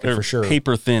will fucking for sure.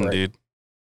 Paper thin, dude.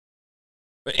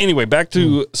 But anyway, back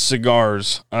to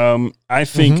cigars. I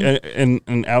think,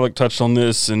 and Alec touched on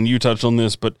this and you touched on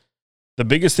this, but the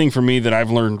biggest thing for me that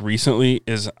I've learned recently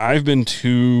is I've been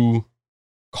too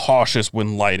cautious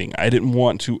when lighting. I didn't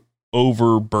want to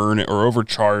over burn it or over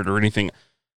char it or anything,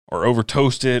 or over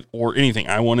toast it or anything.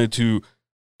 I wanted to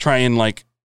try and like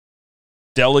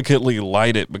delicately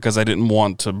light it because I didn't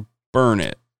want to burn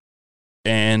it.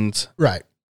 And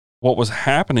what was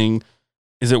happening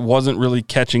is it wasn't really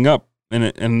catching up.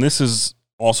 And this is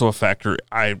also a factor.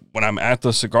 When I'm at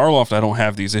the cigar loft, I don't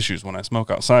have these issues. When I smoke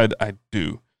outside, I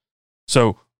do.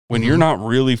 So when you're not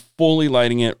really fully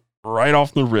lighting it right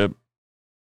off the rip,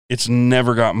 it's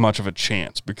never got much of a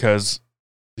chance because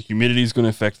the humidity is going to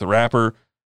affect the wrapper.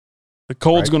 The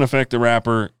cold's going to affect the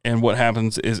wrapper. And what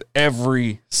happens is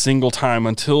every single time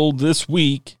until this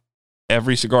week,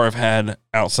 every cigar I've had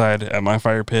outside at my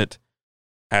fire pit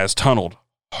has tunneled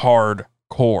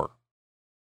hardcore.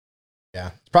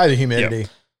 Yeah. It's probably the humidity. Yep.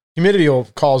 Humidity will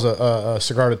cause a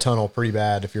cigar to tunnel pretty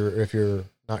bad if you're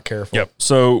not careful. Yep.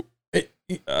 So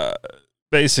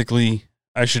basically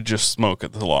I should just smoke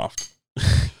at the loft.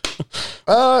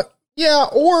 Yeah,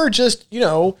 or just,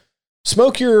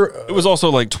 smoke your. It was also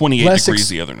like 28 degrees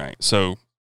the other night, so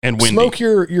and windy. Smoke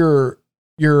your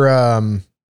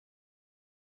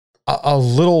a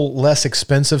little less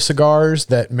expensive cigars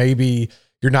that maybe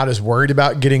you're not as worried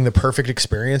about getting the perfect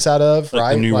experience out of, like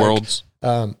right? The New Worlds,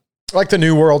 like the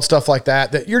New World stuff like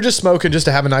that. That you're just smoking just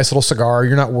to have a nice little cigar.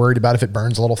 You're not worried about if it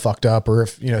burns a little fucked up or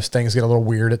if things get a little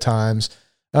weird at times.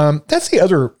 That's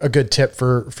a good tip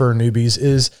for newbies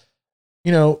is,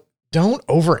 don't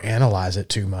overanalyze it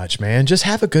too much, man. Just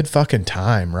have a good fucking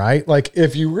time, right? Like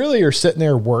if you really are sitting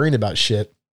there worrying about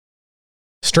shit,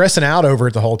 stressing out over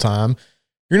it the whole time,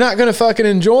 you're not going to fucking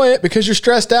enjoy it because you're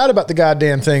stressed out about the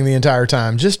goddamn thing the entire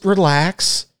time. Just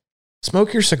relax,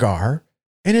 smoke your cigar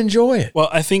and enjoy it. Well,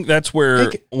 I think that's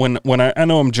where when I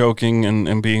know I'm joking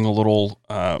and being a little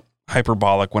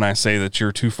hyperbolic when I say that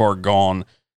you're too far gone,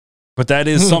 but that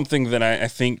is something that I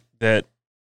think that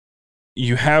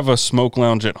you have a smoke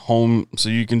lounge at home, so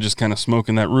you can just kind of smoke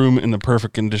in that room in the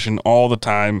perfect condition all the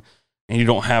time, and you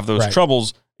don't have those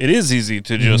troubles. It is easy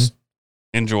to just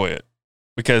enjoy it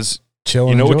because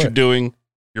you know what you're doing.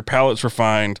 Your palate's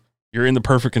refined. You're in the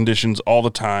perfect conditions all the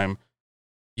time.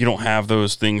 You don't have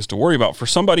those things to worry about. For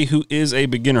somebody who is a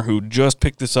beginner who just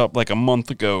picked this up like a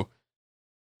month ago,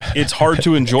 it's hard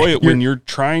to enjoy it when you're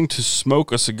trying to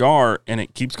smoke a cigar and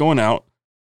it keeps going out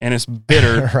and it's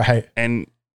bitter right, and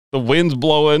the wind's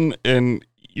blowing and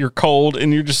you're cold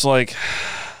and you're just like,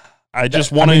 I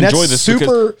just want to enjoy this.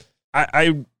 Because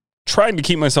I tried to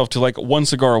keep myself to like one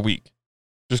cigar a week.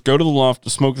 Just go to the loft to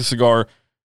smoke the cigar.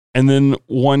 And then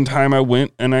one time I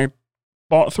went and I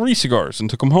bought 3 cigars and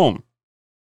took them home.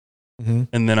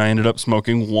 And then I ended up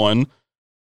smoking one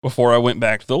before I went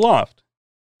back to the loft.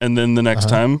 And then the next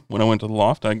time when I went to the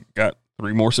loft, I got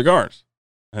 3 more cigars.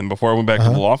 And before I went back to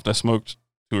the loft, I smoked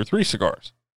 2 or 3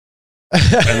 cigars. And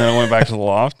then I went back to the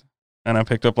loft and I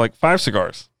picked up like 5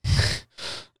 cigars.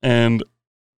 And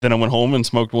then I went home and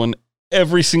smoked one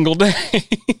every single day.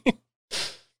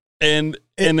 And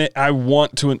I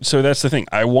want to, so that's the thing.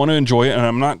 I want to enjoy it, and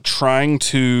I'm not trying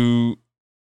to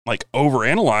like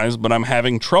overanalyze, but I'm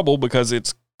having trouble because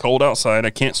it's cold outside. I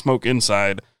can't smoke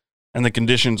inside, and the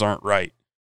conditions aren't right.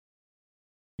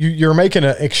 You're making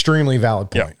an extremely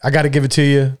valid point. Yeah. I got to give it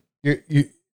to you.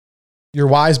 You're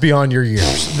wise beyond your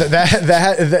years. But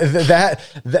that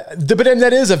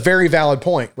is a very valid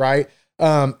point, right?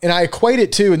 And I equate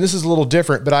it to, and this is a little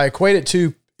different, but I equate it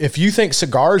to if you think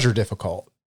cigars are difficult,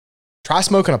 try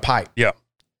smoking a pipe. Yeah.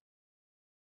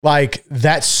 Like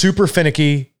that's super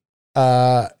finicky.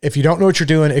 If you don't know what you're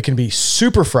doing, it can be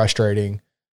super frustrating.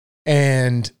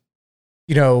 And,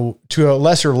 you know, to a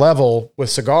lesser level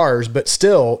with cigars, but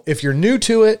still, if you're new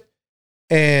to it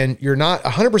and you're not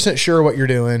 100% sure what you're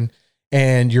doing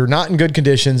and you're not in good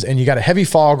conditions and you got a heavy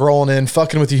fog rolling in,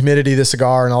 fucking with the humidity of the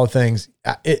cigar and all the things,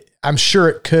 I'm sure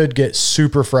it could get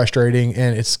super frustrating,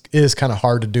 and it is kind of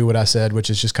hard to do what I said, which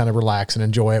is just kind of relax and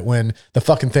enjoy it when the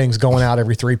fucking thing's going out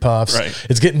every 3 puffs. Right.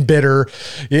 It's getting bitter.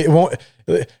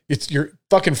 You're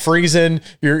fucking freezing.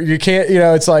 You can't, you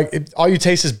know, it's like all you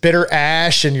taste is bitter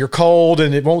ash and you're cold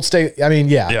and it won't stay. I mean,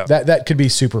 yeah. That could be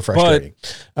super frustrating.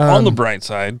 But on the bright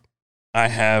side, I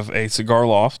have a cigar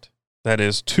loft that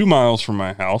is 2 miles from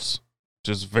my house,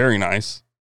 which is very nice.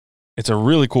 It's a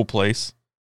really cool place.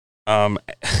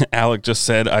 Alec just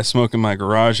said, I smoke in my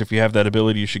garage. If you have that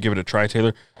ability, you should give it a try,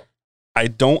 Taylor. I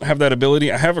don't have that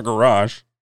ability. I have a garage,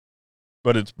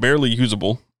 but it's barely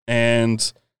usable.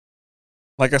 And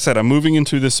like I said, I'm moving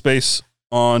into this space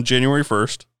on January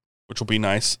 1st, which will be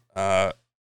nice.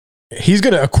 He's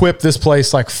going to equip this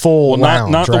place like full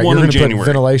lounge, not right? the one in January.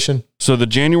 Ventilation. So the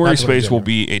January space will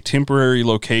be a temporary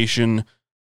location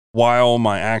while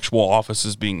my actual office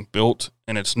is being built,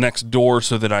 and it's next door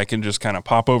so that I can just kind of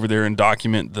pop over there and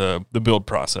document the build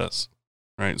process,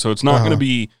 right? So it's not going to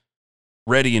be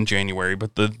ready in January,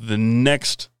 but the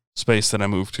next space that I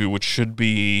move to, which should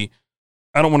be,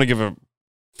 I don't want to give a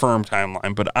firm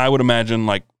timeline, but I would imagine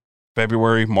like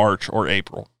February, March, or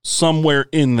April. Somewhere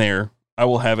in there, I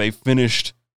will have a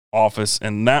finished office,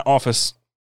 and that office,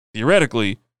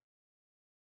 theoretically,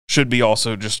 should be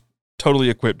also just totally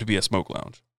equipped to be a smoke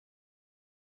lounge.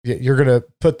 You're going to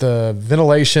put the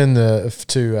ventilation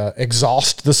to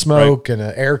exhaust the smoke, right, and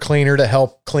an air cleaner to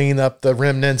help clean up the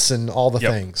remnants and all the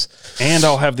things. And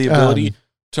I'll have the ability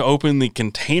to open the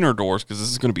container doors, because this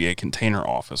is going to be a container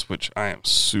office, which I am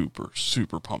super,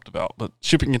 super pumped about. But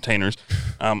shipping containers,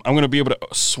 I'm going to be able to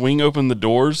swing open the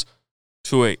doors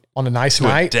to a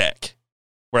deck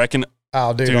where I can.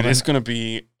 Oh, dude, it's going to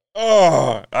be.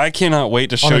 Oh, I cannot wait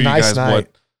to show you guys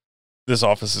what this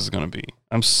office is going to be.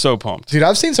 I'm so pumped. Dude,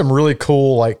 I've seen some really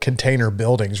cool like container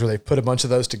buildings where they put a bunch of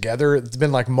those together. It's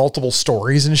been like multiple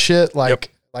stories and shit. Like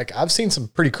I've seen some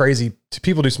pretty crazy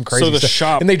people do some crazy stuff.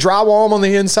 Shop, and they drywall them on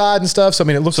the inside and stuff. So I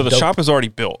mean, it looks so the shop is already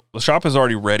built. The shop is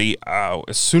already ready.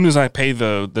 As soon as I pay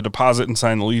the deposit and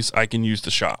sign the lease, I can use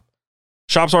the shop.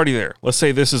 Shop's already there. Let's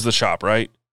say this is the shop,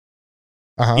 right?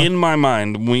 In my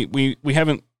mind, we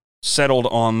haven't settled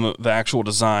on the actual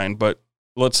design, but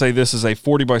let's say this is a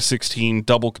 40 by 16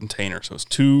 double container. So it's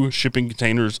 2 shipping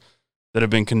containers that have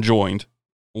been conjoined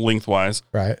lengthwise.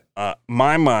 Right.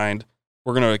 My mind,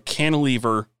 we're going to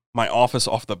cantilever my office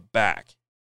off the back.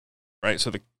 Right. So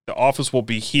the office will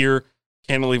be here,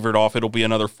 cantilevered off. It'll be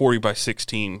another 40 by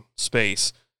 16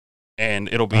 space. And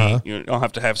it'll be, I'll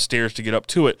have to have stairs to get up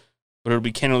to it, but it'll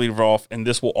be cantilevered off, and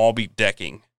this will all be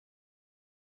decking.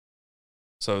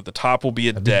 So the top will be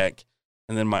a deck,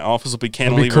 and then my office will be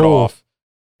cantilevered off.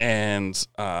 And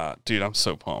dude, I'm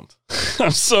so pumped.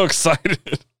 I'm so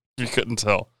excited. You couldn't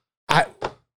tell.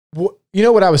 You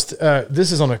know what I was,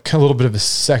 this is on a little bit of a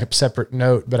separate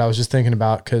note, but I was just thinking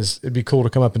about, cause it'd be cool to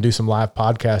come up and do some live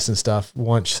podcasts and stuff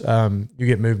once, you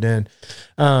get moved in.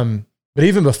 But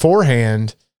even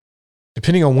beforehand,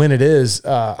 depending on when it is,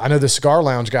 I know the Cigar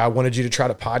Lounge guy wanted you to try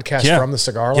to podcast from the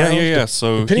Cigar Lounge. Yeah.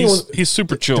 So he's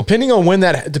super chill. Depending on when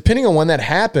that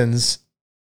happens,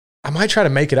 I might try to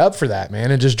make it up for that,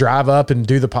 man, and just drive up and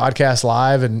do the podcast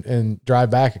live and drive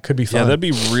back. It could be fun. Yeah, that'd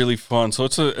be really fun. So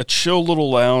it's a chill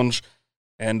little lounge,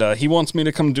 and he wants me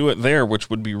to come do it there, which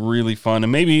would be really fun.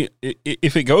 And maybe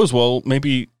if it goes well,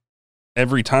 maybe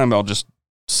every time I'll just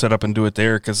set up and do it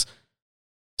there, because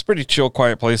it's a pretty chill,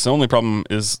 quiet place. The only problem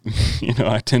is,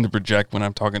 I tend to project when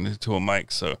I'm talking to a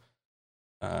mic. So,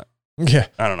 I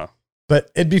don't know.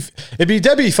 But that'd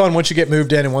be fun once you get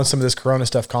moved in and once some of this Corona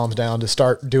stuff calms down to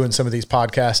start doing some of these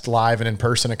podcasts live and in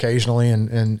person occasionally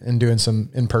and doing some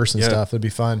in-person stuff. It'd be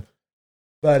fun.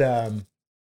 But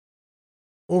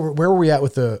where were we at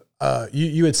with the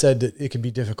you had said that it could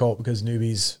be difficult because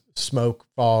newbies, smoke,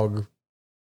 fog,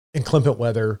 inclement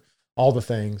weather, all the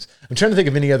things. I'm trying to think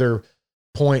of any other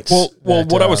points. Well,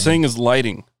 what I was saying is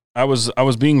lighting. I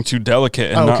was being too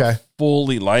delicate and not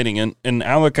fully lighting. And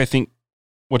Alec, I think,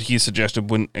 what he suggested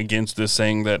went against this,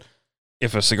 saying that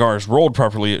if a cigar is rolled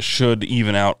properly, it should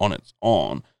even out on its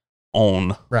own.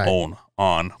 On.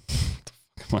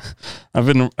 I've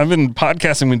been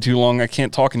podcasting with too long. I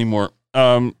can't talk anymore.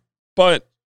 But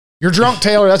you're drunk,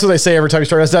 Taylor. That's what they say every time you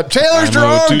start us up. Taylor's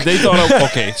drunk. Dude, they thought,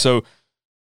 okay, so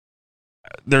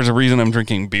there's a reason I'm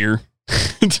drinking beer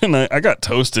tonight. I got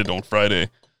toasted on Friday.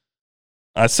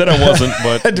 I said I wasn't,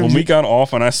 but when we got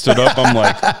off and I stood up, I'm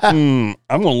like, I'm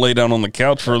going to lay down on the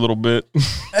couch for a little bit.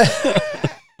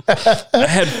 I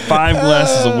had 5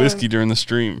 glasses of whiskey during the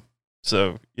stream.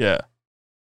 So, yeah.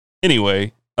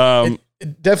 Anyway.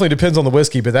 It definitely depends on the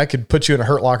whiskey, but that could put you in a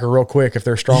hurt locker real quick if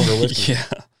they're stronger whiskey. Yeah.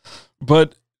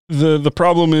 But the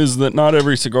problem is that not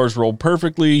every cigar is rolled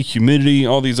perfectly, humidity,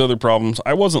 all these other problems.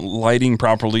 I wasn't lighting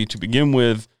properly to begin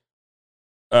with.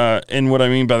 And what I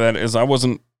mean by that is I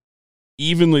wasn't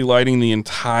evenly lighting the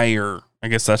entire, I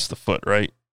guess that's the foot,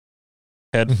 right?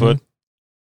 Head, foot.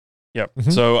 Yep. Mm-hmm.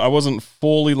 So I wasn't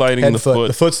fully lighting the foot.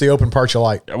 The foot's the open part you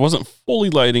light. I wasn't fully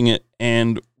lighting it.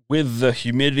 And with the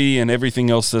humidity and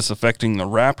everything else that's affecting the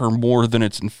wrapper more than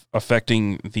it's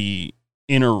affecting the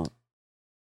inner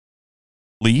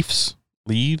leaves.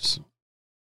 If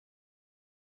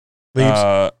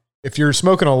you're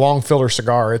smoking a long filler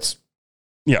cigar, it's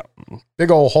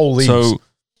big old whole leaves. So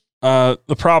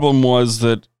the problem was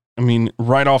that,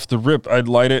 right off the rip, I'd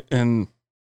light it and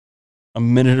a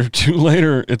minute or two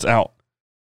later, it's out.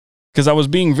 Because I was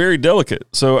being very delicate.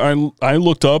 So I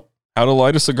looked up how to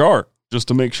light a cigar just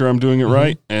to make sure I'm doing it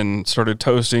right, and started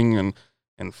toasting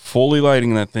and fully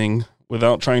lighting that thing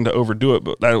without trying to overdo it.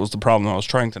 But that was the problem. I was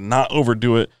trying to not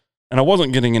overdo it, and I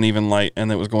wasn't getting an even light,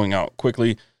 and it was going out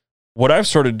quickly. What I've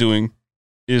started doing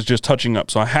is just touching up.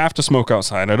 So I have to smoke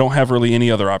outside. I don't have really any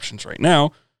other options right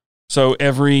now. So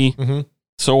every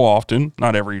so often,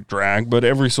 not every drag, but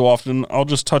every so often, I'll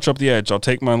just touch up the edge. I'll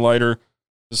take my lighter,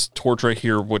 this torch right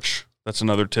here, which that's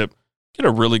another tip. Get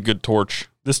a really good torch.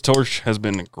 This torch has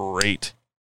been great.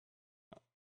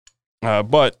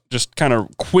 But just kind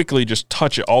of quickly just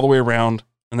touch it all the way around,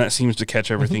 and that seems to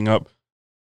catch everything up.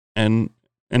 And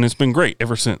it's been great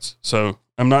ever since. So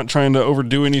I'm not trying to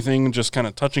overdo anything, just kind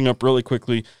of touching up really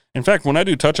quickly. In fact, when I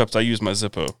do touch-ups, I use my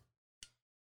Zippo.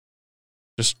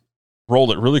 Just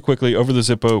roll it really quickly over the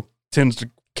Zippo, tends to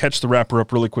catch the wrapper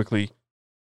up really quickly.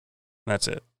 That's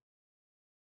it.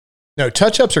 No,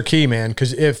 touch-ups are key, man,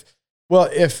 because if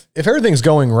everything's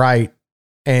going right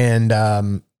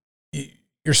and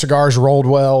your cigar's rolled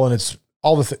well and it's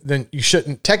all then you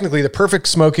shouldn't, technically the perfect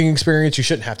smoking experience, you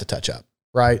shouldn't have to touch up,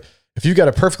 right? If you've got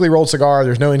a perfectly rolled cigar,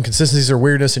 there's no inconsistencies or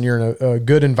weirdness, and you're in a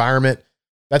good environment,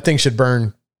 that thing should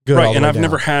burn good. Right, and I've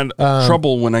never had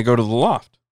trouble when I go to the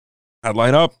loft. I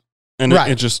light up, and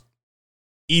it just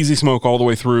easy smoke all the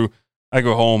way through. I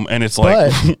go home, and it's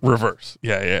like reverse.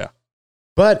 Yeah.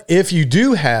 But if you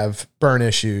do have burn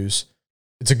issues,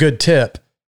 it's a good tip.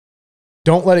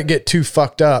 Don't let it get too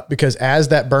fucked up, because as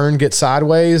that burn gets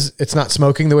sideways, it's not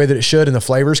smoking the way that it should, and the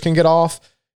flavors can get off.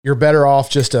 You're better off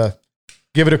just to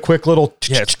give it a quick little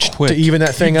to even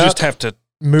that thing up. You just have to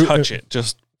touch it.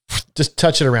 Just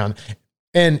touch it around.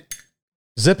 And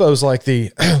Zippo's like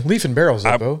the leaf and barrel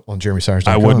Zippo on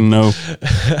JeremySires.com. I wouldn't know.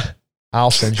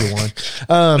 I'll send you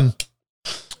one.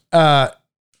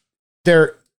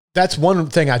 that's one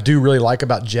thing I do really like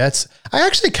about Jets. I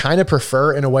actually kind of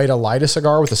prefer in a way to light a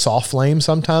cigar with a soft flame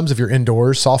sometimes if you're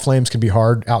indoors. Soft flames can be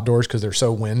hard outdoors because they're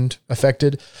so wind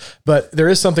affected. But there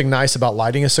is something nice about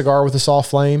lighting a cigar with a soft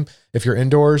flame if you're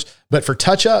indoors. But for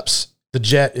touch-ups, the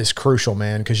Jet is crucial,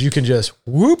 man, because you can just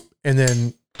whoop and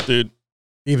then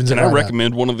evens it Can right I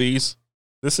recommend one of these?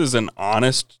 This is an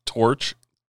Honest torch,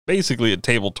 basically a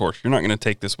table torch. You're not going to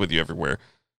take this with you everywhere.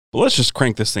 But let's just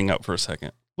crank this thing up for a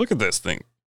second. Look at this thing.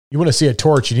 You want to see a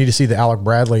torch, you need to see the Alec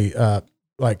Bradley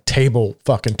like table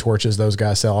fucking torches those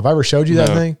guys sell. Have I ever showed you that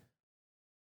thing?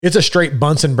 It's a straight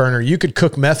Bunsen burner. You could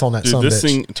cook meth on that. Dude, this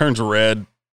thing turns red.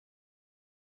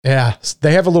 Yeah,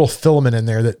 they have a little filament in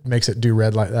there that makes it do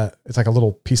red like that. It's like a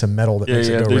little piece of metal that makes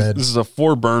it go red. This is a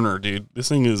 4-burner, dude. This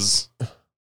thing is...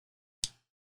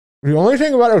 The only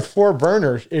thing about those 4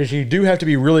 burners is you do have to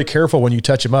be really careful when you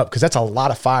touch them up because that's a lot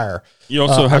of fire. You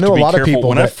also have to be careful.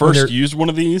 When I first used one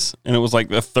of these, and it was like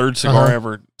the 3rd cigar I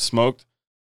ever smoked,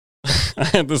 I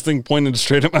had this thing pointed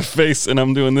straight at my face, and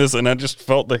I'm doing this, and I just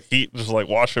felt the heat just like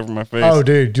wash over my face. Oh,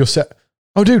 dude,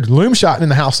 Loom shot in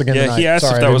the house again tonight. He asked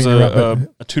if that was a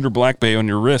Tudor Black Bay on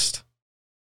your wrist.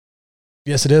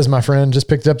 Yes, it is, my friend. Just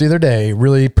picked it up the other day.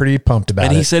 Really pretty pumped about it.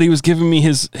 And he said he was giving me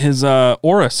his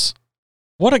Oris.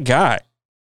 What a guy.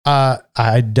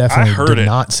 I definitely did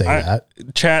not say that.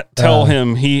 Chat, tell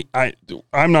him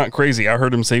I'm not crazy. I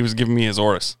heard him say he was giving me his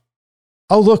Oris.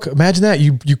 Oh, look, imagine that.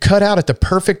 You cut out at the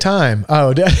perfect time.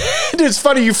 Oh, it's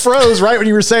funny. You froze right when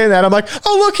you were saying that. I'm like,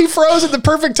 oh, look, he froze at the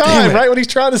perfect time, right when he's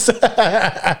trying to say.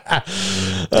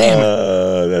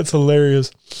 That's hilarious.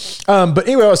 But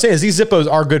anyway, what I was saying is these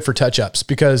Zippos are good for touch-ups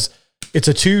because it's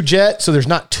a 2 jet, so there's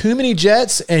not too many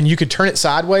jets, and you could turn it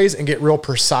sideways and get real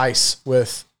precise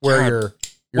with where you're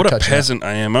what a peasant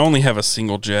I am. I only have a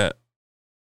single jet.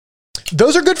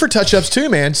 Those are good for touch-ups too,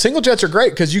 man. Single jets are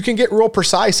great because you can get real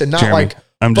precise and not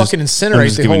fucking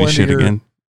incinerate the whole end of your... Again.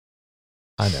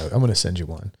 I know. I'm going to send you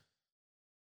one.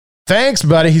 Thanks,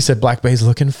 buddy. He said Black Bay's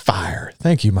looking fire.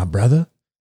 Thank you, my brother.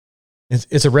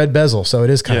 It's a red bezel, so it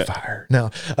is kind of fire.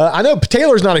 Now, I know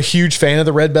Taylor's not a huge fan of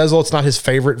the red bezel. It's not his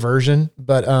favorite version,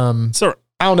 but I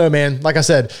don't know, man. Like I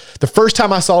said, the first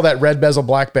time I saw that red bezel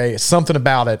Black Bay, something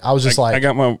about it, I was just I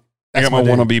got my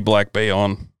wannabe Black Bay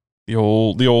on the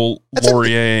old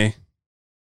Laurier.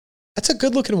 That's a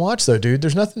good looking watch, though, dude.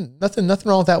 There's nothing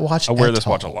wrong with that watch. I wear this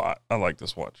watch a lot. I like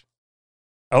this watch.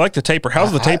 I like the taper.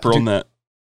 How's the taper on that?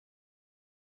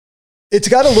 It's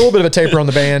got a little bit of a taper on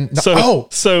the band. So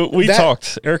we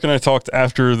talked. Eric and I talked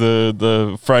after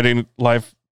the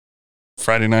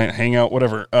Friday night hangout,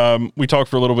 whatever. We talked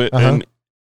for a little bit, and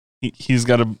he's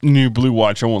got a new blue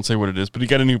watch. I won't say what it is, but he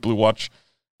got a new blue watch,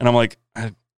 and I'm like,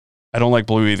 I don't like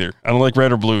blue either. I don't like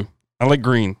red or blue. I like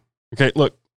green. Okay,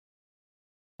 look,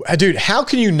 dude. How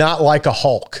can you not like a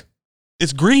Hulk?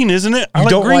 It's green, isn't it? I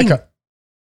don't like a.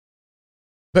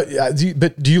 But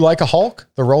do you like a Hulk?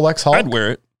 The Rolex Hulk? I'd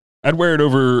wear it. I'd wear it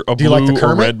over a blue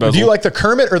or red bezel. Do you like the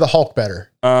Kermit or the Hulk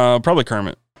better? Probably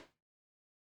Kermit.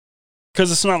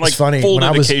 Because it's not like full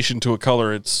dedication to a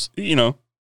color. It's, you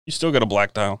still got a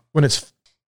black dial. When it's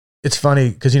funny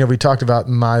because, we talked about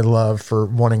my love for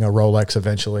wanting a Rolex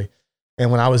eventually. And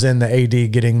when I was in the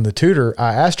AD getting the Tudor,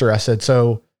 I asked her, I said,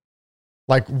 so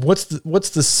like, what's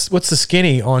the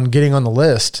skinny on getting on the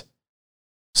list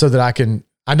so that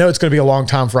I know it's going to be a long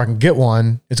time before I can get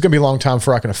one. It's going to be a long time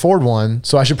before I can afford one.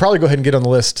 So I should probably go ahead and get on the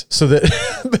list so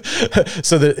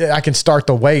that I can start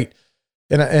the wait.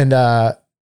 And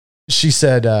she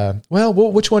said, well,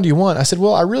 which one do you want? I said,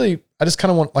 well, I just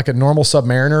kind of want like a normal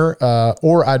Submariner,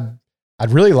 or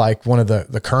I'd really like one of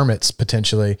the Kermits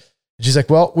potentially. And she's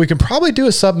like, well, we can probably do a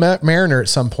Submariner at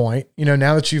some point.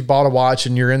 Now that you've bought a watch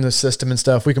and you're in the system and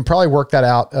stuff, we can probably work that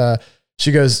out.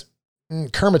 She goes,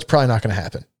 Kermit's probably not going to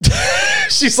happen.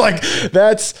 She's like,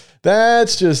 that's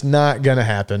just not going to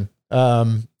happen.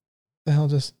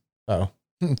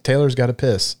 Taylor's got to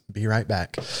piss. Be right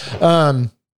back.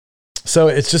 So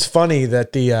it's just funny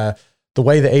that the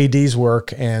way the ADs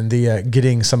work and the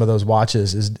getting some of those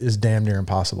watches is damn near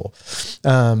impossible.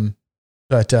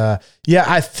 But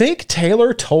I think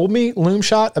Taylor told me,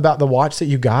 Loomshot, about the watch that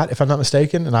you got, if I'm not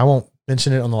mistaken, and I won't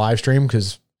mention it on the live stream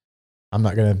because I'm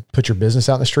not going to put your business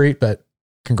out in the street, but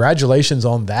congratulations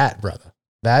on that, brother.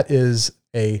 That is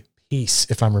a piece,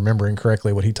 if I'm remembering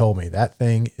correctly what he told me. That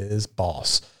thing is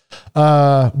boss.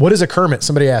 What is a Kermit?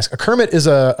 Somebody asked. A Kermit is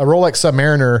a Rolex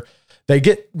Submariner. They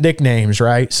get nicknames,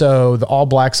 right? So the All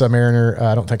Black Submariner,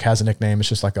 I don't think has a nickname. It's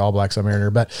just like the All Black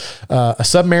Submariner. But a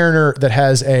Submariner that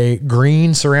has a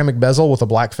green ceramic bezel with a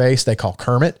black face, they call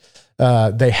Kermit.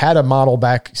 They had a model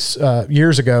back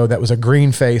years ago that was a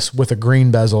green face with a green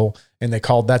bezel, and they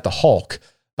called that the Hulk.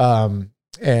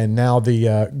 And now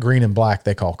the green and black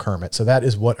they call Kermit. So that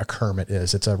is what a Kermit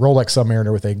is. It's a Rolex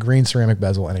Submariner with a green ceramic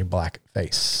bezel and a black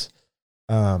face.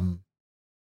 I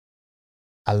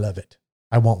love it.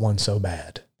 I want one so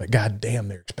bad, but god damn,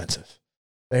 they're expensive.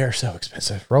 They are so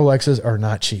expensive. Rolexes are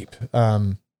not cheap.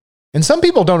 And some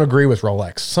people don't agree with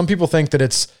Rolex. Some people think that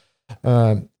it's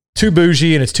too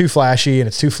bougie and it's too flashy and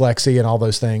it's too flexy and all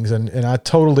those things. And I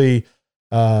totally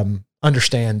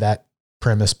understand that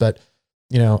premise, but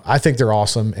you know, I think they're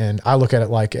awesome. And I look at it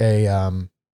like a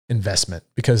investment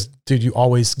because dude, you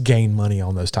always gain money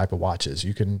on those type of watches.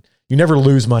 You never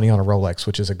lose money on a Rolex,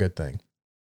 which is a good thing.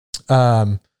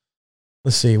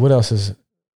 Let's see what else is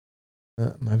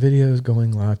my video is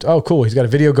going live. Oh, cool. He's got a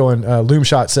video going.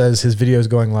 Loomshot says his video is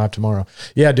going live tomorrow.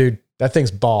 Yeah, dude, that thing's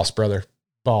boss, brother.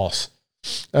 Boss.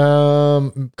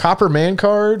 Copper man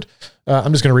card.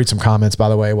 I'm just going to read some comments, by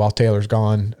the way, while Taylor's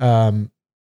gone.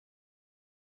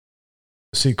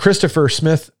 See, Christopher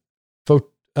Smith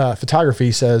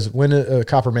photography says, when a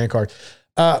copper man card.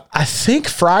 I think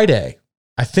Friday.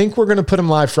 I think we're going to put them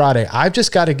live Friday. I've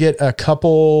just got to get a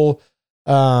couple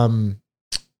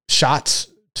shots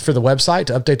for the website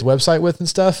to update the website with and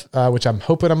stuff, which I'm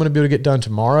hoping I'm going to be able to get done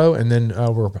tomorrow. And then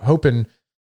we're hoping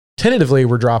tentatively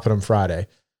we're dropping them Friday.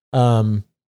 And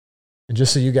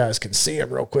just so you guys can see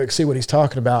him real quick, see what he's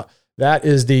talking about. That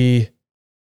is the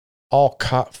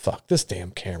fuck this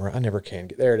damn camera. I never can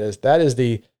get there. It is. That is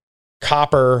the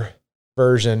copper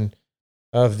version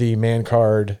of the man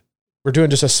card. We're doing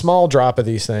just a small drop of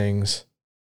these things.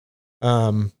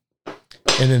 And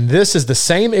then this is the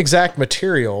same exact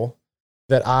material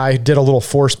that I did a little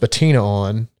forced patina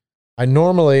on. I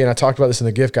normally, and I talked about this in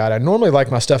the gift guide, I normally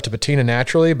like my stuff to patina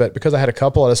naturally, but because I had a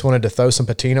couple, I just wanted to throw some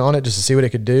patina on it just to see what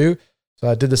it could do. So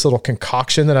I did this little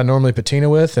concoction that I normally patina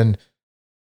with, and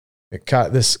it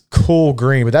got this cool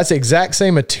green, but that's the exact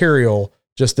same material.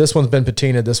 Just this one's been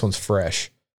patinaed. This one's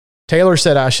fresh. Taylor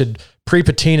said I should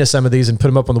pre-patina some of these and put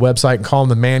them up on the website and call them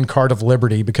the Man Card of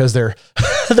Liberty because they're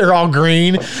all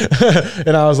green.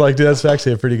 And I was like, dude, that's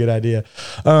actually a pretty good idea.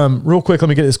 Real quick, let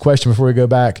me get this question before we go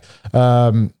back.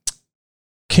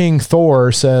 King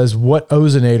Thor says, what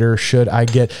ozonator should I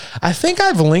get? I think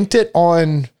I've linked it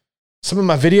on some of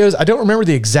my videos. I don't remember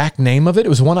the exact name of it. It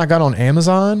was one I got on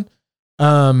Amazon.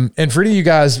 And for any of you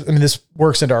guys, I mean, this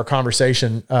works into our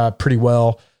conversation pretty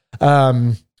well.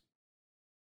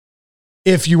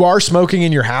 If you are smoking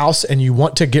in your house and you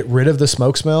want to get rid of the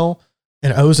smoke smell,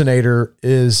 an ozonator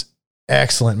is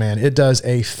excellent, man. It does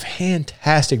a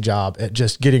fantastic job at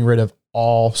just getting rid of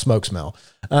all smoke smell.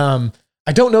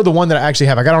 I don't know the one that I actually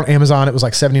have. I got it on Amazon. It was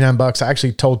like $79. I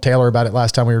actually told Taylor about it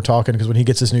last time we were talking because when he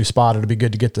gets his new spot, it'll be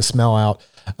good to get the smell out.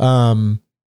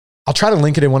 I'll try to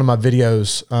link it in one of my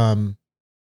videos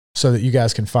so that you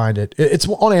guys can find it. It's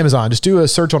on Amazon. Just do a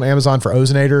search on Amazon for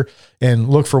ozonator and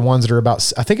look for ones that are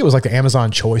about, I think it was like the Amazon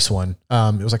Choice one.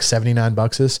 It was like $79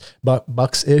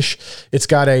 bucks-ish. It's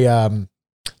got a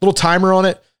little timer on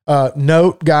it.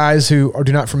 Note, guys who are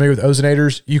not familiar with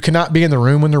ozonators, you cannot be in the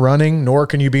room when they're running, nor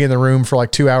can you be in the room for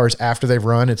like 2 hours after they've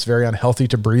run. It's very unhealthy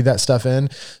to breathe that stuff in.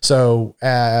 So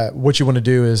what you want to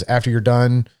do is after you're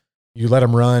done, you let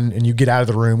them run and you get out of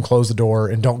the room, close the door,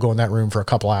 and don't go in that room for a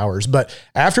couple hours. But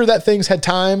after that thing's had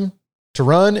time to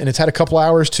run and it's had a couple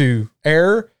hours to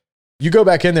air, you go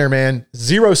back in there, man.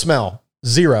 Zero smell.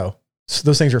 Zero. So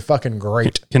those things are fucking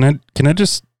great. Can I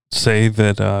just say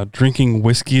that drinking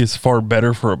whiskey is far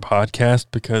better for a podcast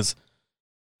because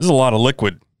this is a lot of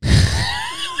liquid.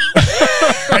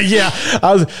 Yeah.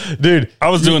 I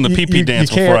was doing the pee-pee dance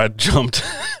before I jumped.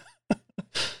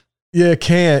 You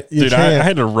can't. I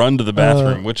had to run to the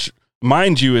bathroom, which,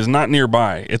 mind you, is not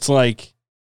nearby. It's like,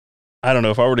 I don't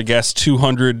know, if I were to guess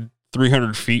 200,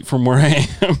 300 feet from where I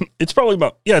am, it's probably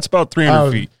about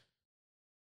 300 feet.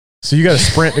 So you got to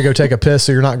sprint to go take a piss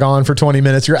so you're not gone for 20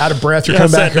 minutes. You're out of breath. You're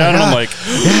coming back. Down, and I'm like,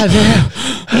 yeah, damn.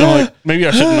 And I'm like, maybe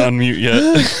I shouldn't unmute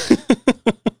yet.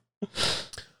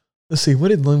 Let's see. What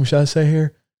did Loomshot say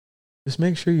here? Just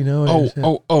make sure you know.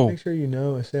 Make sure you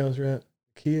know a sales rep.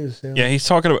 Key is sales. Yeah, he's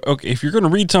talking about, okay, if you're going to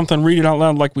read something, read it out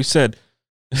loud like we said.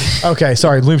 Okay,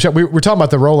 sorry, Loomshot. We're talking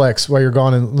about the Rolex while you're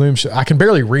gone, and Loomshot. I can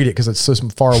barely read it because it's so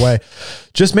far away.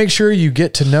 Just make sure you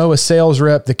get to know a sales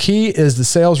rep. The key is the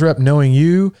sales rep knowing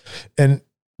you and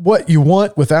what you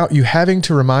want without you having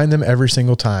to remind them every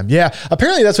single time. Yeah,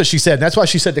 apparently that's what she said. That's why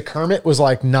she said the Kermit was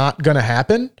like not going to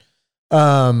happen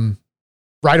right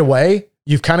away.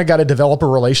 You've kind of got to develop a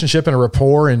relationship and a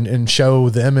rapport and show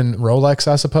them and Rolex,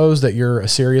 I suppose, that you're a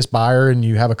serious buyer and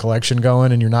you have a collection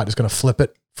going and you're not just going to flip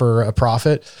it for a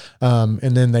profit. And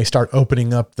then they start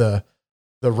opening up the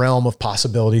the realm of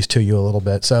possibilities to you a little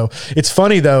bit. So it's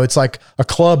funny though. It's like a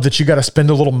club that you got to spend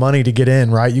a little money to get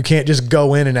in, right? You can't just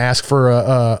go in and ask for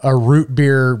a root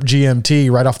beer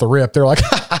GMT right off the rip. They're like,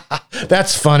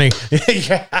 that's funny.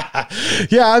 Yeah.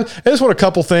 I just want a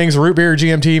couple things, a root beer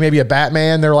GMT, maybe a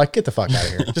Batman. They're like, get the fuck out of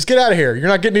here. Just get out of here. You're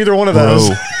not getting either one of those.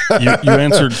 You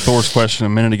answered Thor's question a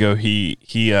minute ago. He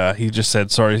just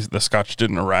said, sorry, the scotch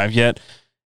didn't arrive yet.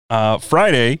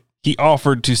 Friday, he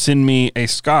offered to send me a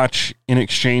scotch in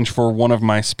exchange for one of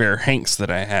my spare Hanks that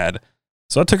I had.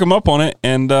 So I took him up on it,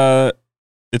 and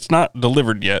it's not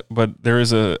delivered yet, but there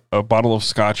is a bottle of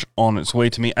scotch on its way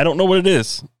to me. I don't know what it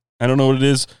is.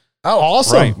 Oh,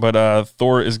 awesome. Right, but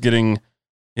Thor is getting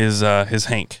his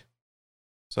Hank.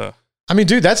 So I mean,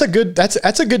 dude, that's a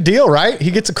good deal, right?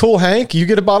 He gets a cool Hank, you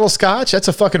get a bottle of scotch. That's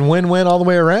a fucking win-win all the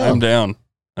way around. I'm down.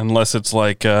 Unless it's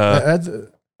like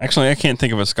actually I can't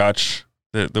think of a scotch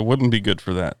that wouldn't be good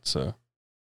for that. So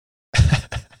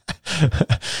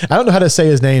I don't know how to say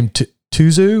his name.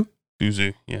 Tuzu,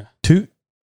 yeah.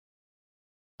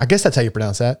 I guess that's how you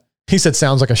pronounce that. He said,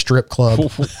 sounds like a strip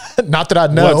club. Not that I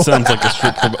know. What sounds like a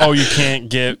strip club? Oh, you can't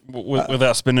get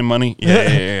without spending money?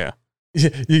 Yeah.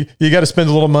 You got to spend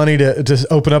a little money to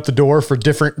open up the door for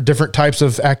different types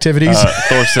of activities.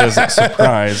 Thor says,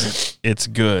 surprise, it's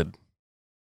good.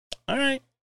 All right.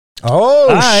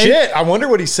 Oh, shit. I wonder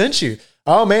what he sent you.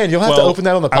 Oh, man, you'll have to open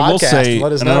that on the podcast I will say, and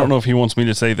let us know. I don't know if he wants me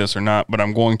to say this or not, but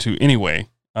I'm going to anyway.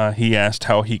 He asked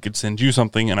how he could send you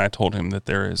something, and I told him that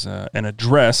there is an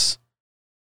address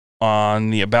on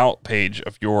the About page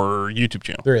of your YouTube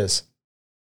channel. There is.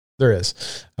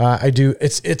 I do.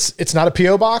 It's not a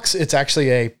PO box. It's actually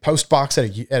a post box at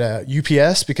a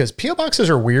UPS, because PO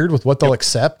boxes are weird with what they'll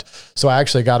accept. So I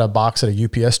actually got a box at a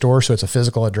UPS store, so it's a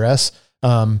physical address.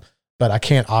 But I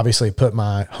can't obviously put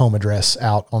my home address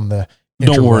out on the.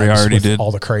 Don't worry, I already did.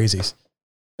 All the crazies.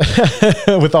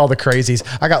 With all the crazies,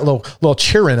 I got little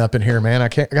cheering up in here, man. I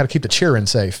got to keep the cheering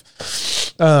safe.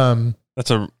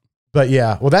 But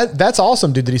yeah, well that's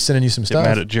awesome, dude. That he's sending you some stuff.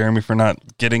 Mad at Jeremy for not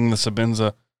getting the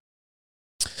Sabenza.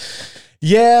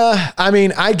 Yeah, I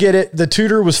mean, I get it. The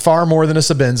Tudor was far more than a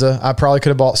Sabenza. I probably could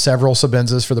have bought several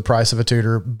Sabenzas for the price of a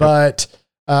Tudor, but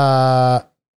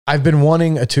I've been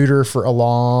wanting a Tudor for a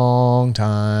long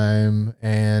time,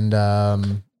 and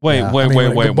wait.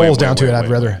 I'd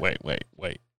rather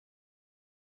wait.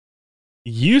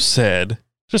 You said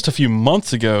just a few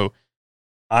months ago,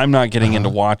 I'm not getting into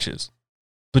watches,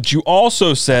 but you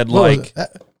also said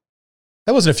that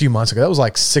wasn't a few months ago. That was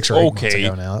like 6 or 8 months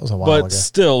ago now. That was a while ago. But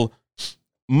still,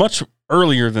 much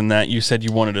earlier than that, you said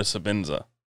you wanted a Sabenza.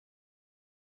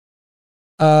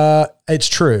 It's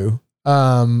true.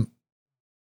 Ken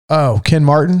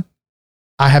Martin.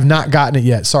 I have not gotten it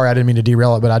yet. Sorry, I didn't mean to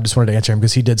derail it, but I just wanted to answer him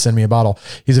because he did send me a bottle.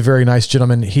 He's a very nice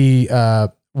gentleman. He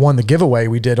won the giveaway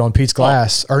we did on Pete's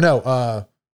Glass. Or no, was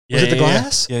it the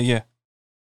glass? Yeah.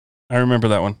 I remember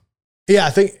that one. I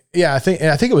think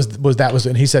it was,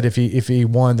 and he said if he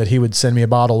won that he would send me a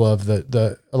bottle of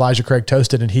the Elijah Craig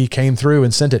Toasted, and he came through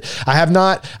and sent it.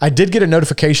 I did get a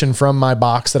notification from my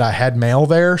box that I had mail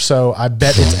there, so I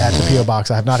bet it's at the PO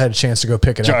box. I have not had a chance to go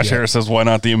pick it up. Josh Harris says, why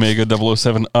not the Omega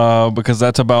 007? Because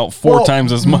that's about 4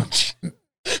 times as much.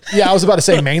 Yeah, I was about to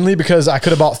say mainly because I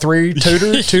could have bought 3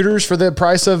 Tudors for the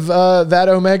price of that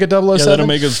Omega 007. Yeah, that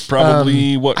Omega's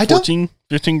probably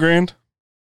 15 grand?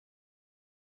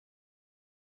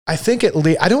 I think I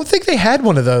don't think they had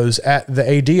one of those at the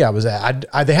AD I was at.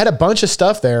 They had a bunch of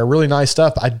stuff there, really nice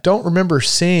stuff. I don't remember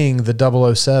seeing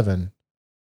the 007.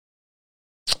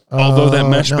 Although that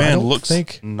mesh band looks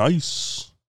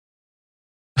nice.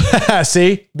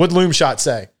 See? What'd Loom Shot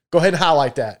say? Go ahead and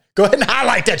highlight that. Go ahead and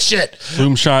highlight that shit.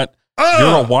 Loom Shot,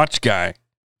 you're a watch guy.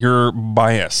 You're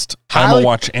biased. I'm a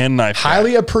watch and knife guy.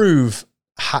 Highly approve.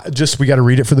 We got to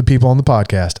read it for the people on the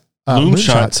podcast. Loom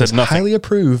Shot said nothing. Highly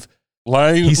approve.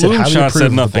 He said highly approve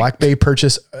said nothing. The Black Bay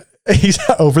purchase. He's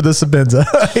over the Sabenza.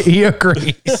 He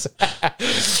agrees.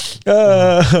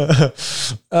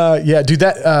 Yeah, dude,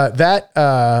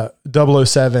 that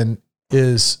 007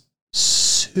 is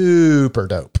super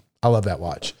dope. I love that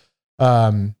watch.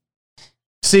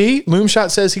 See,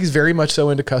 Loomshot says he's very much so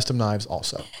into custom knives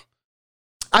also.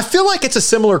 I feel like it's a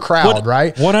similar crowd,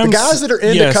 right? The guys that are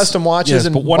into custom watches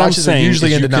and watches are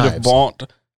usually into knives. Have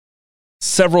bought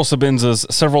several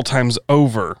Sabenzas several times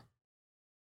over.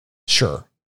 Sure.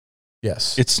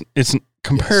 Yes. It's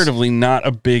comparatively not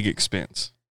a big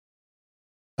expense.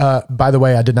 By the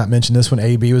way, I did not mention this when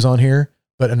AB was on here,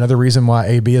 but another reason why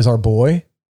AB is our boy,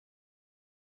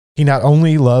 he not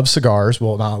only loves cigars,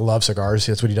 well, not love cigars,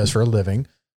 that's what he does for a living.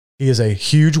 He is a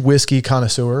huge whiskey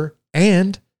connoisseur,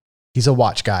 and He's a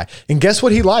watch guy. And guess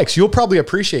what he likes? You'll probably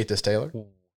appreciate this, Taylor.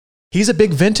 He's a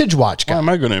big vintage watch guy. Why am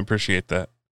I going to appreciate that?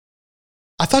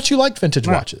 I thought you liked vintage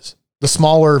watches. The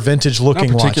smaller vintage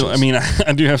looking watches. I mean,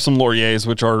 I do have some Lauriers,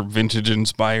 which are vintage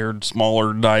inspired,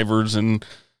 smaller divers and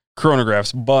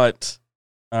chronographs, but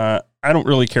I don't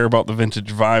really care about the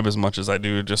vintage vibe as much as I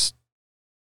do just,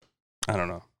 I don't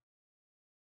know.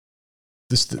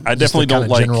 I definitely don't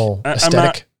like general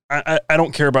aesthetic. I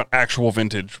don't care about actual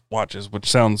vintage watches, which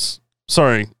sounds,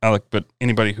 sorry, Alec, but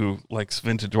anybody who likes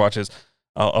vintage watches,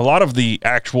 a lot of the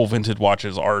actual vintage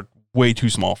watches are way too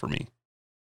small for me.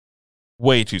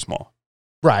 Way too small.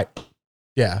 Right.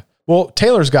 Yeah. Well,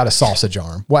 Taylor's got a sausage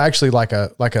arm. Well, actually like you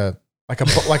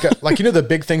know, the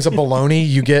big things of bologna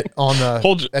you get on the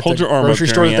hold your arm up,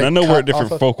 Jeremy, and I know we're at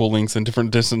different focal lengths and different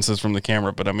distances from the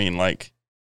camera, but I mean, like,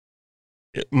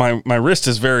 my wrist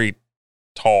is very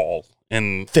tall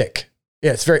and thick.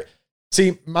 Yeah, it's very.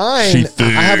 See, mine. I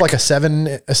have like a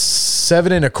 7.25 to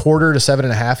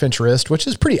 7.5 inch wrist, which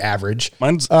is pretty average.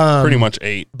 Mine's pretty much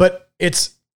 8. But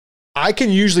I can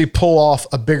usually pull off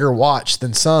a bigger watch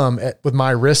than some with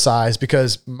my wrist size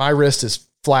because my wrist is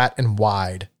flat and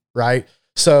wide, right?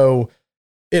 So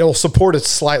it'll support a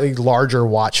slightly larger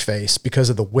watch face because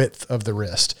of the width of the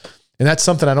wrist. And that's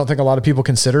something I don't think a lot of people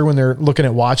consider when they're looking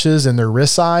at watches and their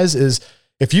wrist size is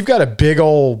if you've got a big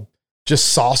old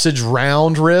just sausage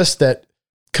round wrist that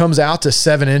comes out to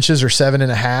 7 inches or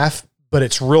 7.5, but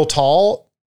it's real tall,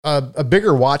 a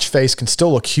bigger watch face can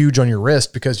still look huge on your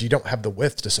wrist because you don't have the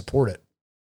width to support it.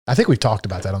 I think we've talked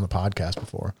about that on the podcast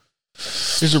before.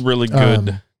 Here's a really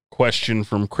good question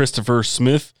from Christopher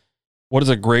Smith. What is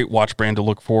a great watch brand to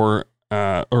look for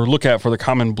or look at for the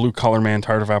common blue collar man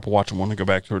tired of Apple Watch and want to go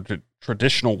back to a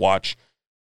traditional watch?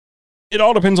 It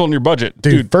all depends on your budget.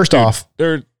 Dude, first off,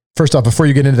 before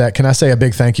you get into that, can I say a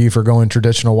big thank you for going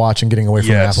traditional watch and getting away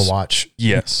from an Apple Watch?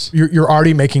 Yes. You're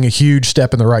already making a huge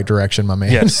step in the right direction, my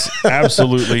man. Yes,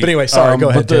 absolutely. But anyway, sorry, go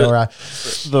ahead, Taylor.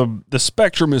 The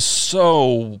spectrum is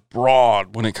so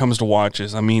broad when it comes to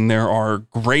watches. I mean, there are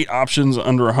great options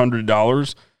under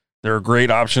 $100. There are great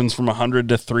options from $100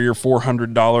 to $300 or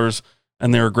 $400,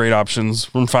 and there are great options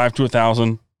from $500 to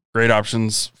 $1,000. Great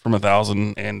options from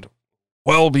 $1,000 and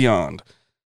well beyond.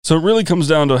 So it really comes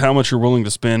down to how much you're willing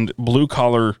to spend. Blue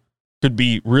collar could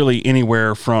be really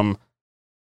anywhere from,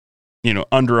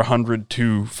 under $100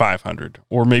 to $500,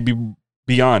 or maybe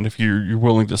beyond if you're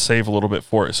willing to save a little bit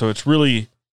for it. So it's really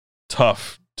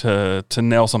tough to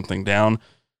nail something down.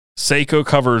 Seiko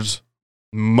covers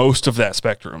most of that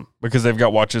spectrum because they've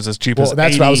got watches as cheap as $80.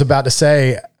 That's what I was about to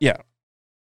say. Yeah.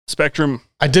 Spectrum.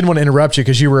 I didn't want to interrupt you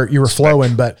because you were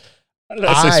flowing, but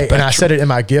I said it in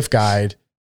my gift guide.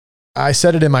 I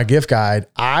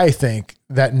think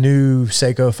that new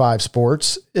Seiko 5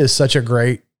 Sports is such a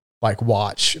great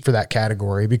watch for that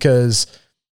category because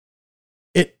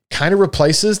it kind of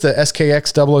replaces the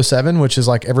SKX 007, which is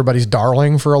everybody's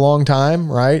darling for a long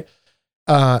time, right?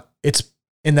 It's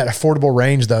in that affordable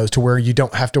range though, to where you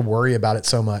don't have to worry about it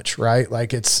so much, right?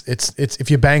 It's if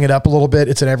you bang it up a little bit,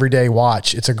 it's an everyday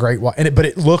watch. It's a great watch, but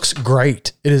it looks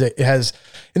great.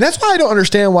 And that's why I don't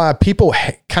understand why people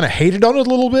kind of hated on it a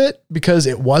little bit because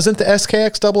it wasn't the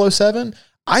SKX 007.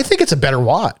 I think it's a better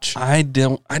watch. I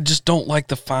just don't like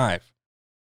the 5.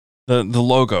 The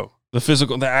logo,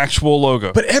 the actual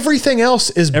logo. But everything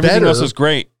else is better. Everything else is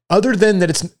great. Other than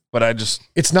that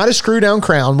it's not a screw down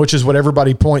crown, which is what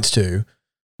everybody points to.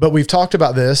 But we've talked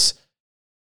about this.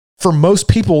 For most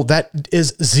people, that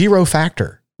is zero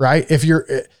factor, right? If you're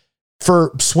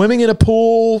for swimming in a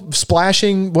pool,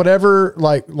 splashing, whatever,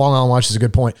 Long Island watch is a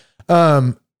good point. It's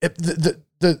got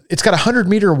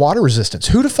 100-meter water resistance.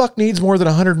 Who the fuck needs more than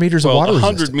 100 meters of water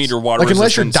resistance? 100-meter water resistance.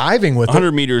 Unless you're diving with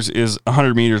 100 meters is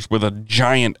 100 meters with a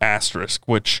giant asterisk,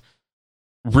 which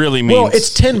really means... Well,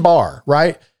 it's 10 bar,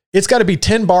 right? It's got to be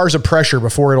 10 bars of pressure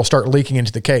before it'll start leaking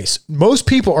into the case. Most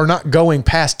people are not going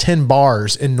past 10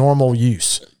 bars in normal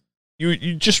use.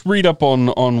 You just read up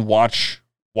on watch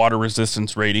water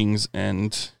resistance ratings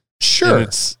and sure,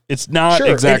 and it's not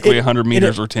exactly 100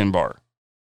 meters or 10 bar.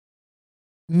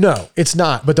 No, it's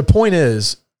not. But the point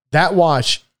is that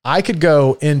watch, I could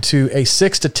go into a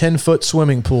 6 to 10 foot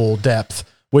swimming pool depth,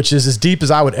 which is as deep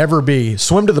as I would ever be,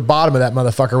 swim to the bottom of that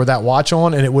motherfucker with that watch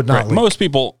on, and it would not leak. Most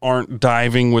people aren't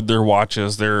diving with their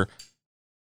watches. They're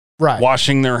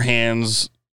washing their hands,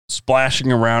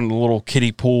 splashing around in a little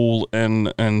kiddie pool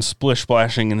and splish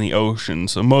splashing in the ocean.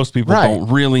 So most people don't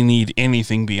really need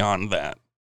anything beyond that.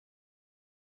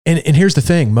 And here's the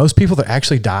thing. Most people that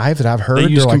actually dive that I've heard,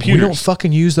 they're like, we don't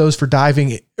fucking use those for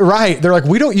diving. Right. They're like,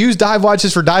 we don't use dive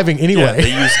watches for diving anyway. Yeah,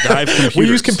 they use dive computers. We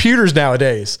use computers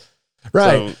nowadays.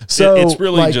 Right. So it's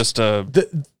really just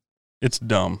It's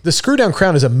dumb. The screw down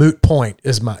crown is a moot point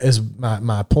is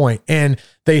my point. And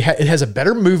it has a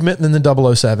better movement than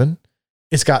the 007.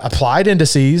 It's got applied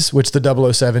indices, which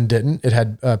the 007 didn't. It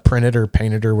had printed or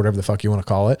painted or whatever the fuck you want to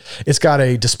call it. It's got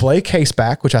a display case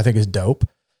back, which I think is dope.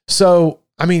 So,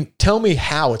 I mean, tell me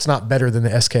how it's not better than the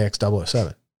SKX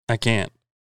 007. I can't,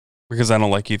 because I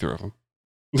don't like either of them.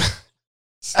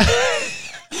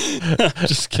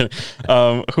 Just kidding.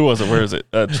 Who was it? Where is it?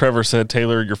 Trevor said,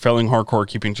 Taylor, you're failing hardcore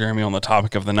keeping Jeremy on the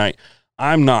topic of the night.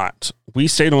 I'm not. We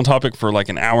stayed on topic for like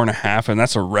an hour and a half, and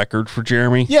that's a record for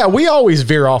Jeremy. Yeah, we always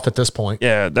veer off at this point.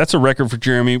 Yeah, that's a record for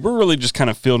Jeremy. We're really just kind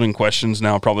of fielding questions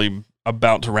now, probably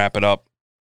about to wrap it up.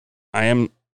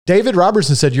 David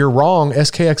Robertson said, you're wrong,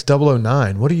 SKX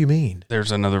 009. What do you mean?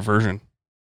 There's another version.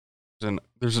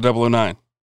 There's a 009.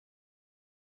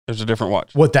 There's a different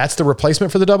watch. What, that's the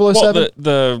replacement for the 007?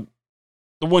 Well,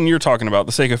 the one you're talking about,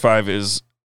 the Seiko 5, is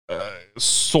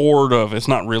sort of, it's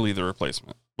not really the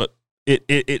replacement, but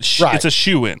it's a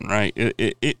shoe-in, right?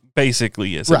 It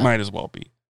basically is. Right. It might as well be.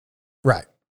 Right.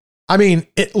 I mean,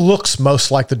 it looks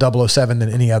most like the 007 than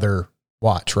any other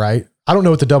watch, right? I don't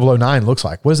know what the 009 looks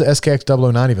like. What does the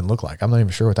SKX 009 even look like? I'm not even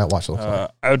sure what that watch looks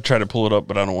like. I would try to pull it up,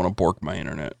 but I don't want to bork my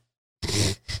internet.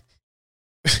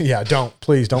 Yeah,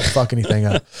 please don't fuck anything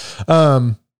up.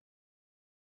 009,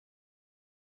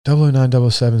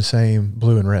 007, same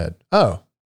blue and red. Oh,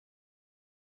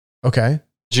 okay.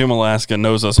 Jim Alaska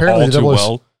knows us apparently all too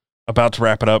well. About to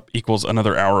wrap it up equals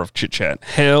another hour of chit chat.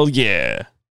 Hell yeah.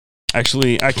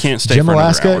 Actually, I can't stay Jim for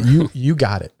Alaska, another hour. you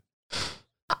got it.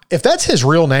 If that's his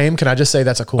real name, can I just say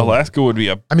that's a cool Alaska name? Would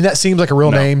be I mean, that seems like a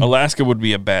real name. Alaska would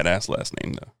be a badass last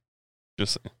name, though.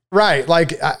 Just saying. Right.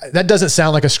 Like, that doesn't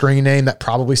sound like a screen name. That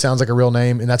probably sounds like a real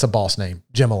name, and that's a boss name,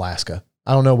 Jim Alaska.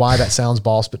 I don't know why that sounds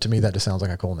boss, but to me, that just sounds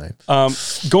like a cool name.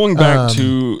 Going back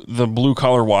to the blue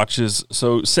collar watches,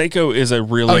 so Seiko is a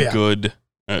really good.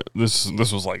 This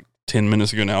was like 10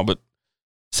 minutes ago now, but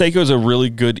Seiko is a really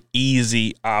good,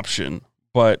 easy option.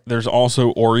 But there's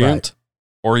also Orient. Right.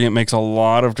 Orient makes a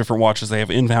lot of different watches. They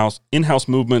have in-house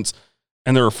movements,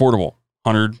 and they're affordable.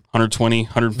 $100, $120,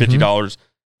 $150.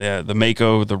 Mm-hmm. The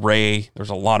Mako, the Ray. There's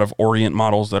a lot of Orient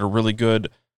models that are really good.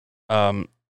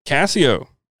 Casio.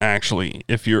 Actually,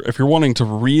 if you're wanting to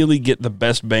really get the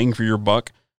best bang for your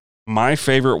buck, my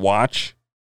favorite watch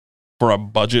for a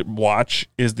budget watch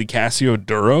is the Casio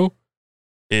Duro.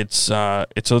 It's a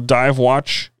dive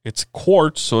watch. It's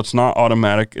quartz, so it's not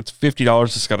automatic. It's $50.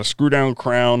 It's got a screw down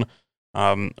crown.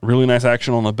 Really nice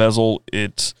action on the bezel.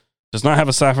 It does not have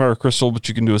a sapphire crystal, but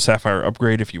you can do a sapphire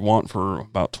upgrade if you want for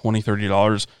about $20,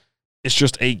 $30. It's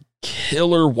just a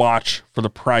killer watch for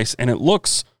the price, and it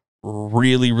looks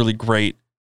really, really great.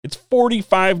 It's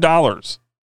 $45.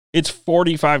 It's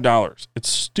 $45. It's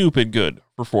stupid good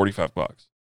for $45.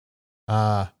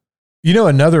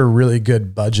 Another really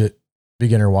good budget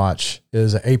beginner watch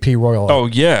is an AP Royal. Oh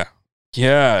yeah.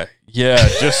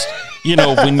 Just,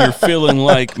 when you're feeling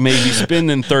like maybe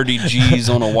spending 30 G's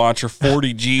on a watch or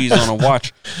 40 G's on a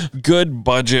watch, good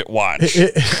budget watch.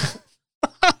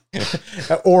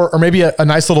 or maybe a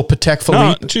nice little Patek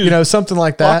Philippe, something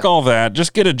like that. Fuck all that.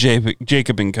 Just get a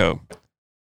Jacob & Co.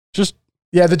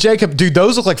 The Jacob, dude,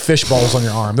 those look like fish balls on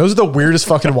your arm. Those are the weirdest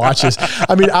fucking watches.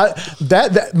 I mean,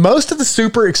 that most of the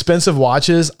super expensive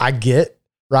watches I get,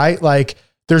 right? Like,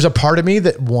 there's a part of me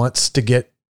that wants to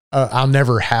get, I'll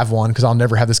never have one because I'll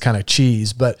never have this kind of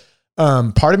cheese, but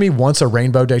part of me wants a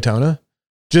Rainbow Daytona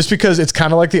just because it's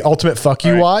kind of like the ultimate fuck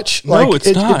you watch. Like, no,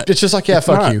 it's not. It's just like,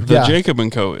 fuck you. The Jacob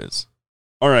 & Co. is.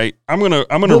 All right, I'm gonna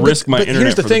risk my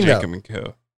internet for the Jacob &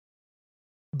 Co.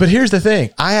 But here's the thing.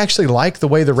 I actually like the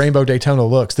way the Rainbow Daytona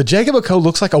looks. The Jacob & Co.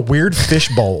 looks like a weird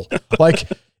fish bowl. Like,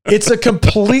 it's a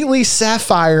completely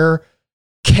sapphire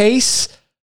case.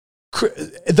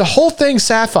 The whole thing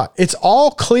sapphire. It's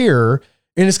all clear,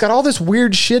 and it's got all this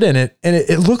weird shit in it, and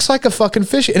it looks like a fucking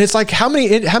fish. And it's like, how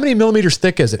many millimeters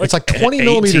thick is it? It's like 20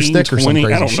 millimeters thick or something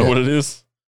crazy. I don't know what it is.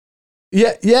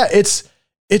 Yeah, it's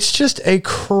just a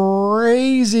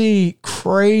crazy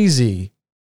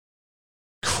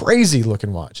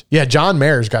looking watch. Yeah, John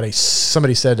Mayer's got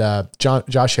somebody said,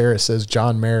 Josh Harris says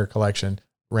John Mayer collection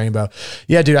Rainbow.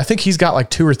 Yeah, dude, I think he's got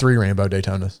like 2 or 3 Rainbow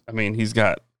Daytonas. I mean, he's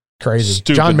got crazy.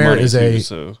 John Mayer is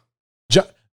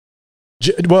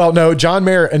John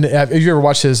Mayer, and have you ever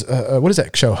watched his, what is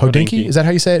that show? Hodinkee? Is that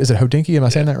how you say it? Is it Hodinkee? Am I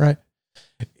saying that right?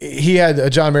 He had a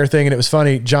John Mayer thing, and it was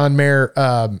funny. John Mayer,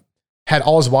 had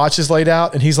all his watches laid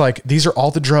out, and he's like, these are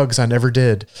all the drugs I never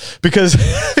did. Because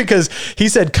he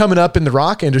said coming up in the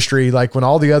rock industry, like when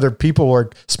all the other people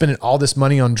were spending all this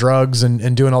money on drugs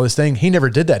and doing all this thing, he never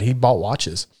did that. He bought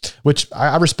watches, which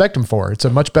I respect him for. It's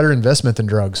a much better investment than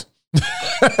drugs.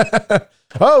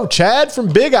 Oh, Chad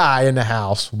from Big Eye in the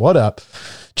house. What up?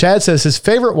 Chad says his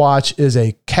favorite watch is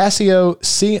a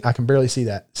Casio I can barely see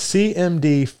that.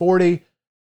 CMD 40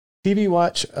 TV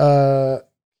watch.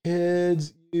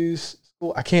 Kids use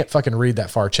school. I can't fucking read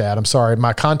that far, Chad. I'm sorry.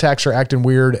 My contacts are acting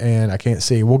weird and I can't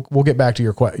see. We'll get back to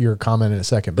your comment in a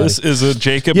second, buddy. This is a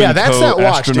Jacob yeah, and that's Co. that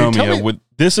watch, Astronomia.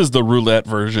 This is the roulette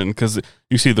version because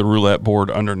you see the roulette board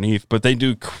underneath, but they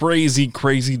do crazy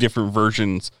different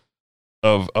versions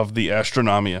of the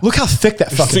Astronomia. Look how thick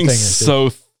that fucking thing is. Dude.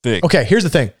 So thick. Okay, here's the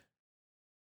thing.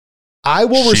 I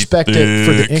will respect it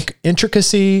for the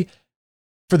intricacy.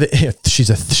 She's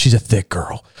a thick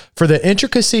girl. For the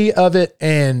intricacy of it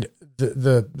and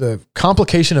the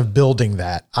complication of building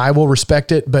that, I will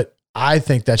respect it. But I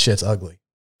think that shit's ugly.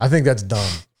 I think that's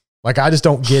dumb. Like I just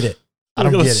don't get it. I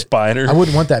don't get it. Spider. I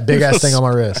wouldn't want that big ass thing on my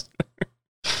wrist.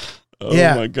 Oh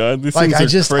yeah. My God. These things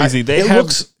are crazy. They have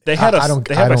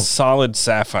a solid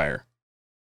sapphire.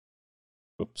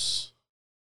 Oops.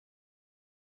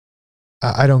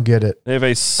 I don't get it. They have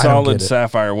a solid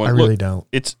sapphire one. I really don't.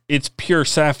 It's pure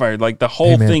sapphire. Like the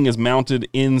whole thing is mounted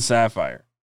in sapphire.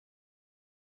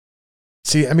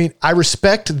 See, I mean, I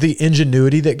respect the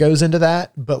ingenuity that goes into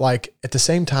that, but like at the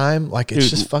same time, like it's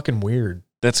just fucking weird.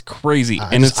 That's crazy.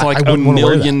 It's like $1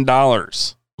 million.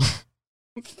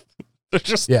 They're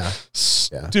just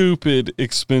stupid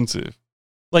expensive.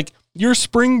 Like your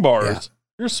spring bars,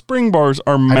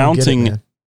 are mounting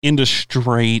into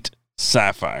straight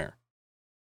sapphire.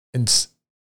 And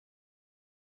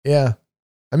yeah,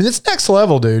 I mean, it's next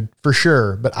level, dude, for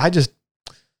sure. But I just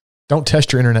don't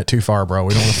test your internet too far, bro.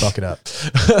 We don't want to fuck it up.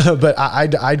 But I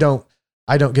don't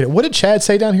get it. What did Chad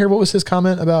say down here? What was his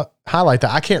comment about? Highlight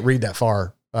that. I can't read that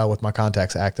far with my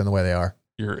contacts acting the way they are.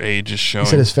 Your age is showing. He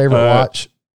said his favorite watch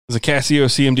is a Casio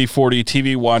CMD 40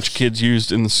 TV watch kids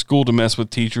used in the school to mess with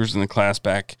teachers in the class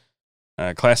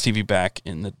TV back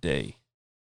in the day.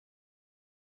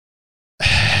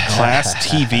 Class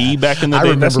TV back in the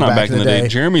day. That's not back in the day.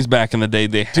 Jeremy's back in the day.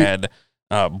 They had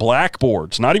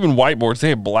blackboards, not even whiteboards. They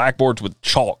had blackboards with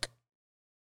chalk.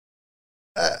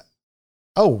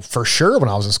 Oh, for sure. When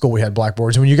I was in school, we had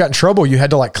blackboards. When you got in trouble, you had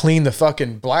to like clean the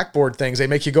fucking blackboard things. They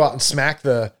make you go out and smack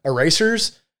the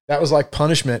erasers. That was like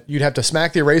punishment. You'd have to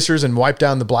smack the erasers and wipe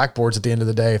down the blackboards at the end of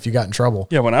the day if you got in trouble.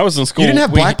 Yeah, when I was in school, you didn't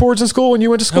have blackboards in school when you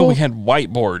went to school. No, we had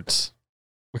whiteboards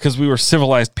because we were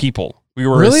civilized people. We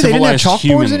were really? A civilized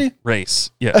human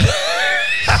race. Yeah.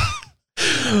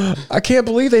 I can't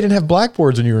believe they didn't have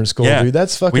blackboards when you were in school, dude.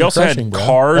 That's fucking We also crushing, had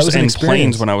cars and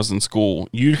planes when I was in school.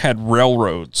 You had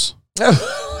railroads.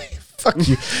 Fuck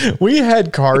you. We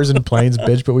had cars and planes,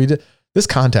 bitch, but we did. This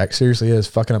contact seriously is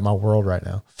fucking up my world right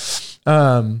now.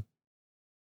 No,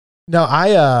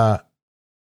 I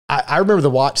remember the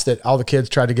watch that all the kids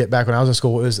tried to get back when I was in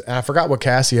school. And I forgot what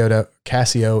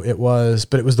Casio it was,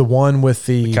 but it was the one with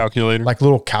the calculator, like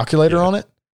little calculator on it.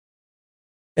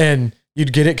 And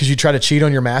you'd get it because you try to cheat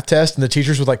on your math test, and the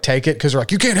teachers would like take it because they're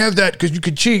like, you can't have that because you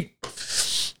could cheat.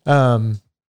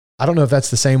 I don't know if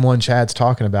that's the same one Chad's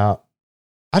talking about.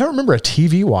 I don't remember a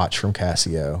TV watch from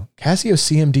Casio. Casio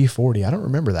CMD 40. I don't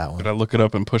remember that one. Did I look it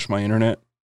up and push my internet?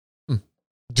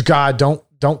 God, don't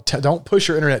push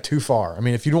your internet too far. I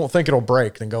mean, if you don't think it'll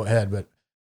break, then go ahead. But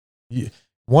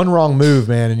one wrong move,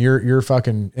 man, and your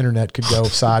fucking internet could go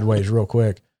sideways real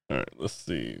quick. All right, let's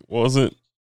see. What was it?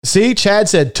 See, Chad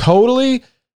said totally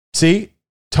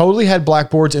had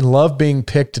blackboards and loved being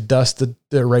picked to dust the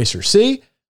eraser. See?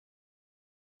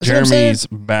 Jeremy's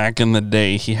back in the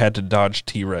day, he had to dodge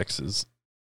T-Rexes.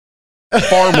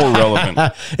 Far more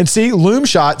relevant. And see,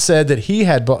 Loomshot said that he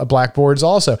had blackboards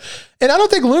also. And I don't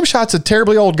think Loomshot's a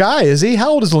terribly old guy, is he? How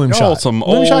old is Loomshot? Oh, some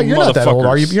old Loomshot, you're not that old,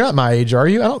 are you? motherfuckers. You're not my age, are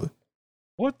you?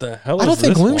 What the hell is I don't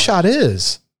think this Loomshot one?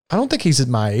 is. I don't think he's at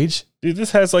my age. Dude,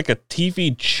 this has like a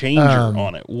TV changer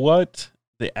on it. What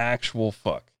the actual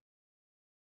fuck?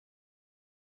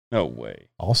 No way.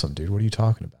 Awesome, dude. What are you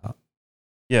talking about?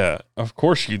 Yeah, of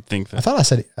course you'd think that.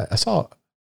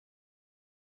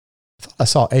 I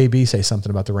saw AB say something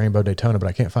about the Rainbow Daytona, but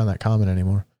I can't find that comment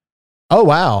anymore. Oh,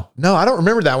 wow. No, I don't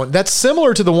remember that one. That's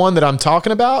similar to the one that I'm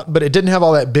talking about, but it didn't have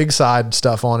all that big side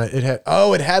stuff on it. It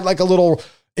had like a little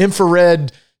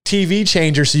infrared TV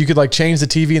changer so you could like change the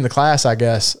TV in the class, I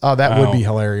guess. Oh, that would be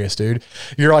hilarious, dude.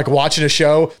 You're like watching a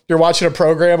show, you're watching a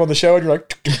program on the show and you're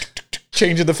like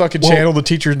changing the fucking channel. The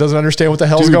teacher doesn't understand what the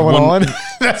hell's going on.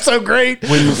 That's so great.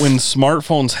 When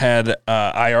smartphones had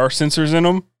IR sensors in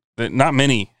them, not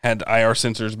many had IR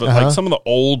sensors, but like some of the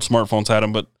old smartphones had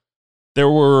them, but there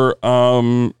were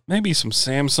maybe some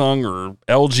Samsung or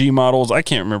LG models. I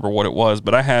can't remember what it was,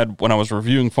 but when I was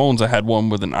reviewing phones, I had one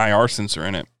with an IR sensor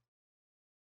in it.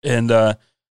 And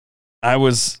my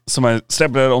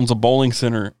stepdad owns a bowling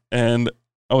center, and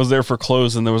I was there for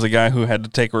close, and there was a guy who had to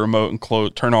take a remote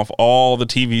and turn off all the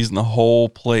TVs in the whole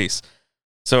place.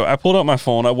 So I pulled out my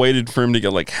phone. I waited for him to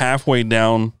get like halfway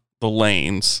down the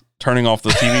lanes, turning off the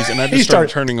TVs, and I just started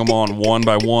turning them on one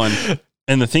by one.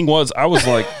 And the thing was, I was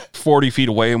like 40 feet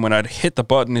away, and when I'd hit the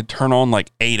button, it'd turn on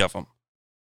like 8 of them.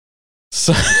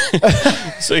 So,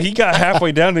 so he got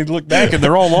halfway down, and he looked back, and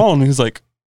they're all on. And he's like,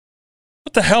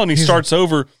 what the hell? And he starts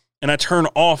over, and I turn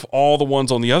off all the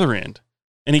ones on the other end.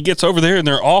 And he gets over there, and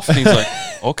they're off, and he's like,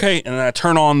 okay. And I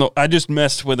turn on I just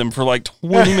messed with him for like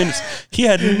 20 minutes. He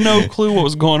had no clue what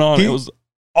was going on. It was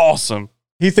awesome.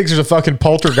 He thinks there's a fucking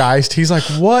poltergeist. He's like,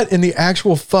 what in the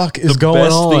actual fuck is going on? The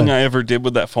best thing I ever did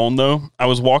with that phone, though, I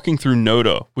was walking through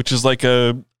Noda, which is like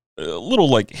a little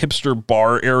like hipster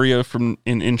bar area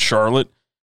in Charlotte.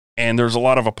 And there's a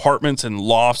lot of apartments and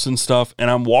lofts and stuff. And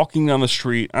I'm walking down the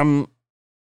street. I'm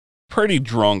pretty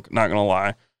drunk, not going to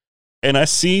lie. And I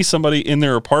see somebody in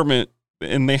their apartment,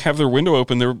 and they have their window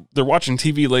open. They're watching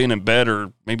TV laying in bed,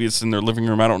 or maybe it's in their living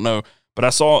room. I don't know. But I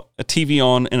saw a TV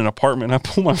on in an apartment. I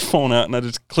pull my phone out, and I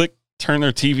just turn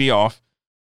their TV off.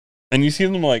 And you see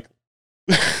them like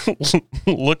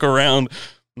look around,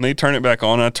 and they turn it back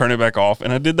on, and I turn it back off.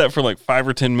 And I did that for like 5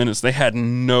 or 10 minutes. They had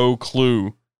no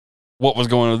clue what was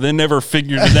going on. They never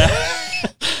figured it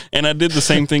out. And I did the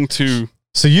same thing to...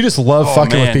 So you just love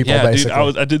fucking with people,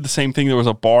 basically. Dude, I did the same thing. There was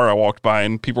a bar I walked by,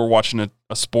 and people were watching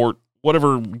a sport,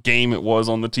 whatever game it was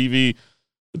on the TV.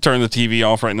 Turn the TV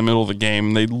off right in the middle of the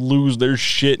game. They lose their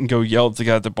shit and go yell at the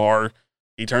guy at the bar.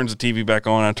 He turns the TV back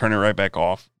on. I turn it right back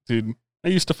off. Dude, I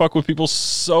used to fuck with people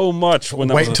so much.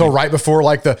 Wait until right before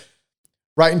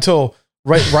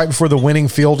before the winning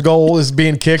field goal is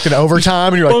being kicked in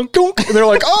overtime, and you're like, and they're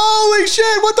like, holy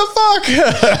shit, what the fuck?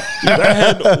 Dude, I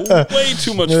had way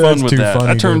too much fun with that.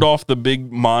 I turned off the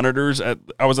big monitors.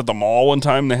 I was at the mall one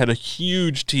time. They had a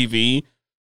huge TV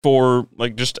for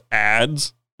like just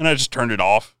ads, and I just turned it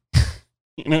off.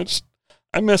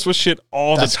 I mess with shit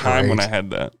all the time when I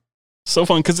had that. So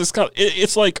fun, because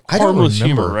it's like harmless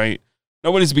humor, right?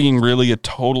 Nobody's being really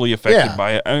totally affected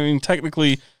by it. I mean,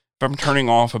 technically, if I'm turning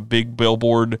off a big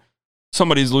billboard,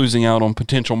 somebody's losing out on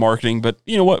potential marketing, but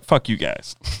you know what? Fuck you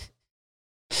guys.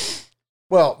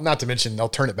 Well, not to mention they'll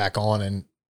turn it back on, and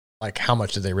like, how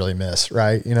much did they really miss,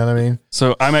 right? You know what I mean?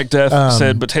 So iMac Death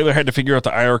said, but Taylor had to figure out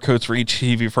the IR codes for each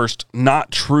TV first. Not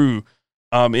true.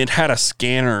 It had a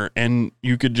scanner, and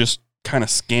you could just kind of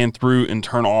scan through and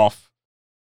turn off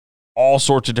all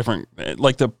sorts of different,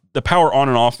 like the power on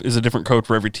and off is a different code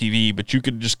for every TV, but you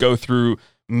could just go through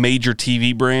major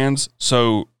TV brands.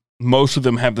 So most of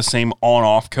them have the same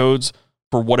on-off codes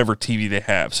for whatever TV they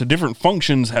have. So different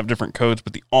functions have different codes,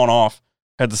 but the on-off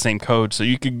had the same code. So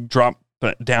you could drop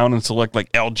that down and select like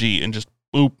LG and just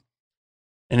boop.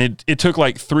 And it took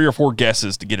like 3 or 4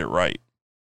 guesses to get it right.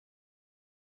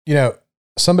 You know,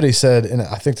 somebody said, and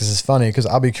I think this is funny because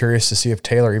I'll be curious to see if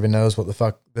Taylor even knows what the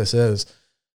fuck this is.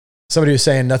 Somebody was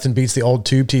saying nothing beats the old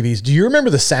tube TVs. Do you remember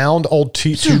the sound old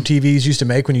tube TVs used to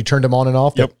make when you turned them on and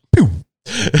off? Yep.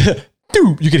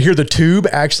 You could hear the tube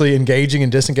actually engaging and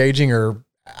disengaging, or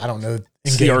I don't know,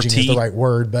 engaging is the right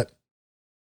word, but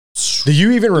do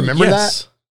you even remember that?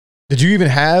 Did you even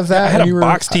have that? I had a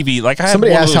box TV. Like I had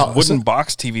one of those wooden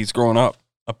box TVs growing up,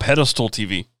 a pedestal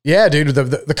TV. Yeah, dude,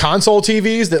 the console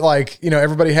TVs that like, you know,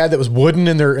 everybody had that was wooden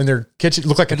in their kitchen. It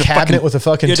looked like a cabinet with a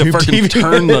fucking tube TV.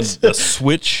 Turn the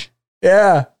switch.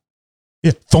 Yeah.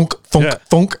 Yeah. Thunk.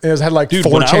 It had like 4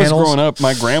 channels. When I was growing up,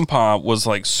 my grandpa was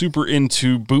like super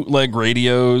into bootleg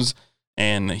radios,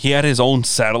 and he had his own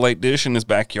satellite dish in his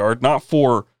backyard, not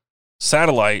for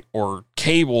satellite or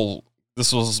cable.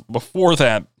 This was before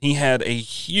that. He had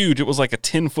it was like a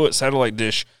 10-foot satellite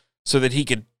dish so that he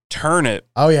could turn it.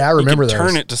 Oh yeah, I remember those.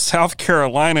 Turn it to South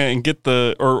Carolina and get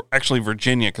or actually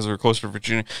Virginia, because we were closer to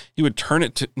Virginia. He would turn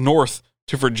it to north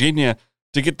to Virginia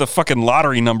to get the fucking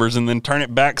lottery numbers, and then turn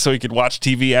it back so he could watch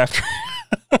TV after.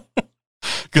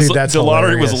 Because the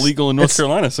lottery was illegal in North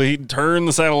Carolina, so he'd turn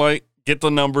the satellite, get the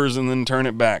numbers, and then turn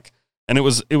it back. And it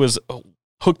was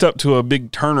hooked up to a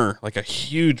big turner, like a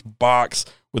huge box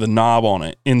with a knob on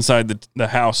it inside the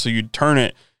house. So you'd turn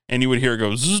it, and you would hear it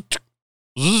go zzzt,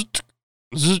 zzzt,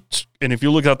 zzzt. And if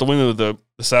you look out the window, the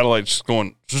satellite's just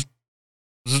going zzzt,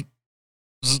 zzzt,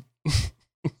 zzzt.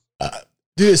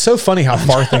 Dude, it's so funny how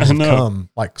far things have come,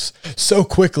 like so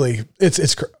quickly.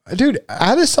 It's dude,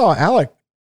 I just saw Alec.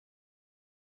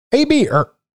 AB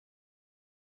or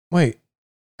wait.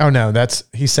 Oh no,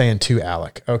 he's saying to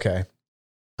Alec. Okay.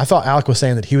 I thought Alec was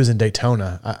saying that he was in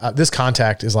Daytona. This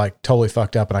contact is like totally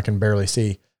fucked up, and I can barely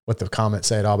see what the comments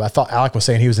say at all. But I thought Alec was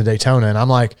saying he was in Daytona, and I'm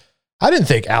like, I didn't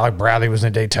think Alec Bradley was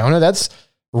in Daytona. That's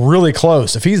really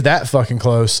close. If he's that fucking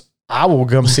close, I will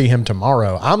come see him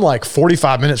tomorrow. I'm like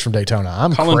 45 minutes from Daytona.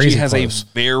 I'm Colin crazy G has close. a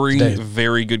very,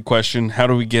 very good question. How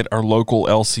do we get our local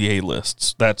LCA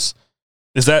lists?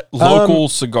 Is that Local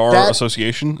Cigar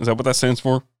Association? Is that what that stands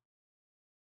for?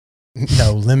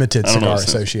 No, Limited Cigar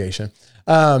Association.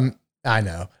 I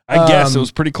know. I guess it was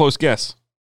a pretty close guess.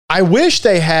 I wish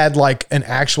they had like an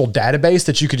actual database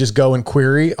that you could just go and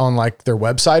query on like their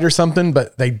website or something,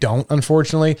 but they don't,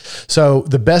 unfortunately. So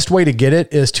the best way to get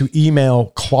it is to email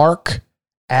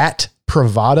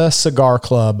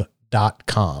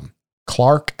Clark@PrivadaCigarClub.com.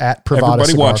 Clark@PrivadaCigarClub.com.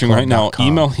 Everybody watching right now,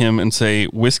 email him and say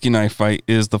Whiskey Knife Fight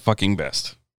is the fucking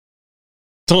best.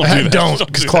 Don't do that. Don't,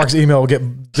 because Clark's email will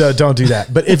get. Don't do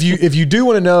that. But if you do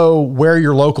want to know where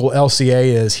your local LCA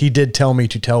is, he did tell me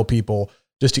to tell people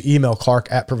just to email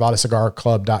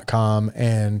Clark@PrivadaCigarClub.com,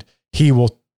 and he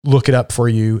will look it up for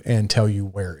you and tell you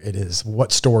where it is,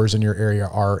 what stores in your area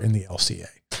are in the LCA.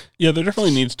 Yeah, there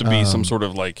definitely needs to be some sort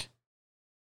of like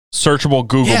searchable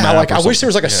Google map. Like I wish there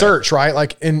was like a search, right?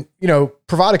 Like, and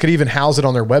Privada could even house it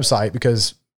on their website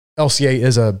because LCA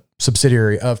is a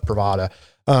subsidiary of Privada.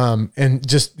 And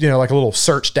just, like a little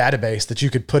search database that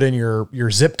you could put in your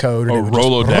zip code and it would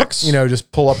Rolodex,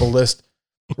 just pull up a list.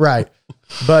 Right.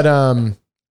 But,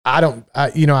 I don't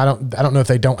know if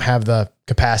they don't have the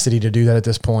capacity to do that at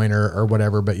this point or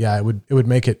whatever, but yeah, it would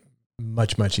make it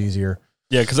much, much easier.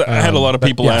 Yeah. Cause I had a lot of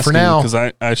people asking because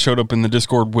I showed up in the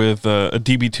Discord with a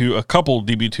DB2, a couple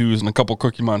DB2s and a couple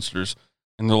Cookie Monsters.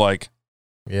 And they're like,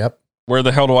 yep, where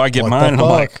the hell do I get mine? And I'm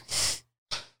like,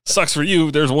 sucks for you.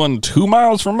 There's one 2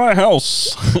 miles from my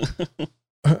house.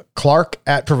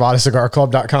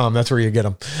 Clark@PrivadaCigarClub.com. That's where you get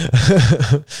them.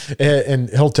 and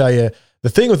he'll tell you. The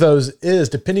thing with those is,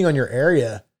 depending on your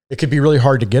area, it could be really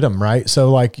hard to get them, right? So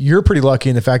like you're pretty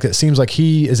lucky in the fact that it seems like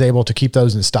he is able to keep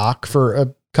those in stock for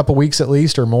a couple weeks at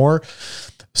least or more.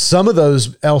 Some of those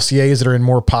LCAs that are in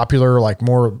more popular, like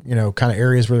more, kind of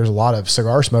areas where there's a lot of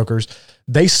cigar smokers,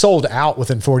 they sold out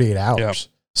within 48 hours. Yeah.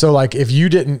 So like if you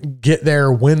didn't get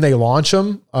there when they launch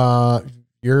them,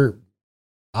 your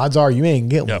odds are you ain't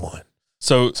getting one.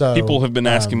 So people have been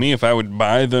asking me if I would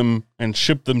buy them and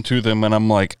ship them to them. And I'm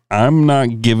like, I'm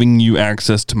not giving you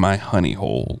access to my honey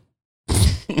hole.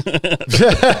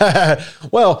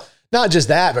 Well, not just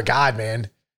that, but God, man.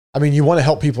 I mean, you want to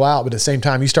help people out, but at the same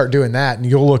time, you start doing that and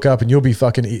you'll look up and you'll be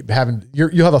fucking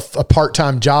you'll have a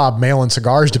part-time job mailing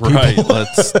cigars to people. Right.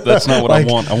 That's not what I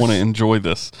want. I want to enjoy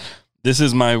this. This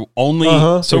is my only,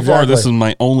 far, this is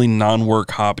my only non-work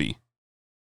hobby.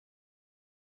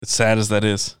 As sad as that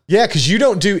is. Yeah, because you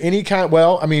don't do any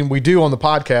we do on the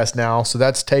podcast now, so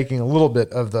that's taking adding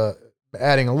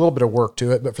a little bit of work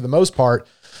to it. But for the most part,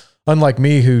 unlike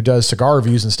me who does cigar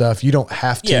reviews and stuff, you don't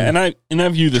have to. Yeah, and I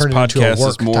view this podcast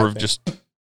as more of just,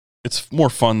 it's more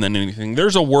fun than anything.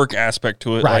 There's a work aspect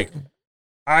to it. Right. Like,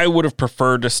 I would have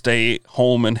preferred to stay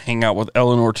home and hang out with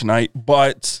Eleanor tonight,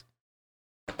 but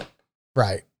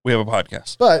right. We have a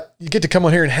podcast. But you get to come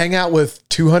on here and hang out with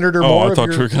 200 or more. I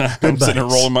thought you were going to. I'm sitting there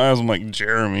rolling my eyes. I'm like,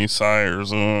 Jeremy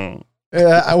Sires. Well,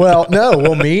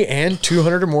 me and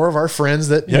 200 or more of our friends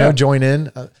that, join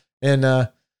in and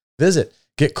visit.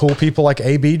 Get cool people like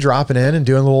AB dropping in and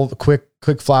doing little quick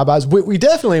flybys. We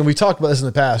definitely, and we talked about this in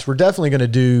the past, we're definitely going to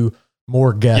do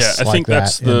more guests. Yeah, I think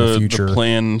that's the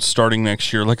plan starting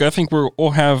next year. Like, I think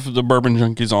we'll have the Bourbon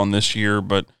Junkies on this year,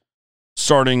 but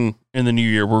starting in the new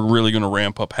year, we're really going to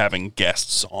ramp up having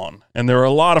guests on. And there are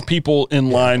a lot of people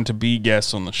in line to be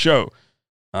guests on the show.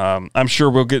 I'm sure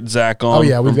we'll get Zach on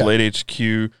from Blade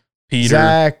HQ. Peter.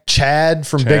 Zach, Chad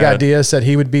from Big Idea said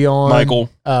he would be on. Michael.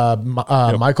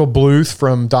 Michael Bluth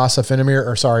from Das Affinamir,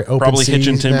 Open probably Seas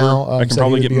Hitchin Timber. now, I can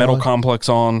probably get Metal Complex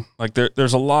on. Like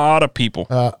there's a lot of people.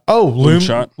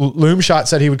 Loom Shot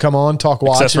said he would come on, talk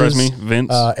watches. Accessorize Me,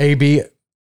 Vince. AB.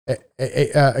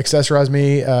 Accessorize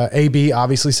Me. AB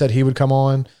obviously said he would come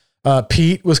on.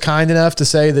 Pete was kind enough to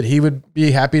say that he would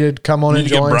be happy to come on and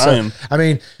join. Get Brian. So, I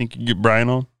mean, think you can get Brian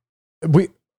on? We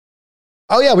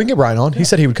can get Brian on. Yeah. He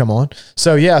said he would come on.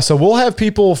 So we'll have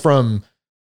people from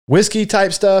whiskey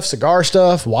type stuff, cigar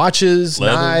stuff, watches,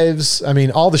 leather, knives. I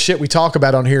mean, all the shit we talk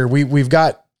about on here. We've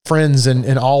got friends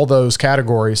in all those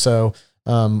categories. So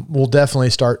we'll definitely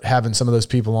start having some of those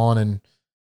people on and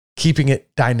keeping it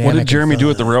dynamic. What did Jeremy do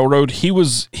at the railroad? He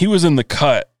was in the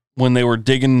cut when they were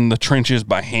digging the trenches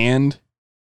by hand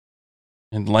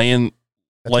and laying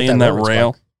that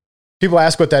rail. Spike. People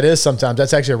ask what that is sometimes.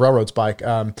 That's actually a railroad spike.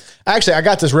 Actually, I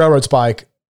got this railroad spike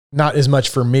not as much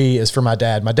for me as for my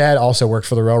dad. My dad also worked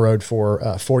for the railroad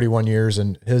for 41 years,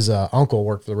 and his uncle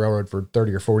worked for the railroad for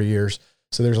 30 or 40 years.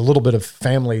 So there's a little bit of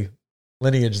family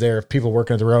lineage there of people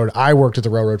working at the railroad. I worked at the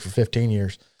railroad for 15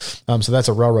 years. So that's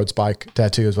a railroad spike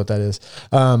tattoo is what that is.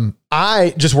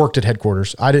 I just worked at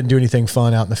headquarters. I didn't do anything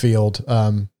fun out in the field.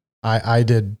 I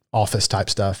did office type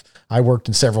stuff. I worked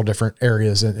in several different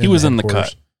areas. He was in the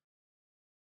cut.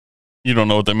 You don't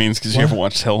know what that means because you haven't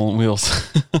watched Hell on Wheels.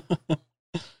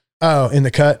 Oh, in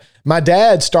the cut. My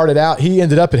dad started out, he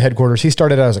ended up at headquarters. He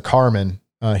started out as a carman.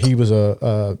 He was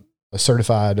a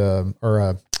certified,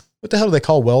 what the hell do they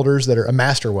call welders that are a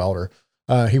master welder?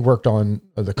 He worked on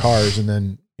the cars and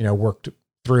then, worked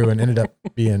through and ended up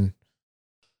being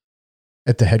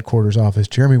at the headquarters office.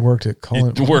 Jeremy worked at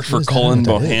Colin. Worked for Colin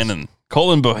Bohannon.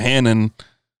 Colin Bohannon.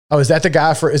 Oh, is that the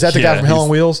guy guy from Hell on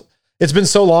Wheels? It's been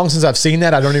so long since I've seen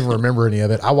that. I don't even remember any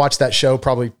of it. I watched that show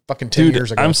probably fucking 10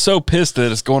 years ago. I'm so pissed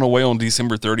that it's going away on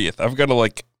December 30th. I've got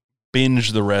to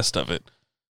binge the rest of it.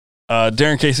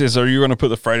 Darren K says, are you going to put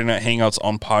the Friday Night Hangouts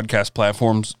on podcast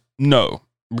platforms? No,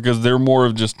 because they're more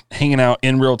of just hanging out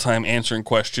in real time, answering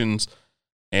questions.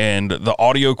 And the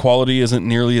audio quality isn't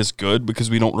nearly as good because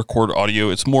we don't record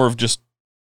audio. It's more of just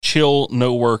chill,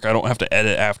 no work. I don't have to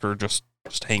edit after, just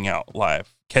hang out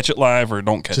live. Catch it live or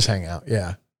don't catch it. Just hang out,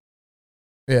 yeah.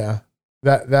 Yeah,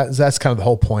 that's kind of the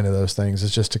whole point of those things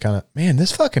is just to kind of, man,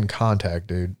 this fucking contact,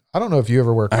 dude. I don't know if you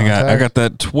ever wear contact. I got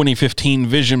that 2015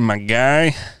 vision, my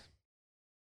guy.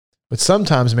 But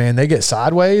sometimes, man, they get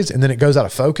sideways and then it goes out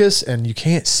of focus and you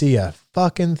can't see a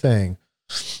fucking thing.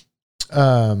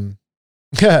 Jeremy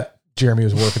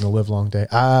was working the live long day.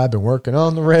 I've been working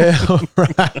on the rail.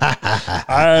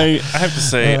 I have to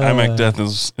say, iMac Death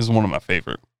is one of my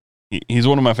favorite. He's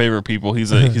one of my favorite people.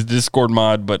 He's a Discord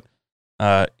mod, but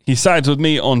he sides with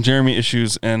me on Jeremy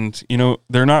issues, and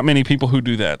there are not many people who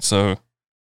do that. So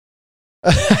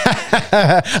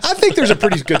I think there's a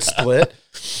pretty good split.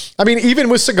 I mean, even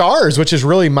with cigars, which is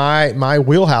really my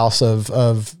wheelhouse of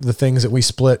the things that we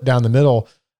split down the middle.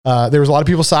 There was a lot of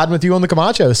people siding with you on the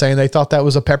Camacho, saying they thought that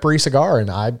was a peppery cigar,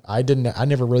 and I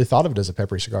never really thought of it as a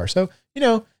peppery cigar. So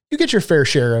you get your fair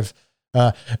share of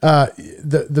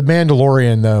the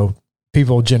Mandalorian, though.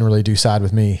 People generally do side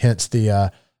with me. Hence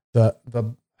the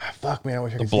fuck, man, I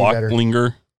wish I could see better.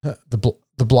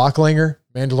 The block linger.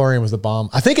 Mandalorian was the bomb.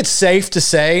 I think it's safe to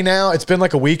say now. It's been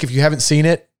like a week. If you haven't seen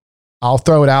it, I'll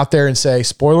throw it out there and say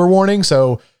spoiler warning.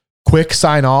 So quick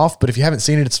sign off. But if you haven't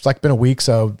seen it, it's been a week.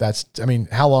 So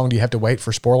how long do you have to wait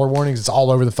for spoiler warnings? It's all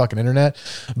over the fucking internet.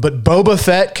 But Boba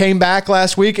Fett came back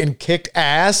last week and kicked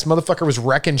ass. Motherfucker was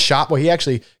wrecking shop. Well, he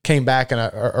actually came back in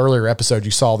an earlier episode.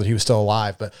 You saw that he was still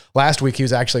alive. But last week he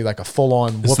was actually like a full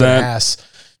on whooping ass.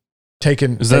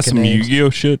 Is that some names.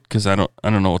 Yu-Gi-Oh shit? Because I don't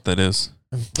know what that is.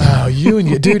 Oh,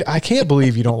 dude! I can't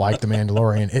believe you don't like the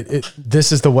Mandalorian.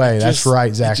 This is the way. That's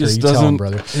right, Zachary. You tell him,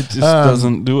 brother. It just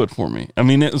doesn't do it for me. I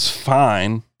mean, it was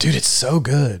fine, dude. It's so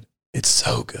good. It's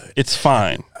so good. It's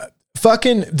fine.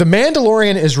 Fucking the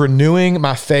Mandalorian is renewing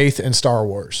my faith in Star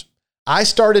Wars. I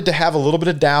started to have a little bit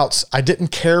of doubts. I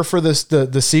didn't care for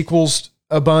the sequels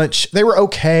a bunch. They were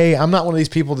okay. I'm not one of these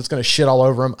people that's going to shit all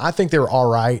over them. I think they were all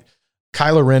right.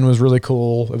 Kylo Ren was really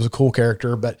cool. It was a cool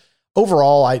character, but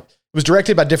overall, it was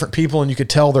directed by different people, and you could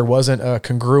tell there wasn't a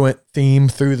congruent theme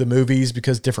through the movies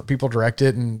because different people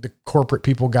directed and the corporate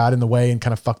people got in the way and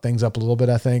kind of fucked things up a little bit,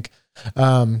 I think.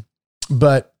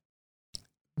 But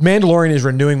Mandalorian is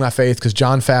renewing my faith because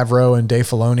Jon Favreau and Dave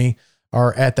Filoni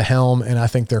are at the helm, and I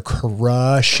think they're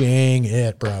crushing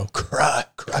it, bro.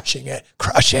 Crushing it.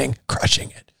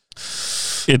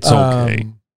 It's okay.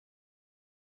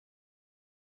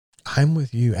 I'm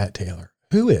with you at Taylor.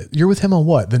 Who is? You're with him on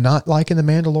what? The not liking the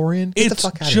Mandalorian? Get the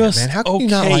fuck out of here, man. How can you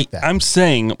not like that? I'm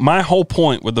saying my whole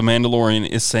point with the Mandalorian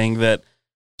is saying that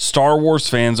Star Wars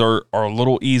fans are a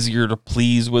little easier to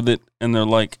please with it, and they're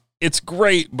like, it's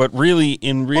great, but really,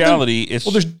 in reality,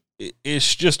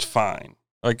 it's just fine.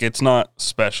 Like, it's not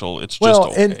special. It's just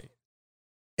okay.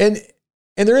 And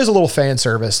there is a little fan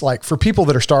service. Like, for people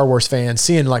that are Star Wars fans,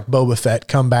 seeing like Boba Fett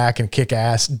come back and kick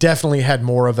ass definitely had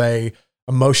more of a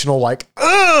emotional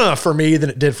for me than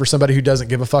it did for somebody who doesn't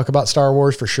give a fuck about Star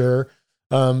Wars, for sure.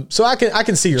 So I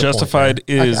can see your Justified point,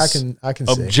 is I can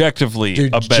objectively see.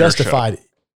 Dude, a better Justified show.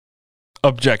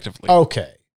 Objectively.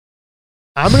 Okay.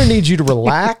 I'm going to need you to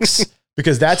relax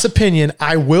because that's opinion.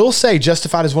 I will say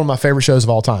Justified is one of my favorite shows of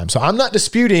all time. So I'm not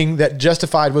disputing that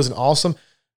Justified was an awesome,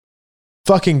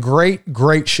 fucking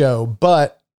great show,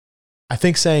 but I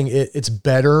think saying it's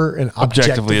better and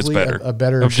objectively it's better. A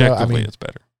better show. I mean, it's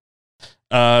better.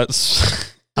 I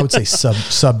would say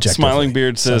subjectively. Smiling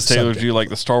Beard says, Taylor, do you like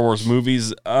the Star Wars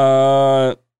movies?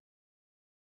 They're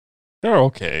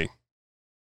okay.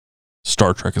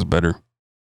 Star Trek is better.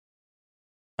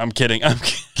 I'm kidding.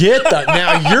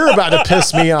 Now you're about to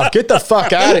piss me off. Get the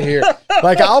fuck out of here.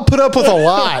 Like, I'll put up with a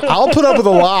lot. I'll put up with a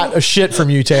lot of shit from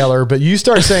you, Taylor, but you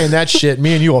start saying that shit,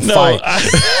 me and you will fight.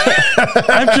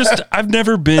 I've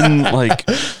never been like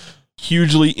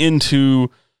hugely into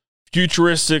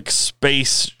futuristic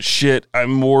space shit. I've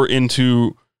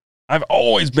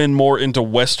always been more into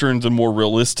Westerns and more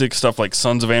realistic stuff like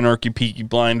Sons of Anarchy, Peaky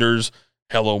Blinders,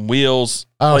 Hell on Wheels.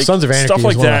 Oh, like, Sons of Anarchy stuff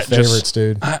like is one that. of my favorites,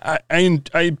 dude. I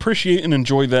appreciate and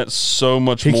enjoy that so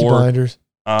much Peaky more. Blinders.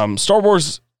 Star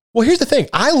Wars. Well, here's the thing.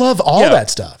 I love all that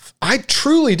stuff. I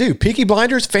truly do. Peaky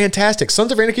Blinders, fantastic.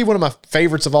 Sons of Anarchy, one of my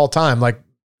favorites of all time. Like,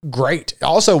 great.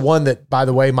 Also one that, by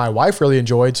the way, my wife really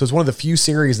enjoyed. So it's one of the few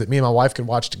series that me and my wife can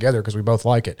watch together because we both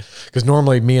like it. Because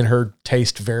normally me and her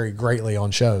taste vary greatly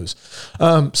on shows.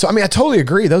 So, I mean, I totally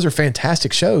agree. Those are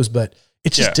fantastic shows, but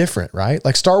it's just different, right?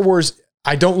 Like Star Wars,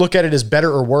 I don't look at it as better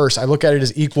or worse. I look at it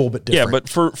as equal but different. Yeah, but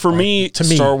for me,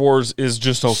 Star Wars is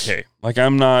just okay. Like,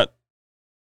 I'm not...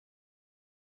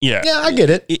 Yeah, I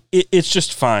get it. It's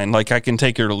just fine. Like, I can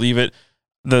take it or leave it.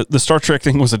 The Star Trek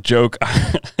thing was a joke.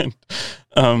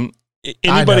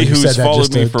 Anybody who's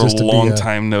followed me for a long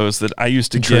time knows that I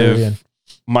used to give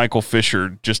Michael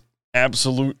Fisher just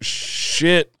absolute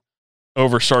shit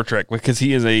over Star Trek because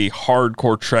he is a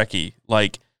hardcore Trekkie.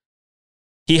 Like,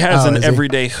 he has an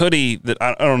everyday hoodie that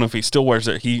I don't know if he still wears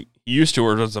it. He used to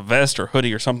wear it as a vest or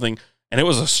hoodie or something, and it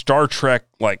was a Star Trek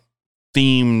like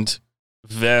themed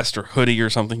vest or hoodie or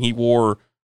something he wore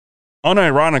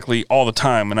unironically all the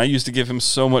time, and I used to give him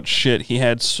so much shit. He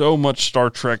had so much Star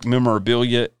Trek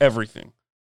memorabilia, everything,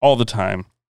 all the time,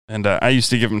 and I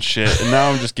used to give him shit, and now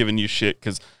I'm just giving you shit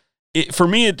because for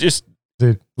me it's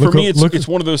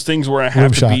one of those things where I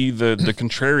have to be the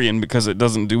contrarian because it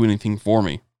doesn't do anything for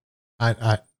me. I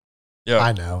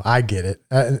know, I get it.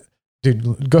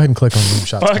 Dude, go ahead and click on Loom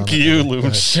Shot. Fuck you,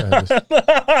 Loom Shot.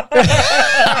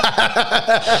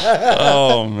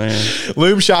 Oh, man.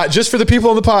 Loom Shot, just for the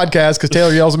people on the podcast, because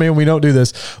Taylor yells at me when we don't do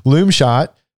this. Loom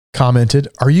Shot commented,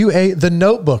 "Are you The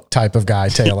Notebook type of guy,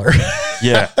 Taylor?"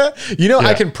 Yeah.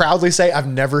 I can proudly say I've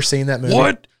never seen that movie.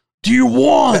 What do you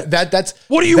want?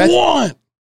 What do you want?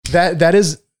 That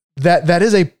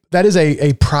is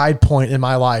a pride point in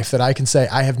my life that I can say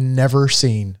I have never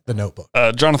seen The Notebook.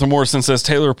 Jonathan Morrison says,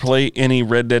 Taylor, play any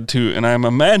Red Dead 2. And I'm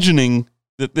imagining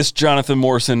that this Jonathan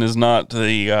Morrison is not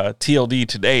the TLD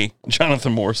today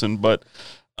Jonathan Morrison, but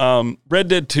Red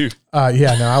Dead 2.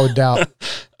 I would doubt.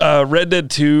 Red Dead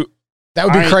 2. That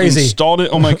would be crazy. I installed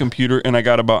it on my computer and I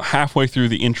got about halfway through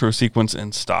the intro sequence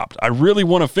and stopped. I really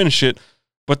want to finish it,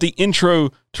 but the intro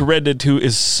to Red Dead 2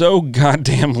 is so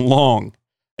goddamn long.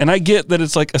 And I get that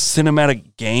it's like a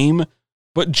cinematic game,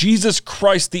 but Jesus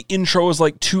Christ, the intro is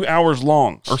like 2 hours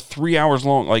long or 3 hours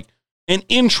long. Like an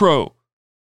intro.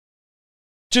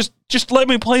 Just let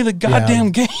me play the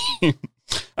goddamn game.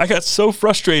 I got so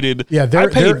frustrated. Yeah,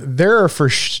 there are for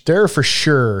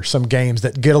sure some games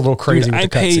that get a little crazy. Dude,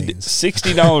 with the I paid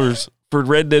 $60 for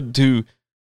Red Dead 2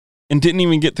 and didn't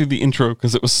even get through the intro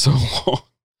because it was so long.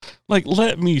 Like,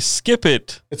 let me skip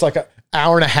it. It's like an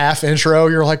hour and a half intro.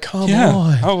 You're like, come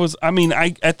on.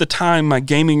 At the time, my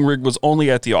gaming rig was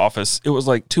only at the office. It was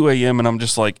like 2 a.m. and I'm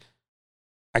just like,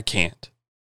 I can't.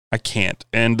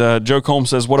 And Joe Combs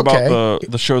says, what about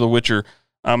the show The Witcher?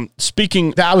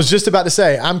 Speaking, I was just about to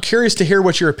say, I'm curious to hear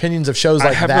what your opinions of shows like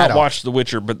that are. I have not watched The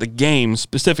Witcher, but the game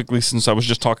specifically, since I was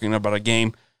just talking about a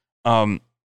game,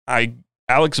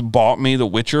 Alex bought me The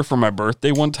Witcher for my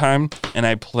birthday one time, and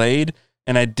I played,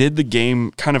 and I did the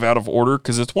game kind of out of order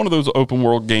because it's one of those open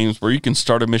world games where you can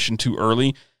start a mission too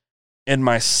early. And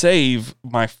my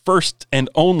first and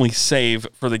only save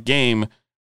for the game,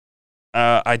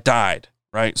 I died.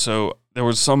 Right, so there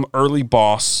was some early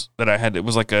boss that I had. It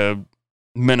was like a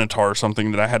Minotaur or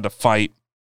something that I had to fight,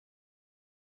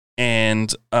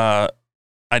 and I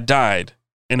died,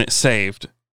 and it saved.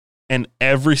 And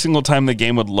every single time the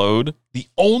game would load, the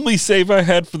only save I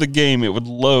had for the game, it would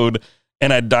load,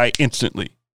 and I'd die instantly.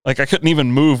 Like I couldn't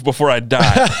even move before I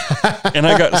died, and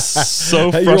I got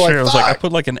so frustrated. I was like, I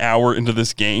put like an hour into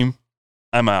this game,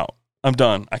 I'm out. I'm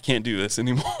done. I can't do this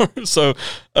anymore. So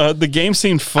the game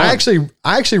seemed fun. I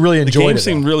actually really enjoyed it. The game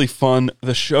seemed really fun.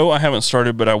 The show I haven't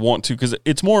started, but I want to because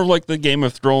it's more like the Game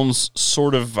of Thrones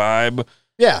sort of vibe.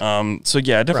 Yeah. So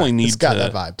yeah, I definitely need. It's got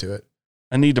that vibe to it.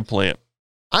 I need to play it.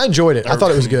 I enjoyed it. I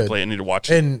thought it was good. I need to watch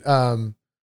it. And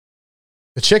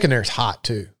the chick in there is hot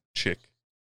too. Chick.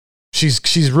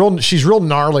 She's real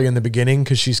gnarly in the beginning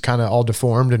because she's kind of all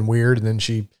deformed and weird, and then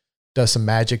she does some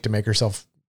magic to make herself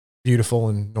beautiful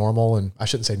and normal. And I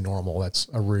shouldn't say normal. That's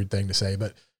a rude thing to say,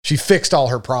 but she fixed all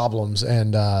her problems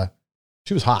and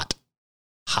she was hot.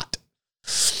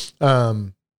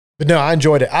 But But no, I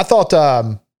enjoyed it. I thought,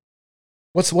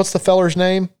 what's the feller's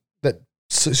name? That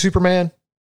Superman?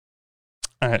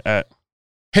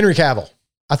 Henry Cavill.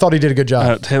 I thought he did a good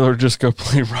job. Taylor, just go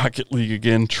play Rocket League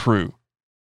again. True.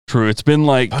 It's been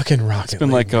like fucking Rocket. It's been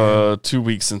League, like 2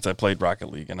 weeks since I played Rocket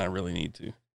League, and I really need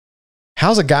to.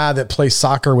 How's a guy that plays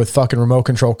soccer with fucking remote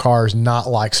control cars not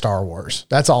like Star Wars?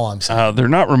 That's all I'm saying. They're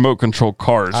not remote control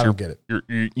cars. I don't get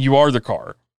it. You are the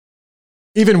car.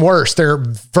 Even worse, they're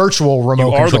virtual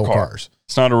remote control cars.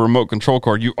 It's not a remote control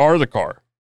car. You are the car.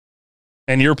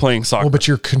 And you're playing soccer. Well, but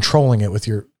you're controlling it with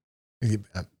your...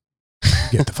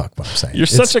 Get the fuck what I'm saying. You're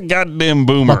such a goddamn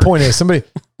boomer. My point is, somebody...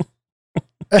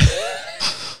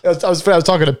 I was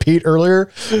talking to Pete earlier,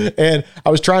 and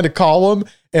I was trying to call him,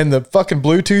 and the fucking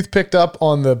Bluetooth picked up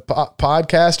on the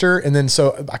podcaster, and then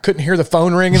so I couldn't hear the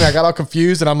phone ringing. And I got all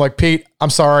confused, and I'm like, Pete,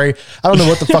 I'm sorry, I don't know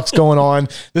what the fuck's going on.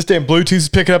 This damn Bluetooth is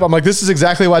picking up. I'm like, this is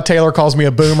exactly why Taylor calls me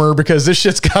a boomer, because this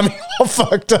shit's got me all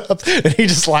fucked up. And he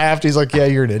just laughed. He's like, yeah,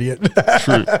 you're an idiot.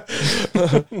 True.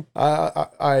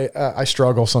 I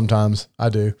struggle sometimes. I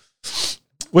do.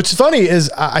 What's funny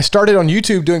is I started on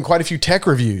YouTube doing quite a few tech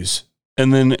reviews.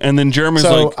 And then Jeremy's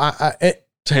so like,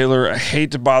 Taylor, I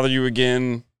hate to bother you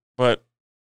again, but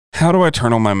how do I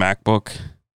turn on my MacBook?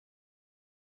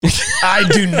 I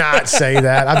do not say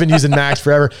that. I've been using Macs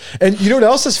forever. And you know what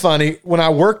else is funny? When I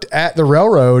worked at the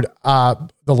railroad, the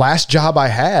last job I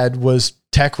had was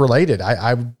tech related.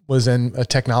 I was in a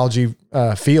technology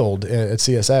field at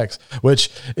CSX, which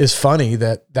is funny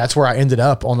that's where I ended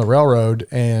up on the railroad.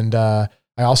 And I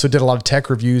also did a lot of tech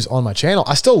reviews on my channel.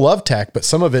 I still love tech, but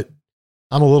some of it,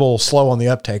 I'm a little slow on the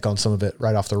uptake on some of it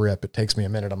right off the rip. It takes me a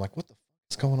minute. I'm like, what the fuck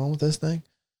is going on with this thing?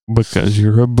 Because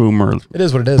you're a boomer. It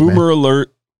is what it is. Boomer man.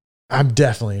 alert. I'm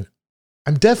definitely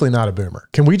not a boomer.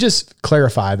 Can we just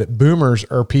clarify that boomers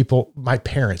are people, my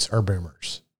parents are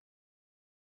boomers.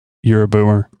 You're a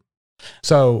boomer.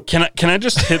 So can I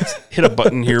just hit a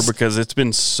button here, because it's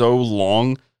been so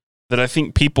long that I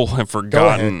think people have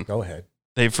forgotten. Go ahead.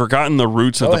 They've forgotten the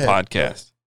roots of the podcast.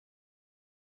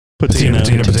 Patina.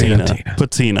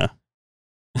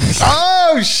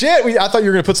 Oh shit! I thought you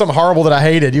were going to put something horrible that I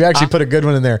hated. You actually put a good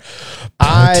one in there. Patina.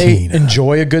 I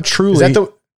enjoy a good Truly. Is that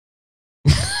the?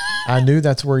 I knew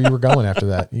that's where you were going after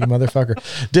that, you motherfucker.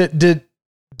 Did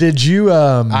you?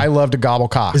 I love to gobble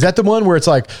cock. Is that the one where it's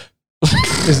like,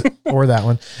 or that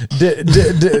one?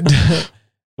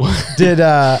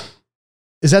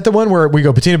 Is that the one where we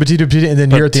go patina, and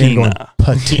then you're at the end going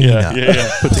patina?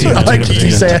 Yeah. Patina. I like you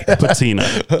say it. Patina.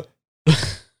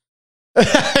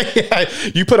 Yeah,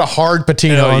 you put a hard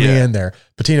patina on the end there.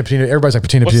 Patina. Everybody's like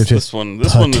patina. This one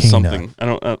is something. I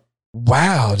don't.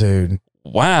 Wow, dude.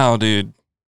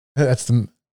 That's the.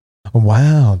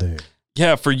 Wow, dude.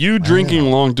 Yeah, for you drinking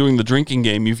along, doing the drinking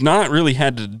game, you've not really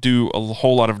had to do a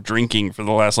whole lot of drinking for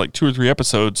the last like 2 or 3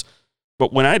 episodes.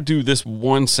 But when I do this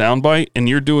one soundbite and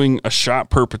you're doing a shot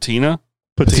per patina,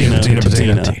 that's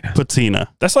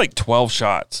like 12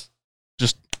 shots.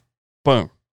 Just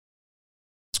boom.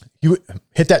 You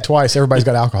hit that twice, everybody's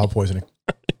got alcohol poisoning.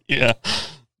 Yeah.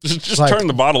 Just like, turn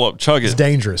the bottle up, chug it. It's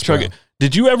dangerous. Chug it.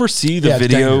 Did you ever see the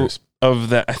video of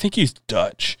that? I think he's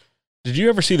Dutch. Did you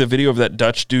ever see the video of that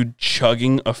Dutch dude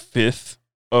chugging a 5th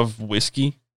of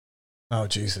whiskey? Oh,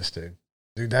 Jesus, dude.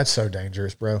 Dude, that's so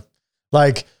dangerous, bro.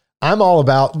 Like, I'm all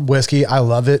about whiskey. I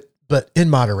love it, but in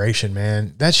moderation,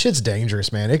 man. That shit's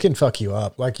dangerous, man. It can fuck you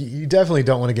up. Like, you definitely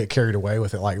don't want to get carried away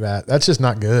with it like that. That's just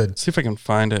not good. Let's see if I can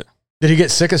find it. Did he get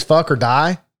sick as fuck or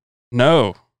die?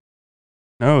 No,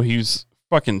 he's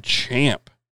fucking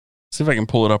champ. Let's see if I can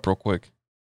pull it up real quick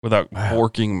without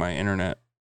borking my internet.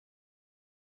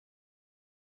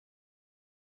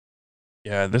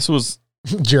 Yeah, this was...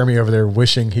 Jeremy over there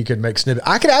wishing he could make snippets.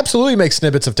 I could absolutely make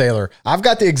snippets of Taylor. I've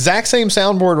got the exact same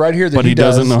soundboard right here that but he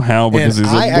doesn't know how, because he's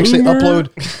actually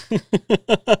upload.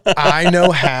 I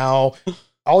know how.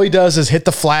 All he does is hit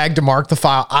the flag to mark the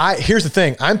file. Here's the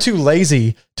thing. I'm too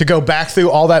lazy to go back through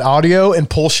all that audio and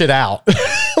pull shit out.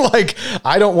 Like,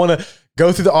 I don't want to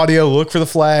go through the audio, look for the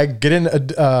flag, get in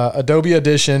Adobe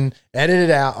Audition, edit it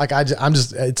out. Like, I'm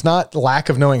just, it's not lack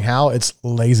of knowing how, it's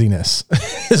laziness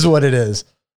is what it is.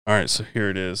 All right, so here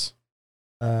it is.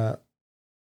 I'm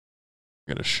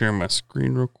going to share my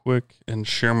screen real quick and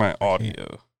share my audio.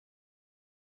 Have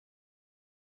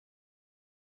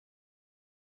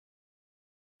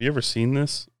you ever seen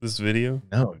this video?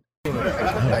 No. He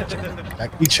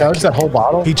chugs that whole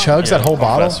bottle? He chugs that whole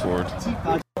bottle? Fast forward.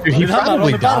 Dude, he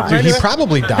probably dies. Dude, he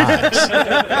probably dies.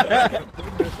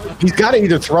 He's got to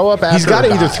either throw up after. He's got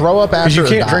to either throw up after. You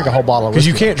can't drink a whole bottle of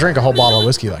whiskey. Because you can't drink a whole bottle of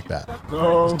whiskey like that.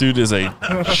 This dude is a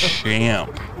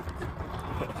champ.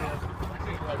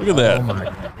 Look at that. Oh my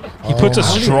God. He puts a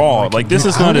straw. Like, this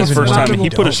is not his first time. He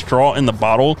put a straw in the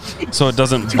bottle so it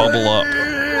doesn't bubble up.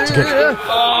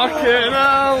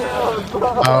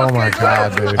 Oh my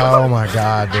god, dude. Oh my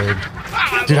god, dude.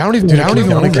 Dude, I don't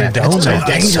even want to condone that.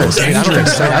 Dangerous. I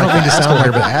don't mean to sound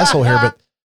here, but asshole here, but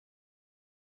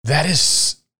that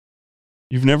is.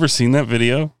 You've never seen that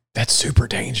video? That's super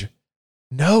dangerous.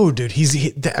 No, dude.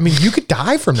 I mean, you could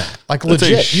die from that. Like,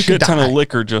 legit. You could die. Shit ton of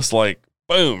liquor, just like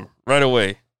boom, right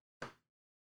away.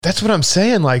 That's what I'm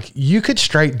saying. Like, you could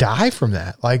straight die from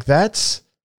that. Like, that's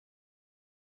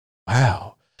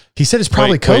wow. He said it's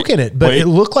probably coke in it, but it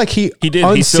looked like he did.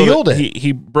 Unsealed it.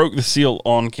 He broke the seal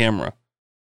on camera.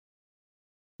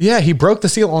 Yeah, he broke the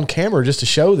seal on camera just to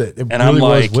show that it really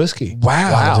was whiskey.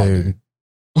 Wow, dude.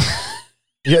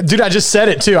 Yeah, dude, I just said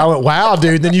it too. I went, wow,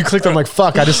 dude. Then you clicked on like,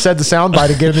 fuck, I just said the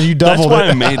soundbite again, and then you doubled it. That's why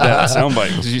I made that soundbite,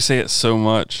 because you say it so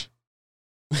much.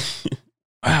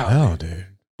 Wow, dude.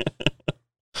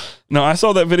 No, I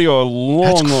saw that video a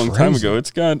long time ago.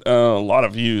 It's got a lot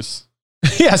of views.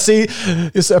 Yeah, see,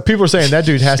 people are saying that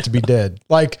dude has to be dead.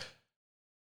 Like,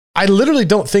 I literally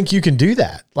don't think you can do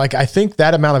that. Like, I think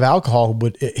that amount of alcohol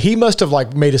he must have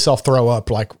like made himself throw up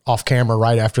like off camera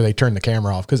right after they turned the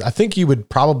camera off. Cause I think you would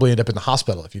probably end up in the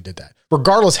hospital if you did that,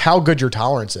 regardless how good your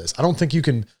tolerance is. I don't think you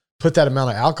can put that amount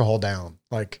of alcohol down.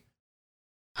 Like,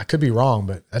 I could be wrong,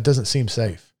 but that doesn't seem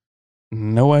safe.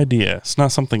 No idea. It's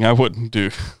not something I wouldn't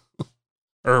do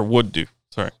or would do.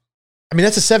 Sorry. I mean,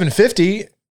 that's a 750.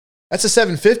 That's a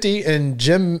 750, and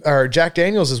Jack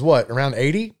Daniels is what, around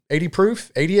 80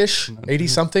 proof, 80-ish, 80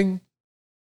 something.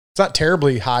 It's not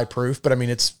terribly high proof, but I mean,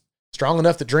 it's strong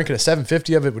enough that drinking a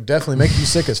 750 of it would definitely make you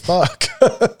sick as fuck.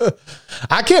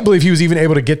 I can't believe he was even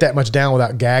able to get that much down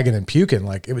without gagging and puking.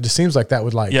 Like, it just seems like that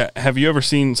would like. Yeah. Have you ever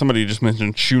seen, somebody just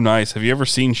mentioned Shoe Nice. Have you ever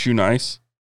seen Shoe Nice?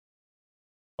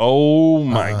 Oh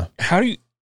my. How do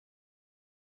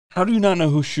you not know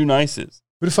who Shoe Nice is?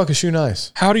 Who the fuck is Shoe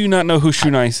Nice? How do you not know who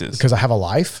Shoe Nice is? Because I have a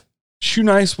life. Shoe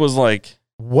Nice was like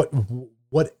what?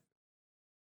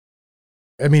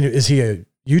 I mean, is he a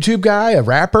YouTube guy, a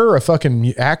rapper, a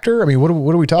fucking actor? I mean, what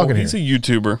are we talking here? He's a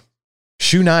YouTuber.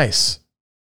 Shoe Nice.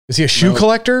 Is he a shoe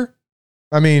collector?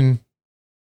 I mean,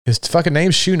 his fucking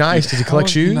name's Shoe Nice. Does he collect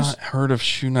shoes? I've not heard of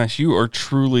Shoe Nice. You are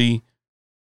truly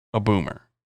a boomer.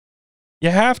 You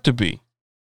have to be,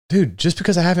 dude. Just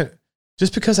because I haven't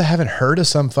heard of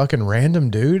some fucking random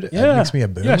dude, that makes me a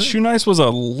boomer. Yeah, Shoe Nice was a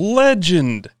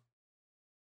legend.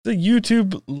 The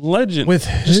YouTube legend. With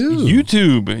who?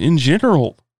 YouTube in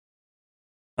general.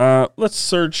 Let's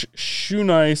search Shoe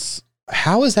Nice.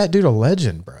 How is that dude a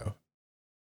legend, bro?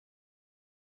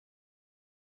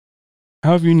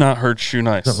 How have you not heard Shoe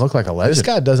Nice? Doesn't look like a legend. This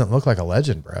guy doesn't look like a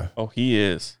legend, bro. Oh, he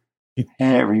is. Hey,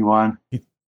 everyone.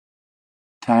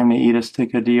 Time to eat a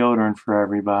stick of deodorant for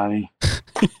everybody.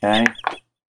 Okay?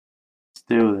 Let's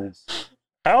do this.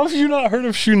 How have you not heard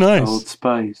of Shoe Nice? Old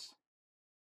Spice.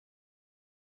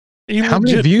 How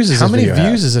many views is this video?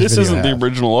 This isn't the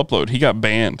original upload. He got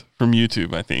banned from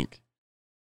YouTube, I think.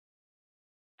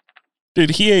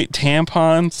 Dude, he ate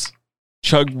tampons,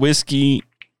 chugged whiskey.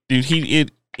 Dude, he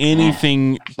ate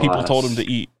anything people told him to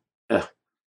eat.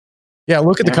 Yeah,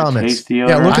 look at the comments.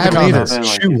 Yeah, look at the comments.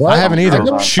 Shoe what? I haven't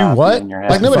either. Shoe what?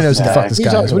 Like, nobody knows who the fuck this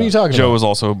guy is. What are you talking about? Joe is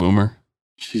also a boomer.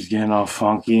 She's getting all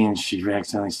funky and she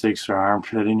accidentally sticks her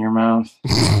armpit in your mouth.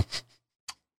 That's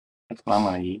what I'm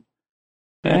going to eat.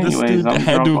 But anyways, this dude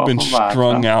had to have been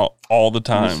strung out all the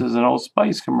time. This is an Old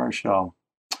Spice commercial.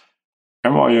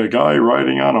 Am I a guy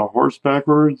riding on a horse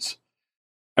backwards?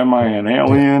 Am I an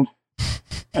alien?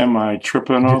 Am I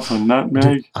tripping off a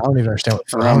nutmeg? I don't even understand what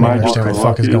the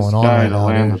fuck is going on right now.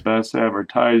 Land the best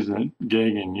advertising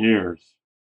gig in years.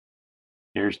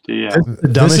 Here's the the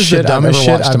dumbest shit I've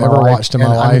ever watched in my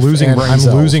life. I'm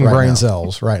losing brain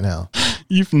cells right now.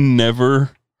 You've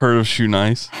never heard of Shoe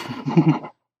Nice?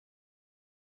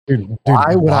 Dude,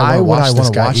 why would I want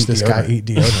to watch this guy eat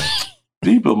deodorant?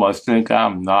 People must think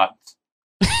I'm nuts.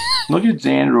 Look at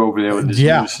Xander over there with his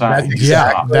new sign.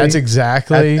 That's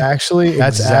exactly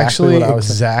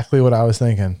what I was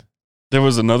thinking. There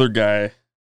was another guy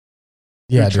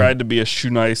who tried to be a Shoe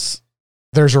Nice.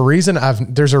 There's a reason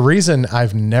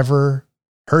I've never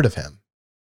heard of him.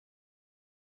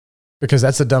 Because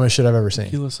that's the dumbest shit I've ever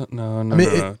seen.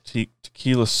 No.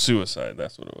 Tequila Suicide,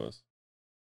 that's what it was.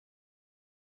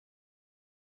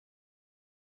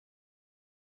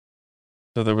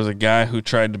 So there was a guy who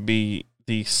tried to be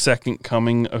the second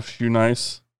coming of Shoe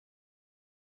Nice.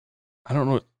 I don't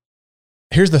know.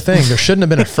 Here's the thing. There shouldn't have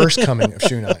been a first coming of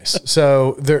Shoe Nice.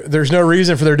 So there's no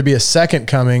reason for there to be a second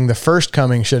coming. The first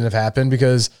coming shouldn't have happened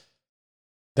because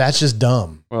that's just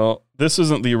dumb. Well, this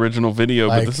isn't the original video,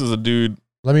 but this is a dude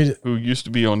who used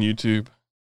to be on YouTube.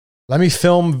 Let me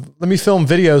film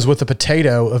videos with a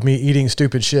potato of me eating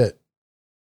stupid shit.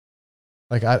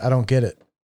 Like, I don't get it.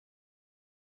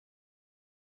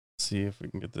 Let's see if we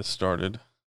can get this started.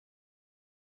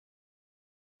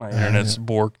 My internet's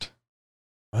borked.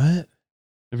 What?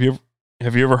 Have you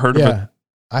ever heard of it?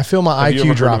 I feel my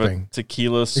IQ dropping.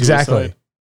 Tequila suicide? Exactly.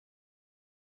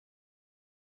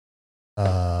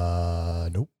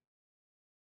 Nope.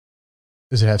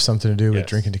 Does it have something to do with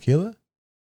drinking tequila?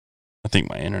 I think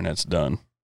my internet's done.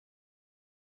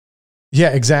 Yeah,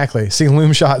 exactly. See,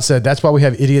 Loomshot said that's why we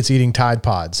have idiots eating Tide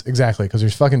Pods. Exactly, because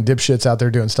there's fucking dipshits out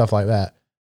there doing stuff like that.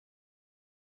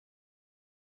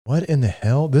 What in the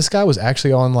hell? This guy was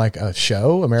actually on like a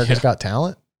show, America's Got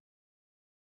Talent.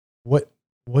 What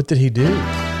did he do?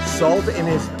 Salt in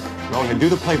his... Well, and do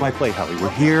the play-by-play, Howie. We're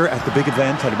here at the big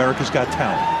event at America's Got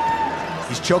Talent.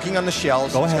 He's choking on the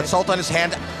shells. Go ahead. He's got salt on his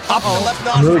hand. Up the left I'm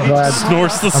nostril. really glad.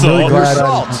 Snorts the I'm really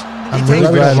salt. glad. I'm really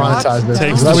glad we don't monetize this.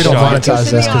 I'm glad we don't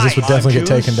monetize this because this would definitely get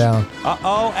taken down.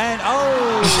 Uh-oh, and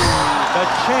the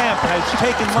champ has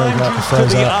taken lime juice to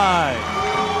the eye.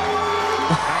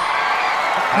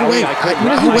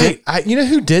 You know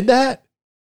who did that?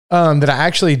 That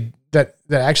actually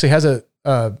has a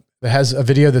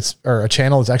video or a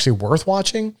channel that's actually worth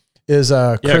watching is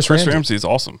Chris Ramsey is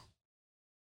awesome.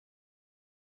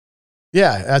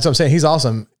 Yeah, that's what I'm saying. He's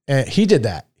awesome. And he did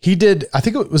that. He did, I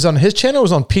think it was on his channel, it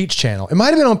was on Pete's channel. It might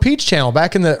have been on Pete's channel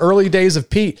back in the early days of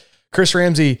Pete. Chris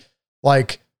Ramsey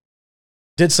like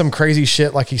did some crazy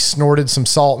shit, like he snorted some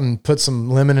salt and put some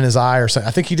lemon in his eye or something.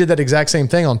 I think he did that exact same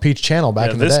thing on Pete's channel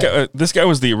back in the day. This guy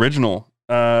was the original.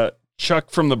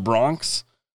 Chuck from the Bronx.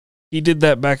 He did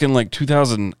that back in like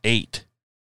 2008.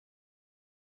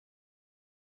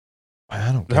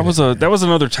 That was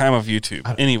another time of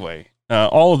YouTube. Anyway,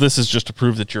 all of this is just to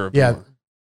prove that you're a boomer.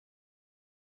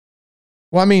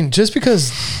 Well, I mean, just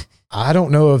because I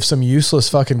don't know of some useless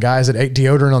fucking guys that ate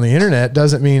deodorant on the internet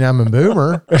doesn't mean I'm a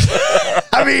boomer.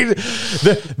 I mean,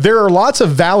 there are lots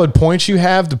of valid points you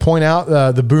have to point out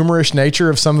the boomerish nature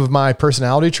of some of my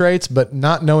personality traits, but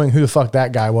not knowing who the fuck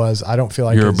that guy was, I don't feel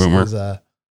like you're a boomer. Is an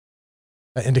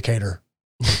indicator.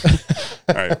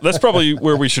 All right, that's probably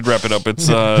where we should wrap it up. It's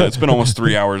been almost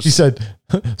 3 hours. He said,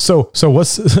 "So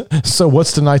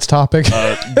what's tonight's topic?"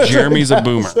 Jeremy's a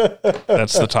boomer.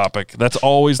 That's the topic. That's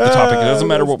always the topic. It doesn't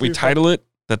matter what we title it.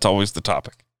 That's always the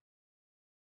topic.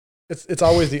 It's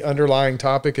always the underlying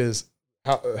topic is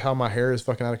how my hair is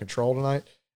fucking out of control tonight.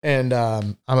 And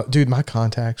dude, my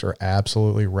contacts are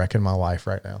absolutely wrecking my life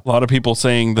right now. A lot of people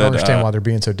saying that. I don't understand why they're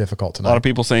being so difficult tonight. A lot of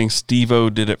people saying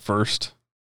Steve-O did it first.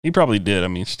 He probably did. I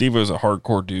mean, Steve-O's a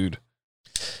hardcore dude.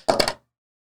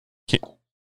 Can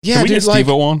we get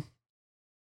Steve-O on?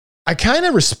 I kind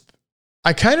of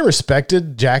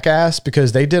respected Jackass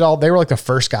because they were like the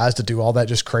first guys to do all that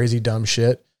just crazy dumb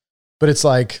shit. But it's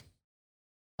like,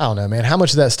 I don't know, man. How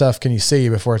much of that stuff can you see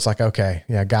before it's like, okay,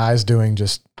 yeah, guys doing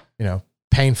just,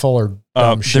 painful or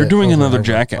dumb shit. They're doing another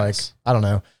Jackass. Like, I don't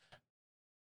know.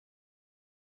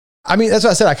 I mean, that's what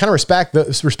I said. I kind of respect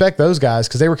those guys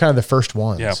because they were kind of the first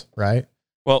ones, right?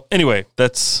 Well, anyway,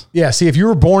 that's... Yeah, see, if you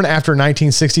were born after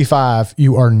 1965,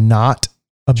 you are not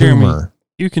a Jeremy, boomer.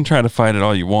 You can try to fight it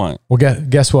all you want. Well,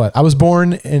 guess what? I was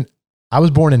born in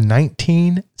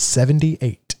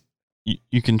 1978.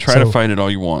 You can try to fight it all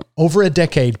you want. Over a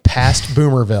decade past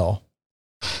Boomerville.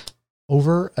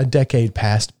 Over a decade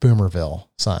past Boomerville,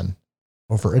 son.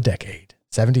 Over a decade.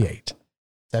 78.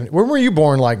 When were you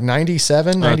born? Like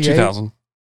 97, 98? 2000.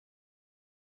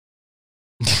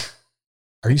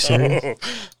 Are you serious?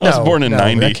 I was born in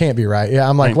 90. That can't be right. Yeah,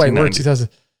 I'm like, wait, we're 2000.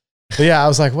 But yeah, I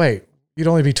was like, wait, you'd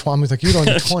only be 20. I was like, you'd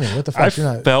only be 20. What the fuck?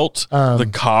 I felt the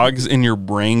cogs in your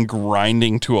brain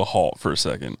grinding to a halt for a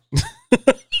second.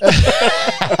 Well,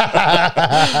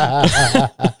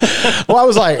 I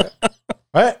was like,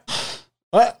 what?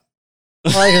 Like,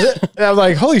 I was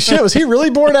like, holy shit, was he really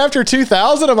born after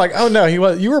 2000? I'm like, oh no, he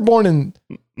was. You were born in.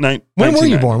 When were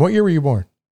you born? What year were you born?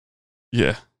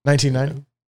 Yeah. 1990.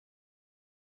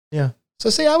 Yeah.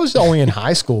 So see, I was only in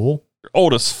high school. You're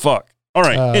old as fuck. All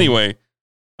right. Anyway,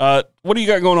 what do you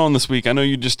got going on this week? I know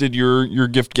you just did your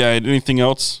gift guide. Anything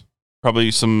else? Probably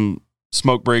some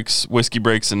smoke breaks, whiskey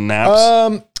breaks, and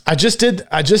naps. I just did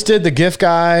the gift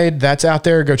guide. That's out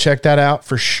there. Go check that out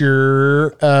for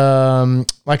sure.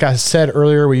 Like I said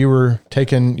earlier, when you were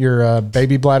taking your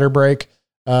baby bladder break,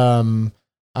 we're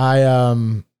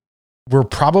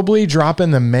probably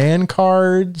dropping the man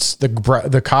cards,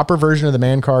 the copper version of the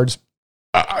man cards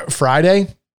Friday.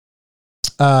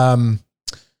 And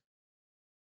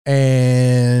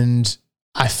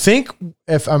I think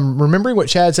if I'm remembering what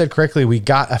Chad said correctly, we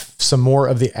got some more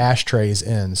of the ashtrays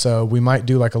in. So we might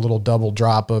do like a little double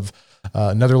drop of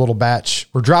another little batch.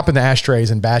 We're dropping the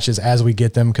ashtrays in batches as we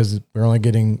get them because we're only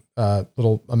getting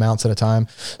little amounts at a time.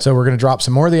 So we're going to drop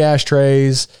some more of the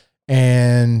ashtrays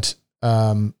and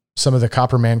some of the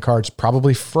Copper Man cards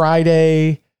probably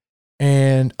Friday.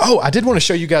 And I did want to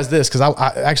show you guys this because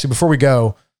I actually, before we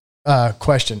go,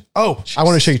 question. Jesus. I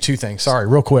want to show you two things. Sorry,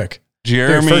 real quick.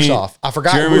 Jeremy. Dude, first off, I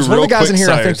forgot. Jeremy, It was one of the guys in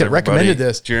here, I think, that everybody. recommended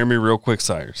this. Jeremy, real quick,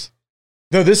 Sires.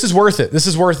 No, this is worth it. This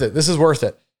is worth it. This is worth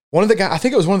it. One of the guys, I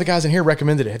think it was one of the guys in here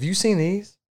recommended it. Have you seen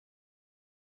these?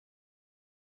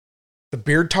 The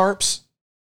beard tarps.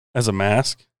 As a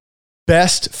mask?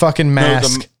 Best fucking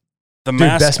mask. No, the Dude,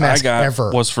 mask, best mask I got ever.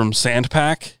 was from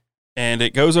Sandpack, and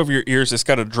it goes over your ears. It's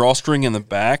got a drawstring in the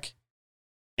back,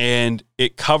 and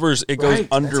it goes Right,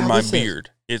 under that's how my this is. beard.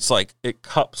 It's like it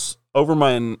cups over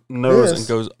my nose This- and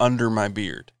goes under my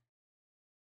beard.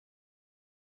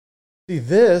 See,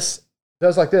 this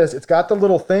does like this. It's got the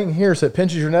little thing here so it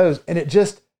pinches your nose and it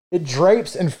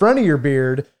drapes in front of your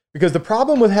beard, because the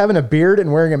problem with having a beard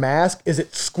and wearing a mask is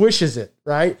it squishes it,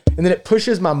 right? And then it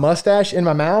pushes my mustache in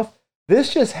my mouth.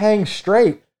 This just hangs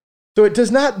straight. So it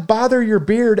does not bother your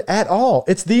beard at all.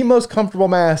 It's the most comfortable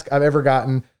mask I've ever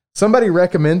gotten. Somebody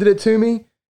recommended it to me,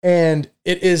 and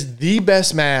it is the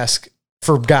best mask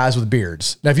for guys with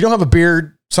beards. Now, if you don't have a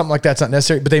beard, something like that's not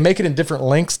necessary, but they make it in different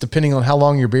lengths depending on how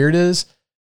long your beard is.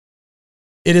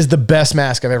 It is the best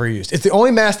mask I've ever used. It's the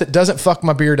only mask that doesn't fuck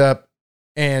my beard up,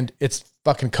 and it's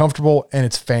fucking comfortable, and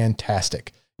it's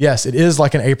fantastic. Yes, it is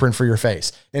like an apron for your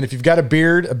face. And if you've got a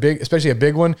beard, especially a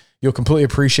big one, you'll completely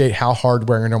appreciate how hard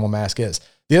wearing a normal mask is.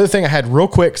 The other thing I had real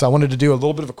quick, because I wanted to do a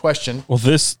little bit of a question. Well,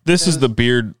 this is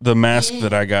the mask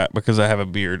that I got because I have a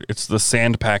beard. It's the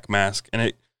Sandpack mask,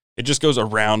 and it just goes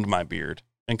around my beard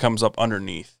and comes up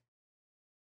underneath.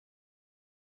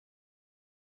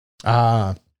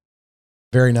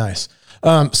 Very nice.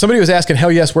 Somebody was asking,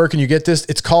 hell yes, where can you get this?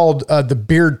 It's called the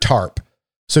Beard Tarp.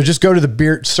 So just go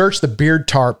to search the Beard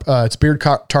Tarp. It's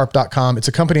beardtarp.com. It's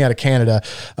a company out of Canada.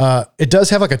 It does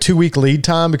have like a 2-week lead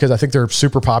time because I think they're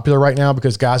super popular right now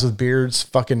because guys with beards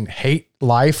fucking hate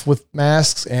life with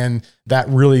masks, and that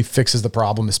really fixes the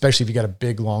problem, especially if you got a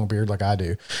big long beard like I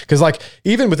do. Because like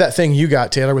even with that thing you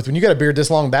got, Taylor, when you got a beard this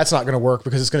long, that's not going to work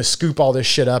because it's going to scoop all this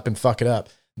shit up and fuck it up.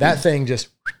 That thing just...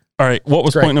 All right, what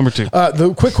was point number 2?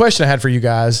 The quick question I had for you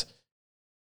guys.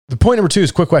 The point number 2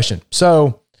 is quick question.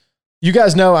 So you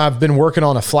guys know I've been working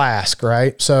on a flask,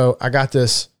 right? So I got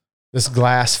this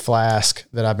glass flask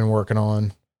that I've been working on.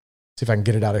 See if I can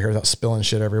get it out of here without spilling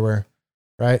shit everywhere,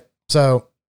 right? So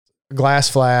a glass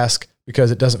flask, because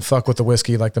it doesn't fuck with the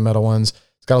whiskey like the metal ones.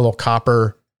 It's got a little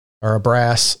copper or a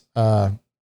brass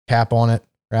cap on it,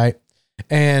 right?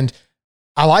 And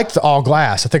I like the all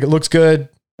glass. I think it looks good,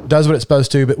 does what it's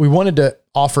supposed to, but we wanted to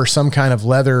offer some kind of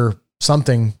leather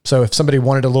something. So if somebody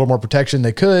wanted a little more protection,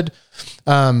 they could.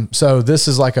 So this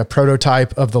is like a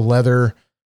prototype of the leather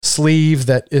sleeve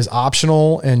that is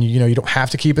optional, and you don't have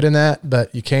to keep it in that,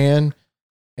 but you can.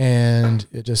 And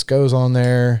it just goes on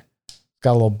there.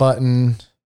 Got a little button.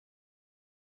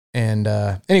 And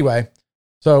anyway,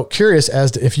 so curious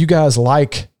as to if you guys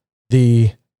like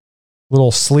the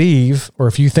little sleeve, or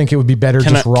if you think it would be better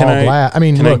just raw glass. I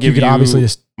mean, look, you could obviously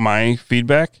just my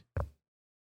feedback.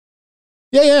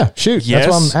 Yeah. Shoot. Yes, that's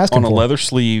what I'm asking on a for. leather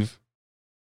sleeve.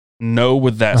 No,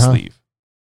 with that sleeve.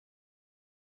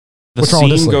 The What's wrong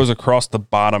with this seam sleeve? goes across the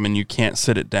bottom, and you can't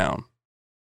sit it down.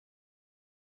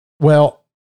 Well,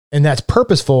 and that's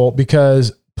purposeful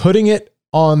because putting it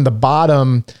on the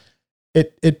bottom,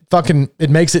 it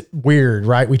makes it weird,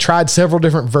 right? We tried several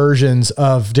different versions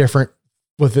of different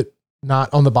with it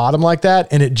not on the bottom like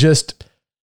that, and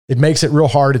it makes it real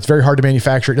hard. It's very hard to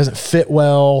manufacture. It doesn't fit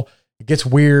well. It gets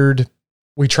weird.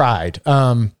 We tried.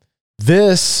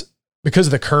 This, because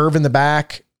of the curve in the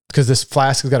back, because this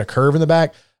flask has got a curve in the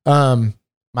back.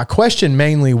 My question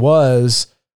mainly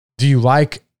was, do you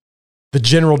like the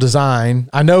general design?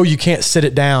 I know you can't sit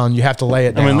it down. You have to lay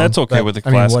it down. I mean, that's okay with the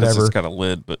flask because whatever. it's got a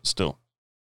lid, but still.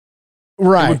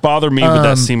 Right. It would bother me with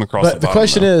that seam across the bottom. But the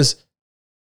question is,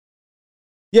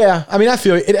 yeah, I mean, I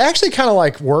feel it actually kind of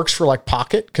like works for like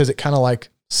pocket because it kind of like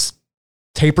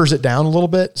tapers it down a little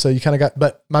bit. So you kind of got,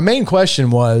 but my main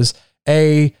question was,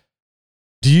 would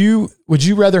you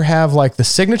rather have like the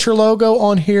signature logo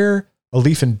on here, a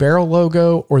Leaf and Barrel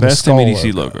logo, or the Best Skull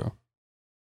MEDC logo?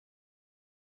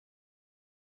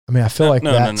 I mean, I feel like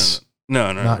that's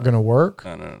not going to work.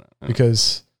 No.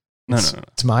 Because No.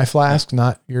 it's my flask,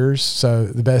 not yours. So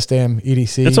the best damn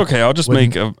EDC. It's okay. I'll just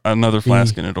make another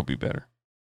flask and it'll be better.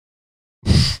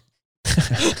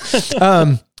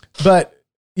 But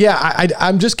yeah,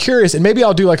 I'm just curious, and maybe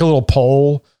I'll do like a little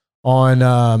poll on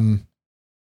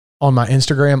my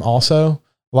Instagram also.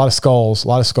 A lot of skulls.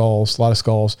 Yeah,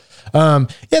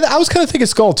 I was kind of thinking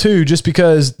skull too, just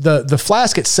because the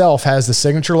flask itself has the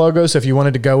signature logo. So if you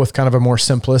wanted to go with kind of a more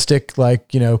simplistic, like,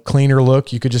 cleaner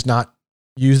look, you could just not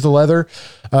use the leather.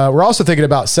 We're also thinking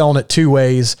about selling it two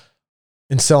ways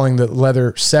and selling the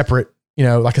leather separate,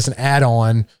 like as an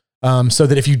add-on. So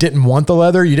that if you didn't want the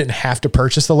leather, you didn't have to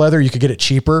purchase the leather. You could get it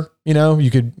cheaper. You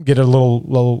could get it a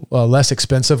little less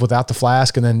expensive without the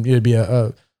flask, and then it'd be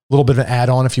a little bit of an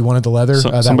add-on if you wanted the leather.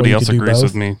 Somebody else agrees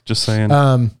with me. Just saying.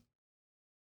 Yeah,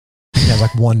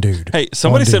 like one dude. Hey,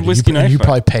 somebody said whiskey knife. You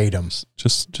probably paid him.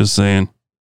 Just saying.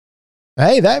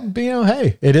 Hey,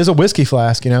 hey, it is a whiskey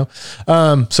flask. So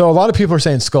a lot of people are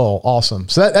saying skull. Awesome.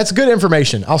 So that's good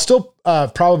information. I'll still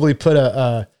probably put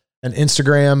an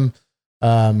Instagram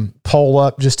poll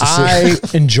up just to see. I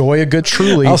enjoy a good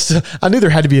Truly. I knew there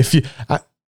had to be a few.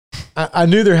 I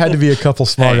knew there had to be a couple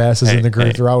smart asses in the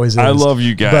group. There always is. I love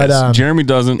you guys. But, Jeremy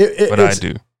doesn't, but I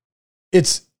do.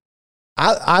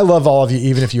 I love all of you,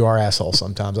 even if you are assholes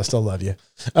sometimes. I still love you.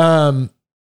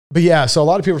 But yeah, so a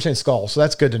lot of people are saying skull, so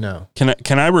that's good to know.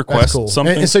 Can I request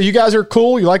something? And so you guys are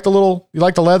cool. You like the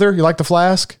leather. You like the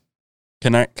flask.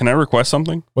 Can I request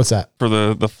something? What's that? For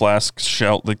the flask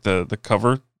shell, like the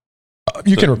cover.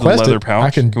 You can request the leather it.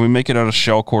 pouch. Can we make it out of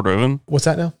shell Cordovan? What's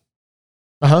that now?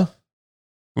 Uh-huh.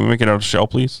 Can we make it out of shell,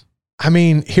 please? I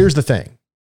mean, here's the thing.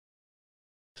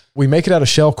 We make it out of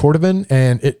shell Cordovan,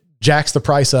 and it jacks the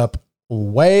price up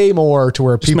way more to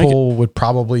where people would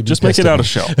probably be just make it out of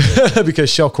shell. Because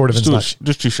shell Cordovan's not.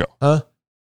 Just do shell. Huh?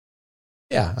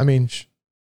 Yeah, I mean,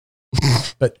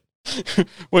 but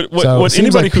what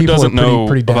anybody who doesn't know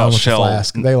about shell,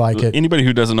 flask, they like it. Anybody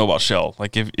who doesn't know about shell,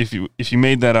 like if you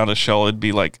made that out of shell, it'd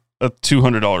be like a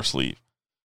 $200 sleeve.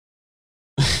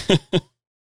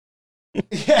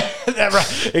 Yeah,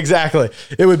 right. Exactly.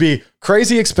 It would be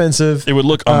crazy expensive. It would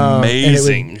look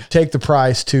amazing. And it would take the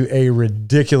price to a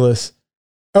ridiculous.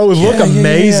 Oh, it would look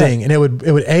amazing, and it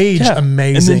would age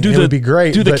amazing. And then it would be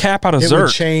great. Do the cap out of Zerk.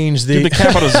 Would change do the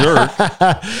cap out of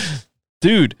Zerk.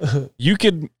 Dude, you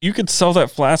could sell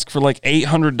that flask for like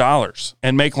 $800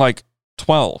 and make like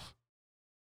 12.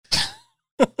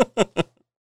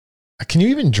 Can you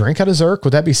even drink out of Zerk?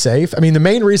 Would that be safe? I mean, the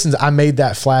main reasons I made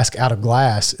that flask out of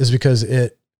glass is because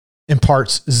it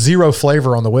imparts zero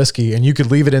flavor on the whiskey, and you could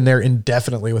leave it in there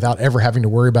indefinitely without ever having to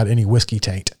worry about any whiskey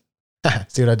taint.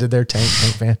 See what I did there? Taint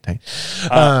fan, taint.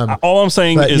 All I'm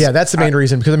saying is... Yeah, that's the main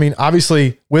reason. Because, I mean,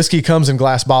 obviously, whiskey comes in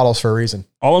glass bottles for a reason.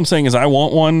 All I'm saying is I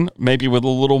want one maybe with a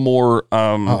little more...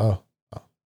 I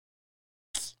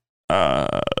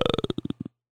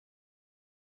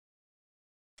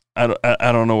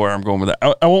don't know where I'm going with that.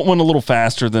 I want one a little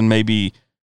faster than maybe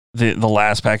the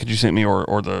last package you sent me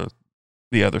or the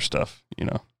other stuff,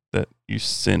 that you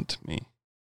sent me.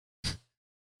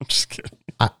 I'm just kidding.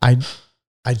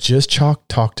 I just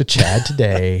talked to Chad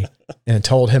today and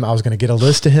told him I was going to get a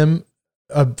list to him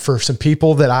for some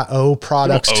people that I owe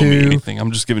products to. Anything.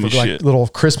 I'm just giving you like shit. Little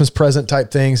Christmas present type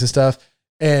things and stuff.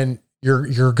 And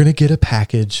you're going to get a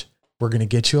package. We're going to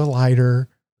get you a lighter.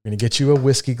 We're going to get you a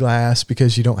whiskey glass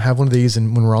because you don't have one of these.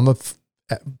 And when we're on the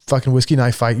fucking whiskey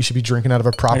knife fight, you should be drinking out of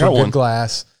a proper good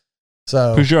glass.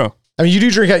 So, Peugeot. I mean, you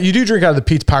do drink out of the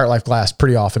Pete's Pirate Life glass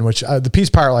pretty often, which the Pete's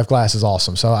Pirate Life glass is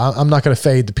awesome. So I'm not going to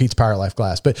fade the Pete's Pirate Life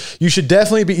glass, but you should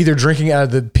definitely be either drinking out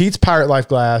of the Pete's Pirate Life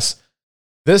glass,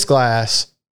 this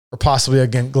glass, or possibly a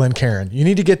Glencairn. You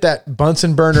need to get that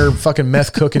Bunsen burner fucking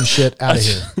meth cooking shit out of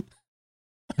here.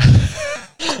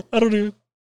 I don't know.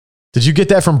 Did you get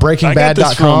that from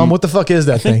BreakingBad.com? What the fuck is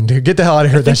that thing, dude? Get the hell out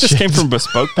of here. That shit came from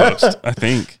Bespoke Post, I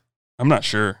think. I'm not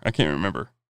sure. I can't remember.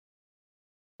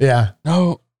 Yeah.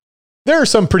 No. There are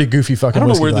some pretty goofy fucking I don't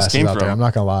know whiskey where this glasses came out from. there. I'm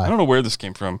not going to lie. I don't know where this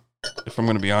came from, if I'm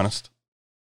going to be honest.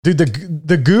 Dude, the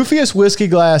goofiest whiskey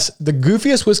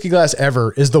glass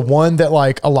ever is the one that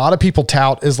like a lot of people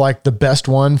tout is like the best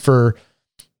one for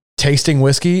tasting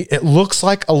whiskey. It looks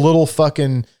like a little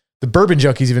fucking... The Bourbon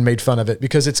Junkies even made fun of it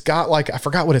because it's got like, I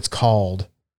forgot what it's called,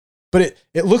 but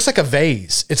it looks like a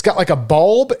vase. It's got like a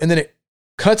bulb and then it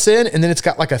cuts in and then it's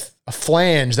got like a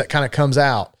flange that kind of comes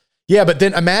out. Yeah, but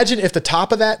then imagine if the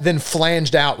top of that then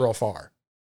flanged out real far.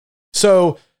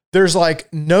 So there's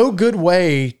like no good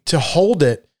way to hold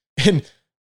it. And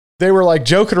they were like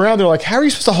joking around. They're like, how are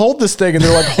you supposed to hold this thing? And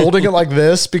they're like holding it like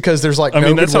this because there's like no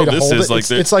good way to hold it.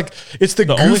 It's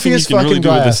the only thing you goofiest can fucking really do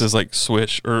with glass. this is like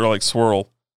swish or like swirl.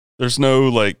 There's no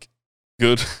like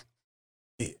good.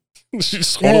 You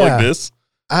just hold it like this.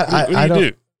 I don't.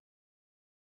 do?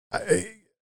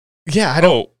 Yeah, I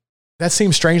don't. that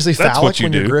seems strangely phallic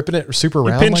when you're gripping it super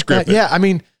round pinch like grip that. it. Yeah, I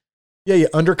mean, yeah, you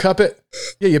undercup it.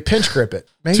 Yeah, you pinch grip it.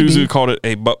 Maybe. Tuzu called it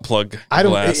a butt plug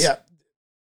glass. Yeah.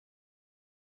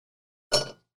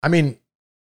 I mean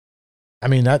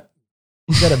that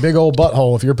you got a big old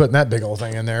butthole if you're putting that big old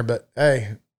thing in there. But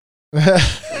hey,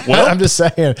 well, I'm just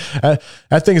saying that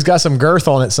thing's got some girth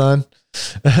on it, son.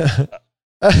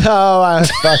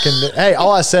 Hey,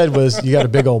 all I said was you got a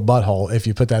big old butthole if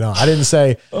you put that on. I didn't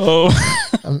say. Oh,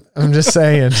 I'm just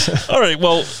saying. All right.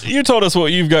 Well, you told us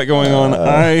what you've got going on.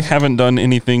 I haven't done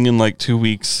anything in like 2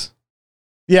 weeks.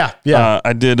 Yeah.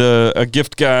 I did a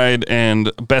gift guide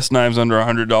and best knives under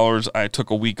 $100. I took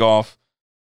a week off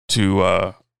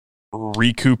to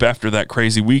recoup after that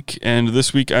crazy week. And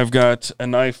this week I've got a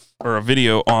knife or a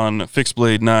video on fixed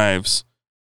blade knives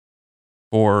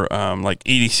for like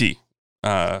EDC.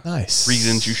 Nice.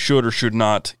 Reasons you should or should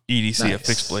not EDC a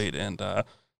fixed blade. And this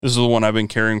is the one I've been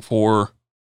carrying for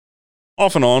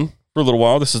off and on for a little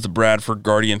while. This is the Bradford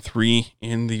Guardian 3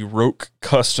 in the Roke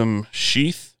custom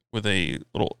sheath with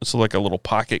it's like a little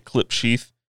pocket clip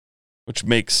sheath, which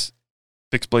makes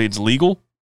fixed blades legal.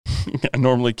 I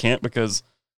normally can't because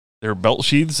they're belt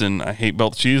sheaths and I hate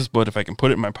belt sheaths, but if I can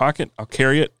put it in my pocket, I'll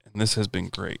carry it. And this has been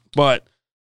great. But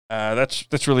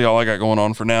that's really all I got going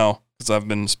on for now, because I've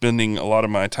been spending a lot of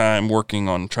my time working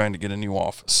on trying to get a new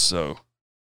office. So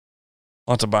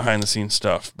lots of behind the scenes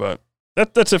stuff, but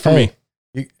that's it for me.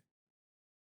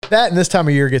 That and this time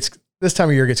of year gets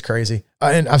crazy.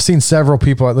 And I've seen several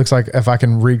people, it looks like, if I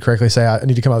can read correctly, say I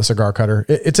need to come out with a cigar cutter.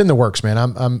 It's in the works, man.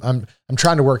 I'm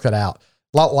trying to work that out.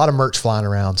 A lot of merch flying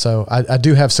around. So I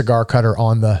do have cigar cutter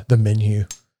on the menu.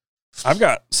 I've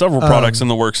got several products in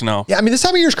the works now. Yeah. I mean, this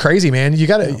time of year is crazy, man. You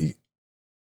gotta,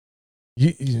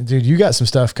 dude, you got some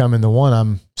stuff coming. The one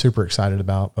I'm super excited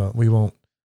about, but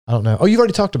I don't know. Oh, you've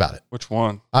already talked about it. Which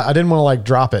one? I didn't want to like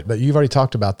drop it, but you've already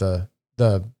talked about the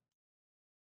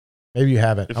maybe you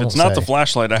haven't. If it's not the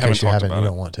flashlight, I haven't talked about it. You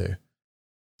don't want to.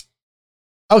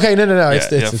 Okay, no.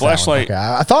 It's flashlight. Okay.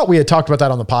 I thought we had talked about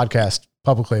that on the podcast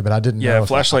publicly, but I didn't know. Yeah,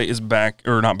 flashlight is back,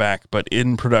 or not back, but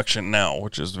in production now,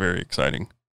 which is very exciting.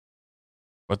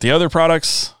 But the other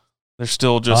products, they're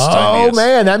still just ideas.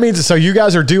 Man, that means so you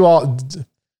guys are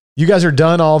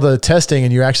done all the testing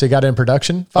and you actually got it in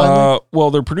production finally?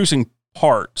 Well, they're producing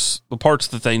parts, the parts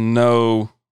that they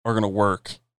know are going to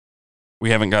work.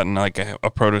 We haven't gotten like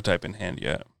a prototype in hand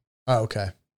yet. Oh, okay.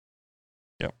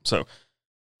 Yeah. So.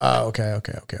 Okay. I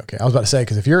was about to say,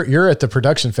 because if you're at the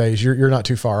production phase, you're not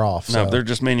too far off. No, so. they're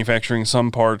just manufacturing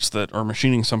some parts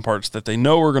machining some parts that they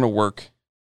know are going to work.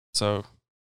 So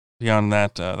beyond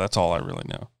that, that's all I really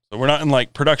know. So we're not in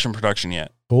like production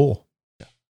yet. Cool. Yeah.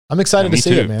 I'm excited to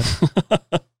see it, man.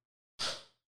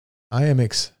 I am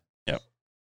Yep.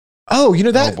 Oh,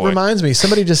 that reminds me.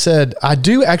 Somebody just said, I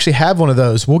do actually have one of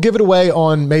those. We'll give it away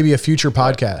on maybe a future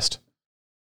podcast.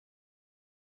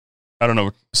 I don't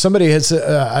know. Somebody had said,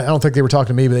 I don't think they were talking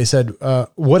to me, but they said,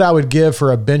 what I would give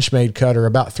for a Benchmade cutter,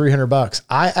 about $300.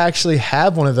 I actually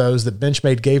have one of those that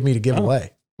Benchmade gave me to give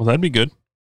away. Well, that'd be good.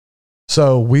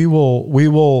 So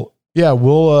we'll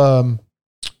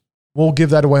give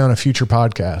that away on a future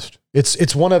podcast.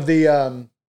 It's one of the,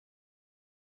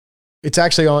 it's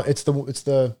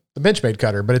the Benchmade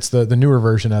cutter, but it's the newer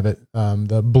version of it.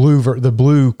 The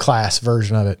blue class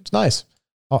version of it. It's nice.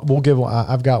 We'll give one.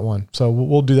 I've got one. So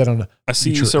we'll do that on I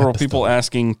see several people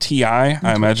asking TI.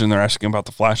 I imagine they're asking about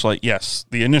the flashlight. Yes.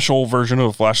 The initial version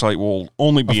of the flashlight will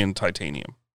only be in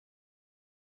titanium.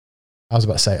 I was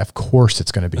about to say, of course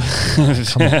it's going to be.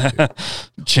 Come on,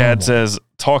 Chad says,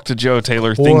 talk to Joe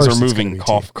Taylor. Things are moving.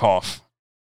 Cough, cough.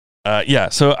 Yeah.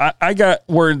 So I got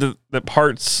word that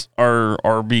parts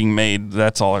are being made.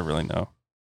 That's all I really know.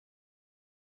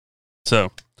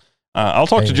 So I'll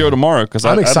talk to Joe tomorrow, because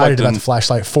I'm excited about the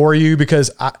flashlight for you, because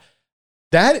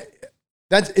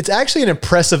it's actually an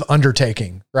impressive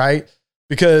undertaking, right?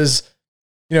 Because,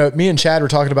 me and Chad were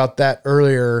talking about that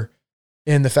earlier,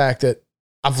 in the fact that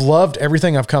I've loved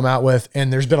everything I've come out with,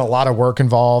 and there's been a lot of work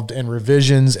involved and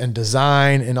revisions and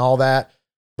design and all that.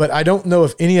 But I don't know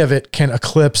if any of it can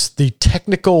eclipse the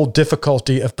technical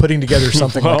difficulty of putting together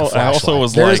something like a flashlight. I also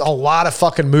was There's a lot of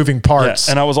fucking moving parts.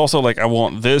 Yeah, and I was also like, I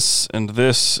want this and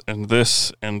this and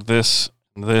this and this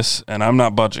and this, and I'm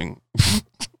not budging.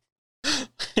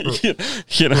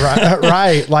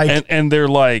 Right. Like, and they're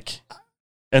like,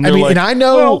 and I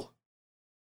know. Well,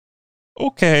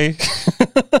 okay.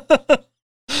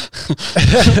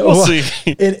 We'll see.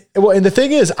 And the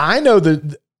thing is, I know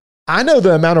the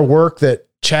amount of work that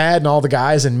Chad and all the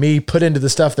guys and me put into the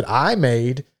stuff that I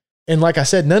made. And like I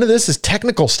said, none of this is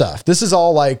technical stuff. This is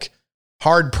all like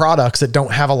hard products that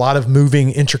don't have a lot of moving,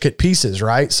 intricate pieces,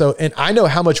 right? So, and I know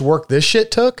how much work this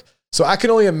shit took. So I can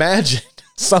only imagine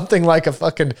something like a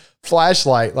fucking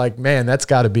flashlight. Like, man, that's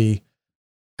got to be,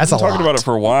 that's a lot. I've been talking about it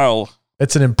for a while.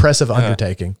 It's an impressive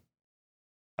undertaking.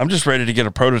 I'm just ready to get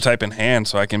a prototype in hand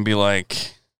so I can be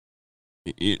like,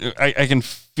 I can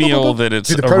feel that it's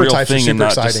Dude, a real prototypes are thing and super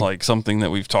not just exciting. like something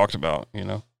that we've talked about, you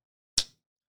know?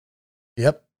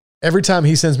 Yep. Every time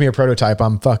he sends me a prototype,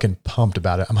 I'm fucking pumped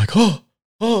about it. I'm like, oh.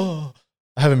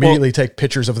 I have immediately take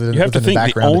pictures of the, You have to the think the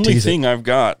background. only to tease thing I've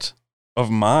got of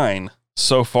mine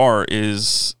so far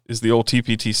is the old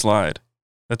TPT slide.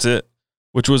 That's it,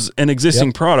 which was an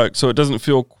existing product, so it doesn't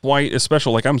feel quite as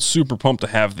special. Like, I'm super pumped to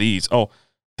have these. Oh,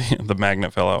 the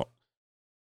magnet fell out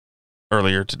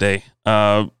earlier today.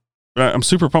 I'm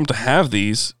super pumped to have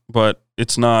these, but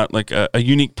it's not like a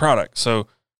unique product. So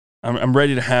I'm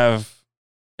ready to have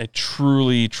a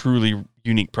truly, truly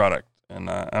unique product, and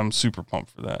I'm super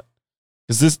pumped for that.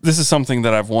 Because this is something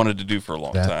that I've wanted to do for a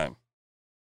long time.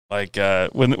 Like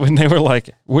when they were like,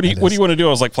 what do you want to do? I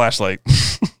was like, flashlight.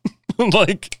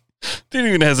 Like, didn't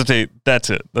even hesitate. That's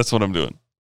it. That's what I'm doing.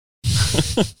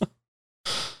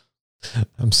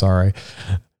 I'm sorry.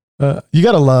 You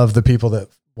got to love the people that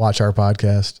watch our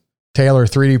podcast. Taylor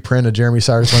 3D print a Jeremy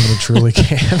Cyrus Limited truly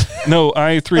can. No,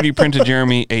 I 3D printed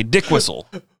Jeremy a dick whistle.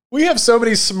 We have so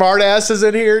many smart asses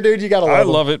in here, dude. You got to love I them.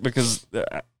 love it because,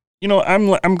 you know,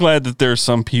 I'm glad that there's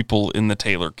some people in the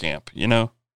Taylor camp, you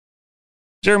know?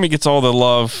 Jeremy gets all the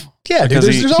love. Yeah, dude, because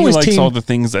there's always he likes team. all the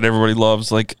things that everybody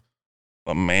loves, like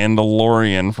a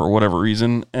Mandalorian for whatever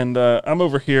reason. And I'm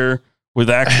over here with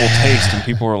actual taste, and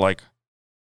people are like,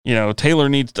 you know, Taylor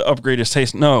needs to upgrade his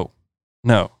taste. No,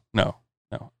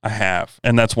 I have.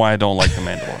 And that's why I don't like the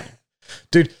Mandalorian.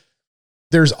 Dude,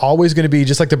 there's always going to be,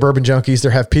 just like the Bourbon Junkies, there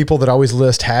have people that always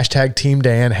list hashtag Team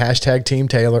Dan, hashtag Team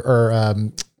Taylor,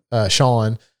 or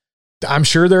Sean. I'm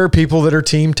sure there are people that are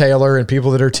Team Taylor and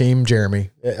people that are Team Jeremy.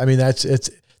 I mean,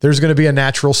 there's going to be a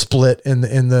natural split in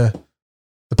the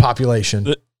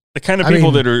population. The kind of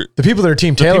people that are the people that are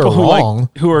Team Taylor are wrong.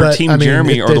 Who are Team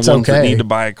Jeremy are the ones that need to to.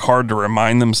 buy a card to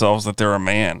remind themselves that they're a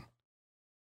man.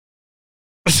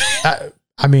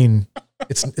 I mean,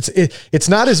 it's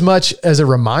not as much as a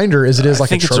reminder as it is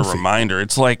like a trophy. It's a reminder.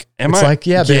 It's like,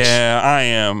 bitch. Yeah, I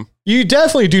am. You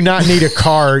definitely do not need a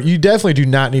card. You definitely do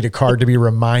not need a card to be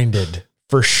reminded,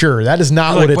 for sure. That is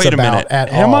not what it's about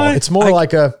at all. It's more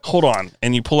like a hold on,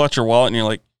 and you pull out your wallet and you're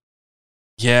like,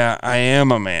 yeah, I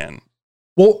am a man.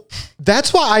 Well,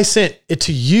 that's why I sent it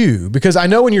to you, because I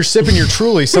know when you're sipping your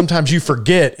Truly, sometimes you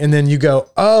forget and then you go,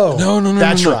 "Oh, no,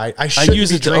 that's right. I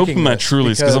use it to open my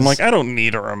Trulies because I'm like, I don't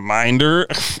need a reminder.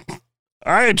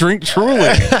 I drink Truly."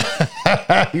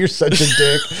 You're such a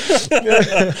dick.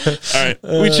 All right,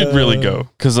 we should really go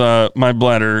because my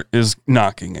bladder is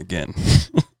knocking again.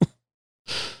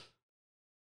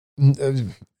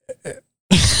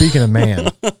 Speaking of man,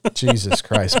 Jesus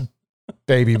Christ.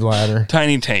 Baby bladder.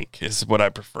 Tiny tank is what I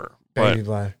prefer. Baby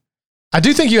bladder. I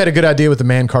do think you had a good idea with the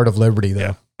man card of Liberty, though.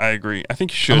 Yeah, I agree. I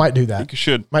think you should. I might do that. I think you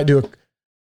should. Might do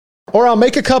or I'll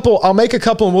make a couple and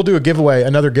we'll do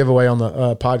another giveaway on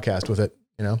the podcast with it,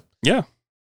 you know? Yeah.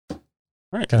 All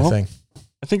right. Kind of thing.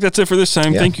 I think that's it for this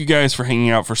time. Yeah. Thank you guys for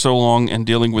hanging out for so long and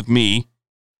dealing with me.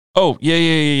 Oh,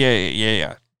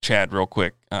 yeah. Chad, real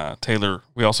quick. Taylor,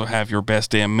 we also have your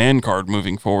best damn man card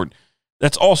moving forward.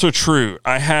 That's also true.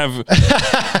 I have.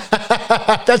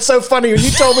 That's so funny. When you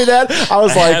told me that, I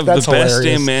was like, that's the hilarious. best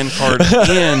damn man card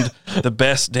and the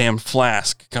best damn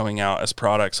flask coming out as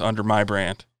products under my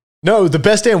brand. No, the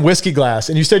best damn whiskey glass.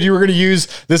 And you said you were going to use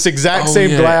this exact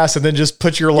same glass and then just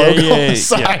put your logo on the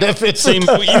side of it. Same,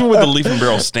 even with the leaf and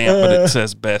barrel stamp, but it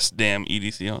says best damn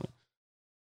EDC on it.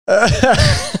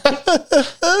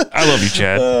 I love you,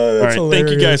 Chad. All right. Hilarious. Thank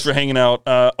you guys for hanging out.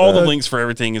 All the links for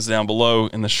everything is down below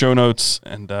in the show notes.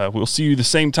 And we'll see you the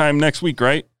same time next week,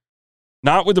 right?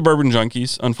 Not with the Bourbon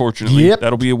Junkies, unfortunately. Yep.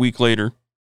 That'll be a week later.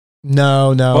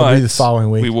 No, it'll be the following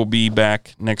week. We will be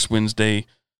back next Wednesday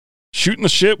shooting the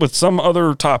shit with some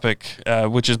other topic,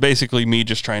 which is basically me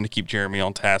just trying to keep Jeremy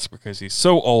on task because he's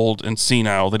so old and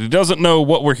senile that he doesn't know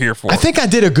what we're here for. I think I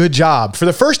did a good job. For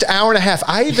the first hour and a half,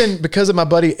 because of my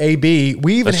buddy AB,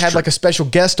 we even had like a special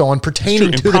guest on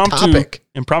pertaining to the topic.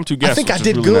 Impromptu guest. I think I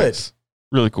did really good. Nice.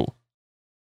 Really cool.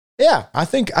 Yeah, I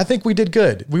think we did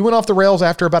good. We went off the rails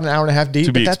after about an hour and a half deep.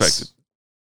 To be expected.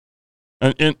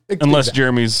 Unless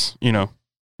Jeremy's,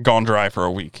 gone dry for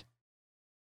a week.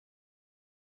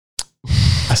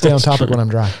 I stay on topic when I'm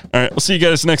dry. All right. We'll see you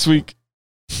guys next week.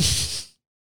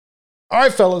 All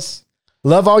right, fellas.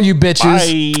 Love all you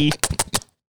bitches.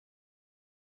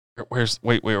 Bye. Where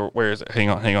is it? Hang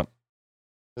on.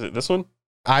 Is it this one?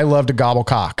 I love to gobble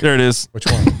cock. There it is. Which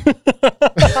one?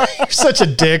 You're such a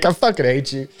dick. I fucking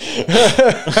hate you.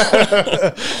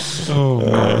 Oh,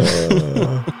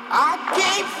 man. I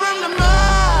came from the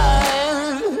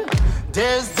mud.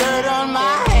 There's dirt on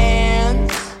my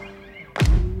hands.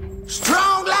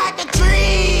 Strong like a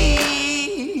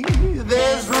tree.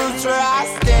 There's roots where I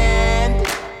stand.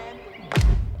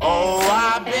 Oh,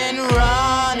 I've been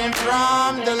running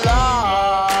from the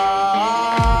law.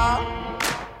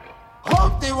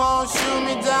 Hope they won't shoot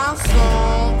me down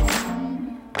soon.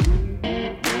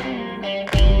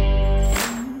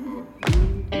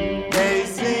 They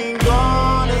sing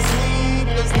on a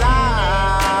sleepless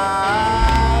night.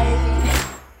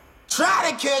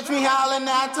 Try to catch me howling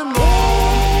at the moon.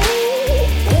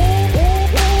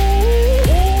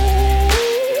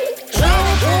 Try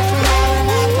to catch me howling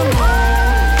at the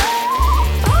moon.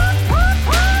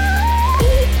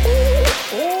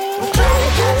 Try to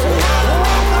catch me howling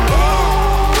at the moon.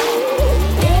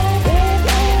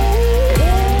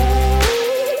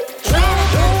 Try to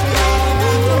catch me howling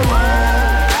at the moon.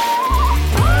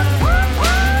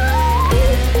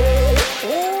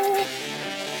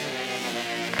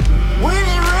 When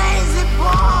it rains, it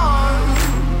pours.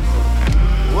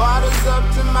 Water's up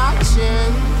to my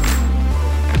chin.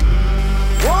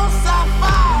 Won't stop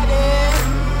fighting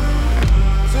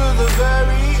to the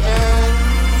very end.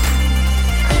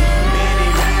 Many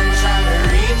men try to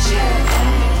reach it.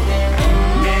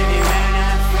 Many men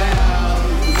have failed.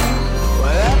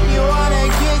 Well, if you wanna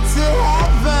get to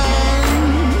heaven,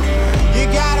 you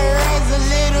gotta raise a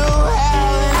little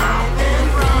hell. And I've been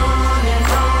running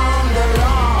from the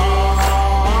law.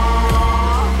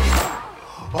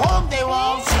 Hope they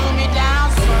won't shoot me down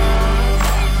soon.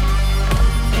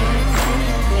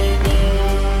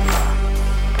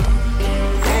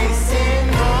 They sing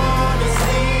on a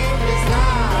sleepless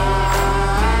night.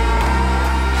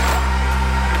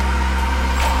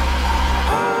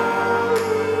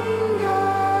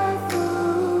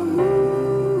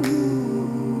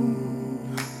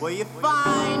 Will you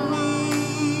find me?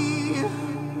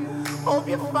 Hope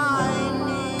you find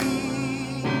me.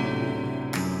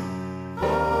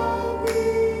 I'll be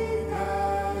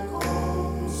back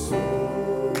home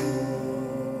soon.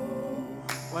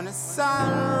 When the sunrise,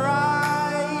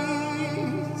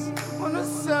 when the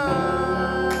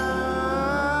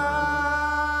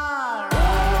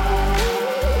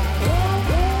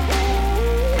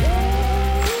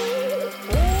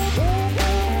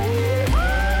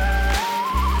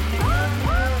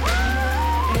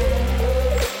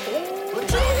We're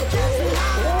trying to catch me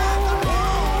howling at the moon.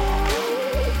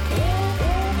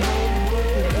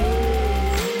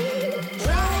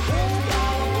 Trying to catch me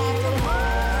howling at the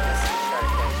moon.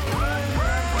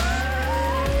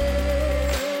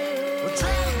 We're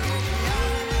trying to catch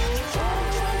me howling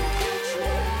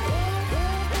at the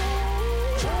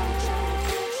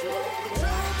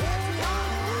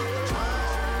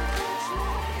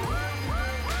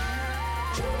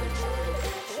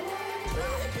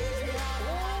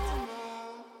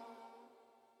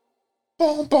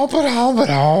Boom, boom, ba-dum,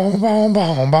 ba-dum, boom,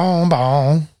 boom, boom,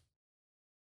 boom.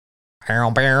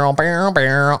 Bow, bow, bow,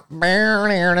 bow. Bow,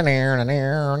 near, near, near,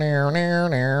 near, near,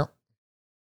 near.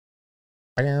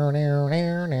 Bow, near,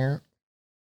 near, near.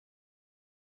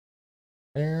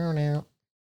 Bow, near.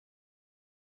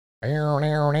 Bow,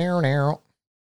 near, near, near.